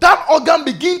what? That organ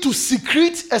begins to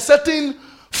secrete a certain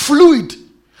fluid.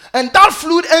 And that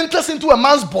fluid enters into a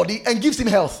man's body and gives him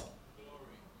health.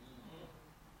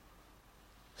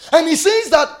 And he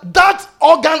says that that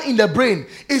organ in the brain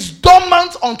is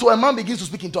dormant until a man begins to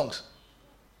speak in tongues.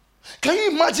 Can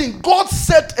you imagine God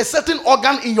set a certain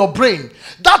organ in your brain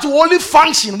that will only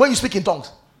function when you speak in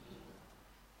tongues?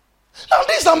 Now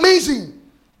this is amazing.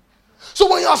 So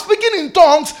when you are speaking in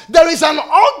tongues, there is an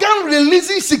organ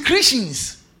releasing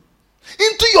secretions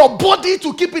into your body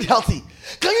to keep it healthy.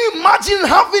 Can you imagine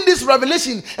having this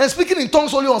revelation and speaking in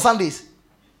tongues only on Sundays?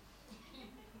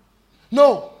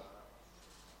 No.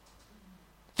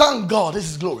 Thank God, this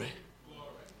is glory.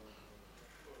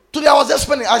 Today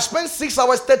I spent 6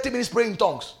 hours, 30 minutes praying in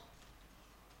tongues.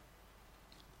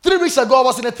 3 weeks ago, I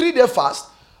was in a 3-day fast.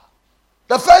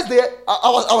 The first day, I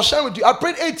was sharing with you, I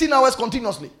prayed 18 hours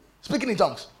continuously, speaking in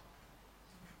tongues.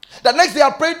 The next day,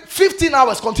 I prayed 15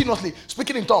 hours continuously,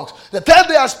 speaking in tongues. The third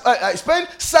day, I spent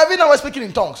 7 hours speaking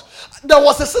in tongues. There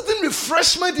was a certain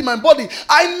refreshment in my body.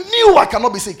 I knew I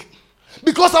cannot be sick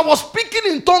because I was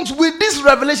speaking in tongues with this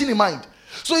revelation in mind.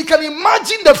 So you can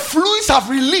imagine the fluids have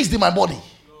released in my body.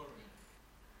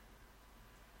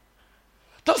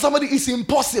 Tell somebody it's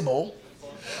impossible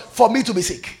for me to be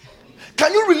sick.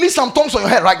 Can you release some tongues on your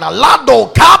head right now? Lado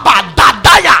kaba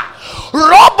dadaya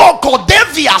robo kodeva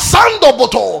Levia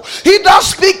Sandoboto. He that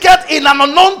speaketh in an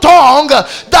unknown tongue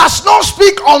does not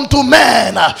speak unto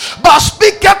men, but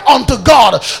speaketh unto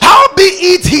God.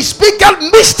 Howbeit he speaketh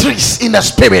mysteries in the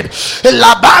spirit.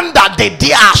 Labanda de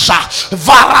Diasha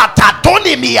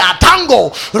Varatatonimia Tango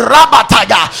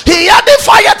Rabataya. He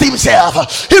edifieth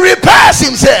himself, he repairs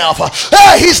himself,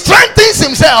 he strengthens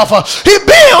himself, he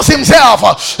builds himself.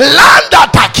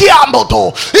 Landa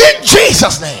Takiamboto, in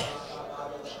Jesus' name.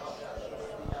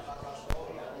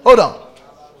 Hold on.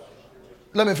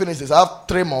 Let me finish this. I have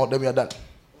 3 more, then we are done.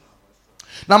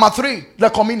 Number 3, the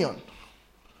communion.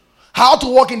 How to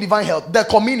walk in divine health. The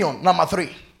communion. Number 3.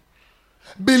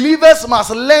 Believers must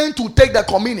learn to take the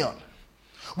communion.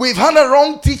 We've had a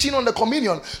wrong teaching on the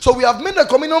communion. So we have made the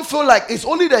communion feel like it's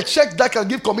only the church that can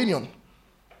give communion.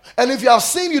 And if you have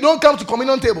sinned, you don't come to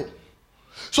communion table.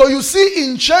 So you see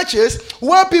in churches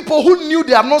where people who knew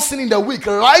they have not sinned in the week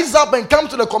rise up and come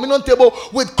to the communion table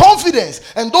with confidence.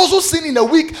 And those who sin in the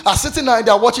week are sitting there and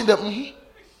they are watching them.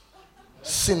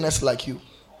 Sinners like you.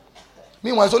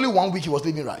 Meanwhile, it's only 1 week he was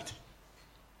living right.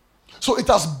 So it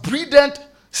has breeded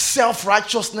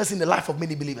self-righteousness in the life of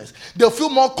many believers. They'll feel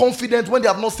more confident when they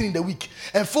have not sinned in the week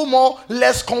and feel more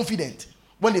less confident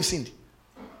when they've sinned.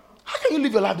 How can you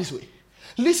live your life this way?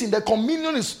 Listen, the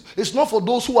communion is not for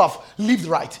those who have lived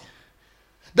right.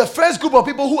 The first group of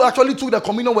people who actually took the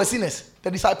communion were sinners, the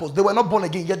disciples. They were not born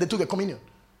again, yet they took the communion.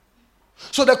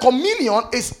 So the communion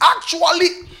is actually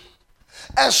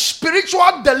a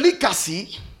spiritual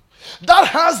delicacy that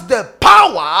has the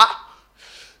power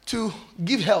to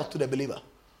give health to the believer.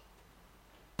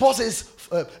 Paul says,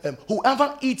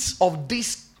 whoever eats of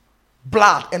this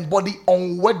blood and body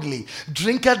unworthily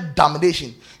drinketh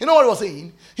damnation. You know what he was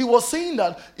saying? He was saying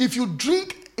that if you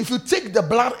take the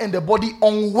blood and the body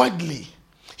unworthily,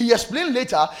 he explained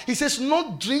later, he says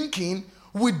not drinking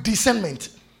with discernment.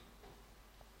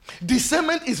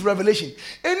 Discernment is revelation.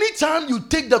 Anytime you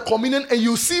take the communion and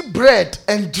you see bread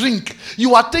and drink,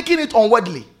 you are taking it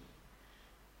unworthily.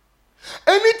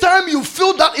 Anytime you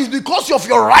feel that is because of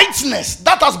your rightness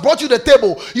that has brought you the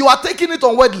table, you are taking it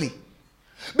unworthily.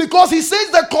 Because he says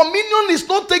the communion is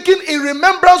not taken in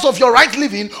remembrance of your right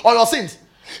living or your sins.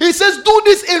 He says, do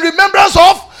this in remembrance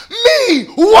of me,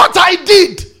 what I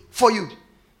did for you.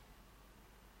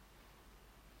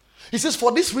 He says,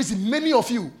 for this reason, many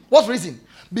of you, what reason?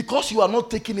 Because you are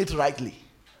not taking it rightly,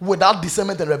 without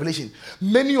discernment and revelation.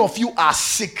 Many of you are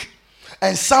sick,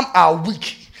 and some are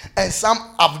weak, and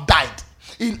some have died.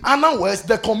 In other words,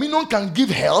 the communion can give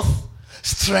health,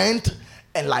 strength,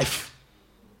 and life.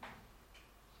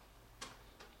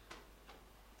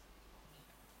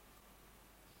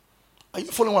 Are you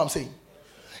following what I'm saying?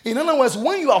 In other words,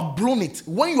 when you have blown it,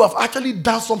 when you have actually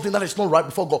done something that is not right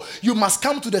before God, you must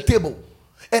come to the table.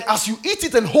 And as you eat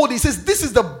it and hold it, he says, this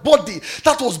is the body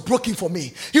that was broken for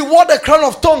me. He wore the crown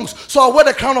of thorns, so I wear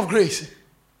the crown of grace.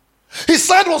 His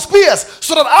side was pierced,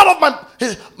 so that out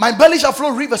of my belly shall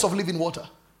flow rivers of living water.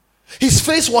 His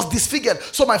face was disfigured,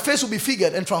 so my face will be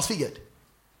figured and transfigured.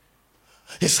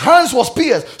 His hands was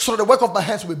pierced, so that the work of my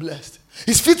hands will be blessed.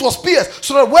 His feet was pierced,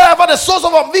 so that wherever the soles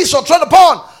of our feet shall tread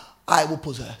upon, I will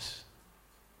possess.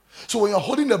 So when you're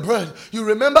holding the bread, you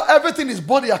remember everything his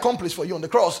body accomplished for you on the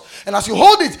cross. And as you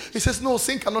hold it, he says, no,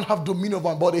 sin cannot have dominion over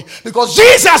my body, because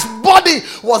Jesus' body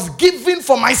was given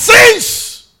for my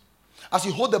sins. As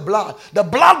you hold the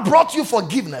blood brought you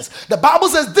forgiveness. The Bible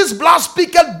says this blood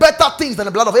speaketh better things than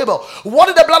the blood of Abel. What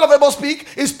did the blood of Abel speak?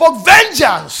 It spoke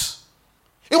vengeance.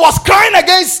 It was crying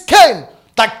against Cain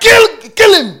that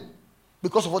kill him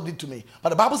because of what he did to me. But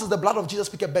the Bible says the blood of Jesus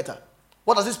speaketh better.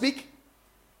 What does it speak?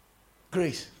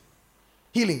 Grace,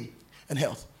 healing, and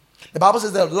health. The Bible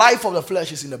says the life of the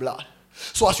flesh is in the blood.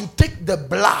 So as you take the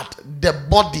blood, the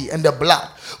body, and the blood,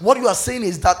 what you are saying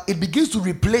is that it begins to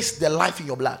replace the life in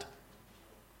your blood.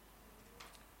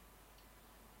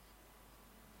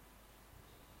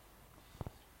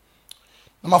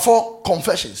 Number 4,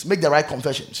 confessions. Make the right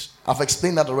confessions. I've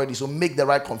explained that already, so make the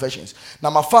right confessions.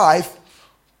 Number 5,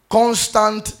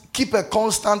 keep a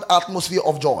constant atmosphere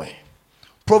of joy.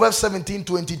 Proverbs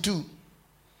 17:22.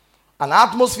 An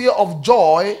atmosphere of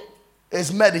joy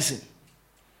is medicine.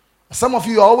 Some of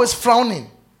you are always frowning.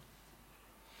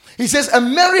 He says, a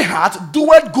merry heart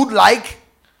doeth good like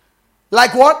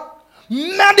what?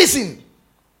 Medicine.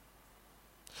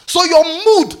 So your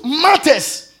mood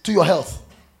matters to your health.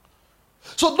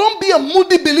 So don't be a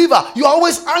moody believer. You're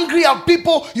always angry at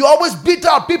people. You're always bitter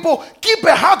at people. Keep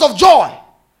a heart of joy.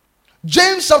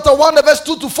 James chapter 1 verse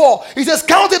 2-4. He says,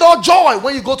 count it all joy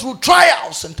when you go through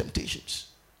trials and temptations.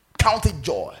 Count it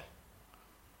joy.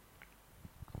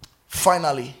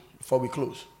 Finally, before we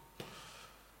close.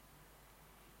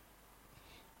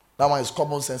 That one is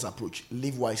common sense approach.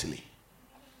 Live wisely.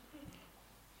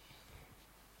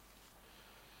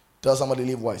 Tell somebody,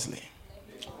 live wisely.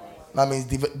 That means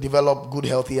develop good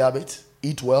healthy habits.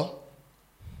 Eat well.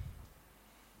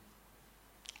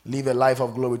 Live a life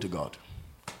of glory to God.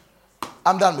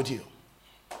 I'm done with you.